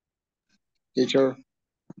 Teacher,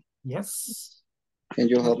 Yes. can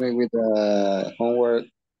you help me with homework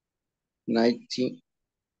 19?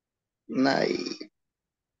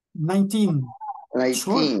 19.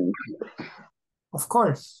 Sure. Of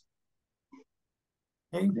course.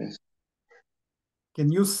 Okay. Yes.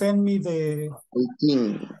 Can you send me the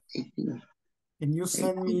 18. Can you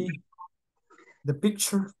send me the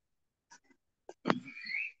picture?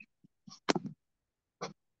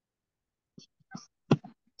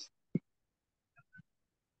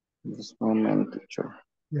 This moment, teacher.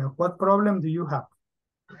 Yeah. What problem do you have?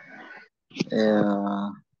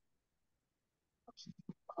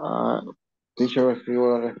 Teacher,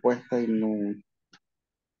 escribo la respuesta y no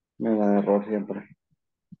me da error siempre.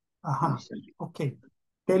 Uh-huh. Okay.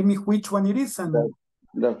 Tell me which one it is. And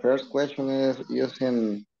The first question is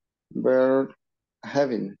using verb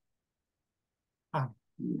having.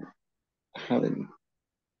 Having.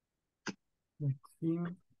 let's see.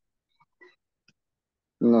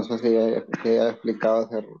 No sé si haya explicado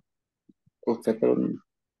hacer usted, pero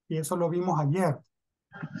Y eso lo vimos ayer.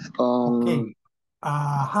 Okay.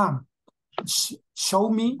 Ajá. Show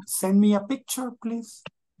me, send me a picture, please.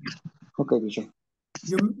 Okay, teacher.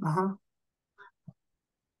 Ajá.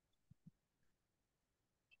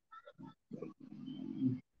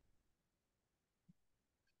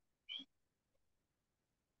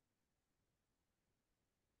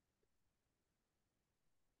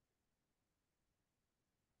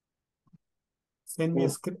 Send me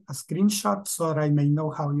a screenshot so that I may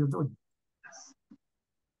know how you're doing.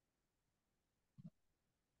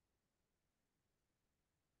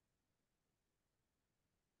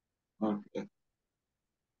 Okay.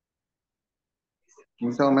 En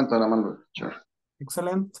este momento la mando, teacher.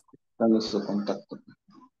 Excellent. buscando su contacto.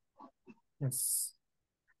 Yes.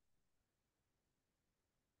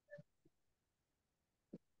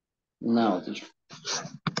 Now, teacher.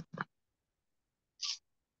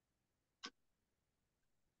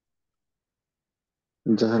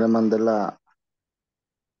 Entonces le mandé la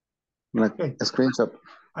Okay. screenshot.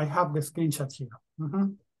 I have the screenshot here.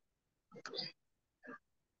 Mhm.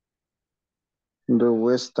 Do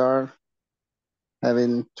we start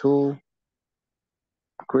having 2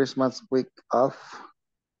 Christmas week off?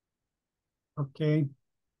 Okay.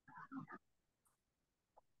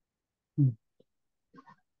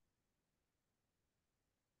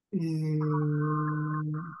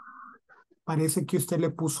 Parece que usted le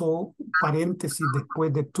puso paréntesis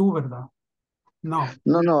después de tú, ¿verdad? No.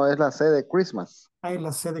 No, es la C de Christmas. Ahí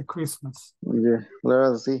la C de Christmas. Yeah,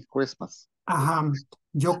 letter C, Christmas. Ajá.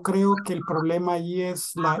 Yo creo que el problema ahí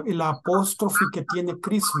es la apóstrofe que tiene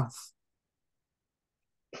Christmas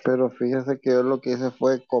Pero fíjese que yo lo que hice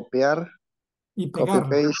fue copiar, y copy pegarla.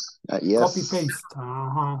 paste. Yes, Copy paste.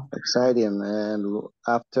 Ajá. exciting. And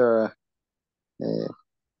after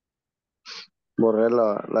borré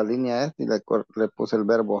la línea esta y le puse el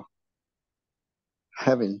verbo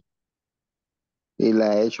having. Y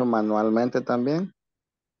la he hecho manualmente también.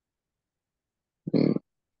 Y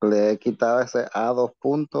le he quitado ese A 2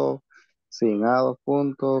 puntos, sin A 2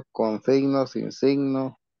 puntos, con signo, sin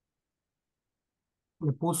signo.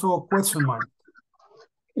 Le puso question mark.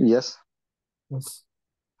 Yes, Yes.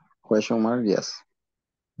 question mark, yes.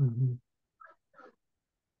 Ujú.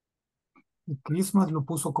 Y Christmas lo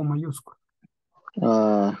puso con mayúscula.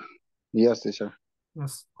 Yes, teacher.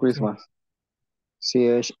 Yes. Christmas.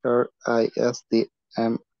 CHRISTMAS.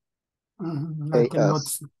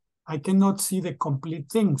 I cannot see the complete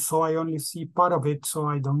thing, so I only see part of it, so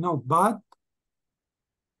I don't know. But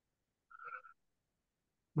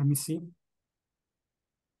let me see.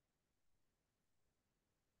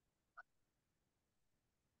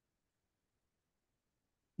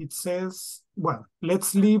 It says, well,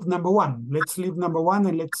 let's leave number 1. Let's leave number 1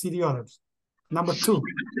 and let's see the others. Number 2,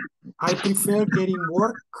 I prefer getting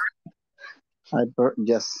work. I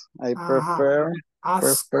prefer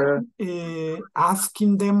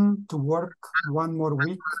Asking them to work one more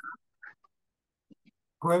week.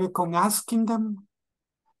 Pruebe con asking them.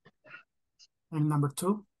 And number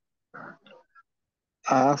 2,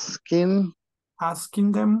 asking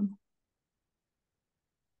them.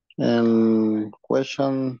 and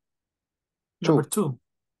question Number 2.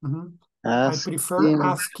 I prefer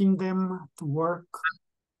asking them to work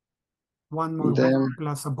one more week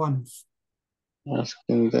plus a bonus.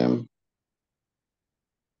 Asking them.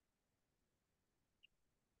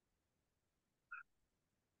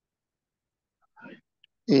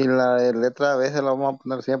 Y la letra B se la vamos a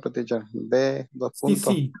poner siempre, teacher. B, 2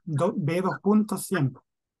 puntos. Sí, B 2 puntos siempre.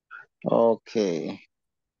 Ok.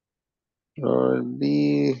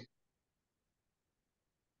 B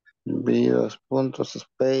 2 puntos,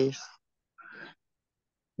 space.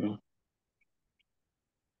 No.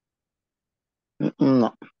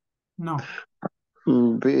 No.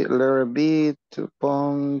 Letter B, 2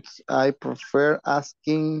 points. I prefer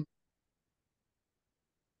asking.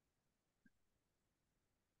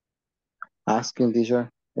 Asking, teacher.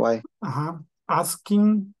 Why?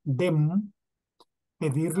 Asking them.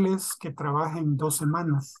 Pedirles que trabajen 2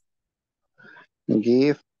 semanas.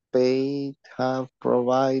 Give, pay, have,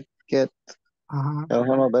 provide, get. Esos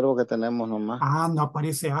son los verbos que tenemos nomás. No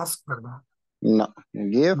aparece ask, ¿verdad? No.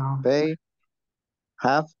 Give, pay,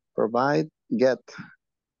 have, provide, get.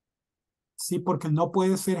 Sí, porque no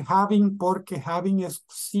puede ser having, porque having es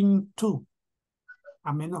sin to.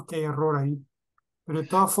 A menos que haya error ahí. Pero de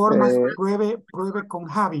todas formas, pruebe con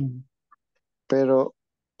having. Pero,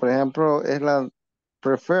 por ejemplo, es la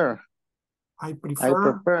prefer. I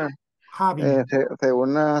prefer having.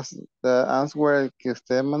 Según the answer que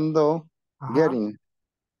usted mandó, getting.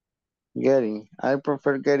 I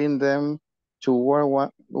prefer getting them to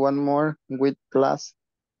work one more with plus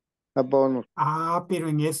a bonus. Pero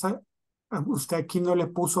en esa, usted aquí no le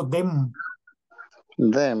puso them.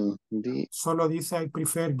 Them. Solo dice I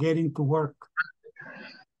prefer getting to work.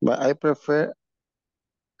 But I prefer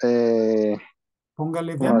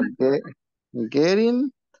póngale them.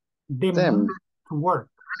 Getting them to work.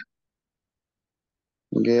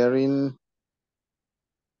 Getting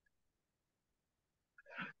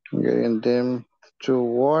them to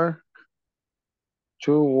work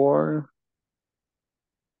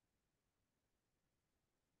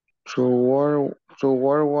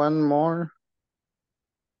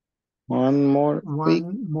one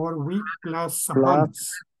more week plus a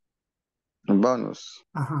bonus. Bonus.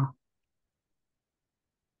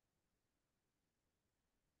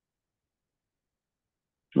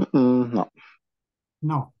 No.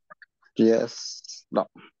 No, Yes. No.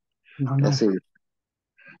 no, Es no. decir,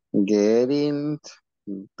 getting,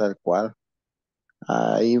 tal cual.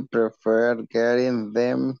 I prefer getting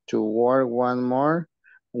them to work one more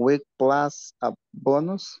week plus a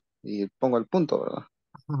bonus. Y pongo el punto, ¿verdad?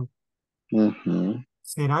 Ajá. Ujú.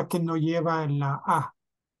 ¿Será que no lleva la A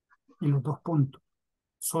y los 2 puntos?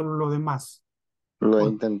 Solo lo demás. Lo he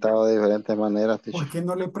 ¿Por, intentado de diferentes maneras, por teacher. qué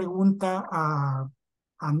no le pregunta a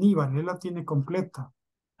Aníbal? Él la tiene completa.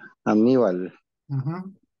 Aníbal,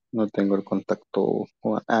 Ujú. no tengo el contacto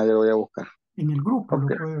con... Ah, yo lo voy a buscar. En el grupo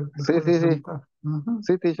Ok. le Sí, puede sí, sí. preguntar. Ujú.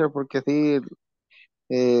 Sí, teacher, porque sí,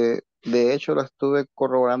 de hecho lo estuve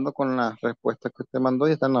corroborando con las respuestas que usted mandó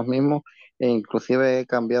y están los mismos, e inclusive he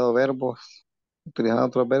cambiado verbos, utilizando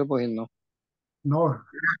otros verbos y no. No,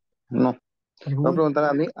 Voy a pregunta preguntar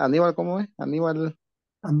a Aníbal, ¿cómo es? Aníbal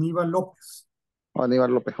López, O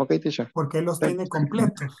Aníbal López. Ok, teacher. porque él los Thank tiene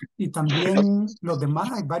completos. Y también los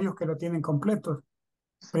demás, hay varios que lo tienen completos.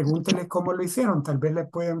 Pregúntele cómo lo hicieron. Tal vez le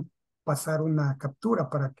pueden pasar una captura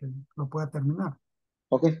para que lo pueda terminar.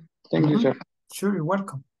 Ok, thank you, Ujú. teacher. Sure, you're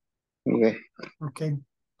welcome. Okay, Okay.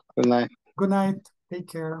 good night. Good night. Take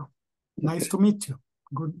care. Nice to meet you.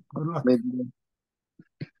 Good luck. Meet you.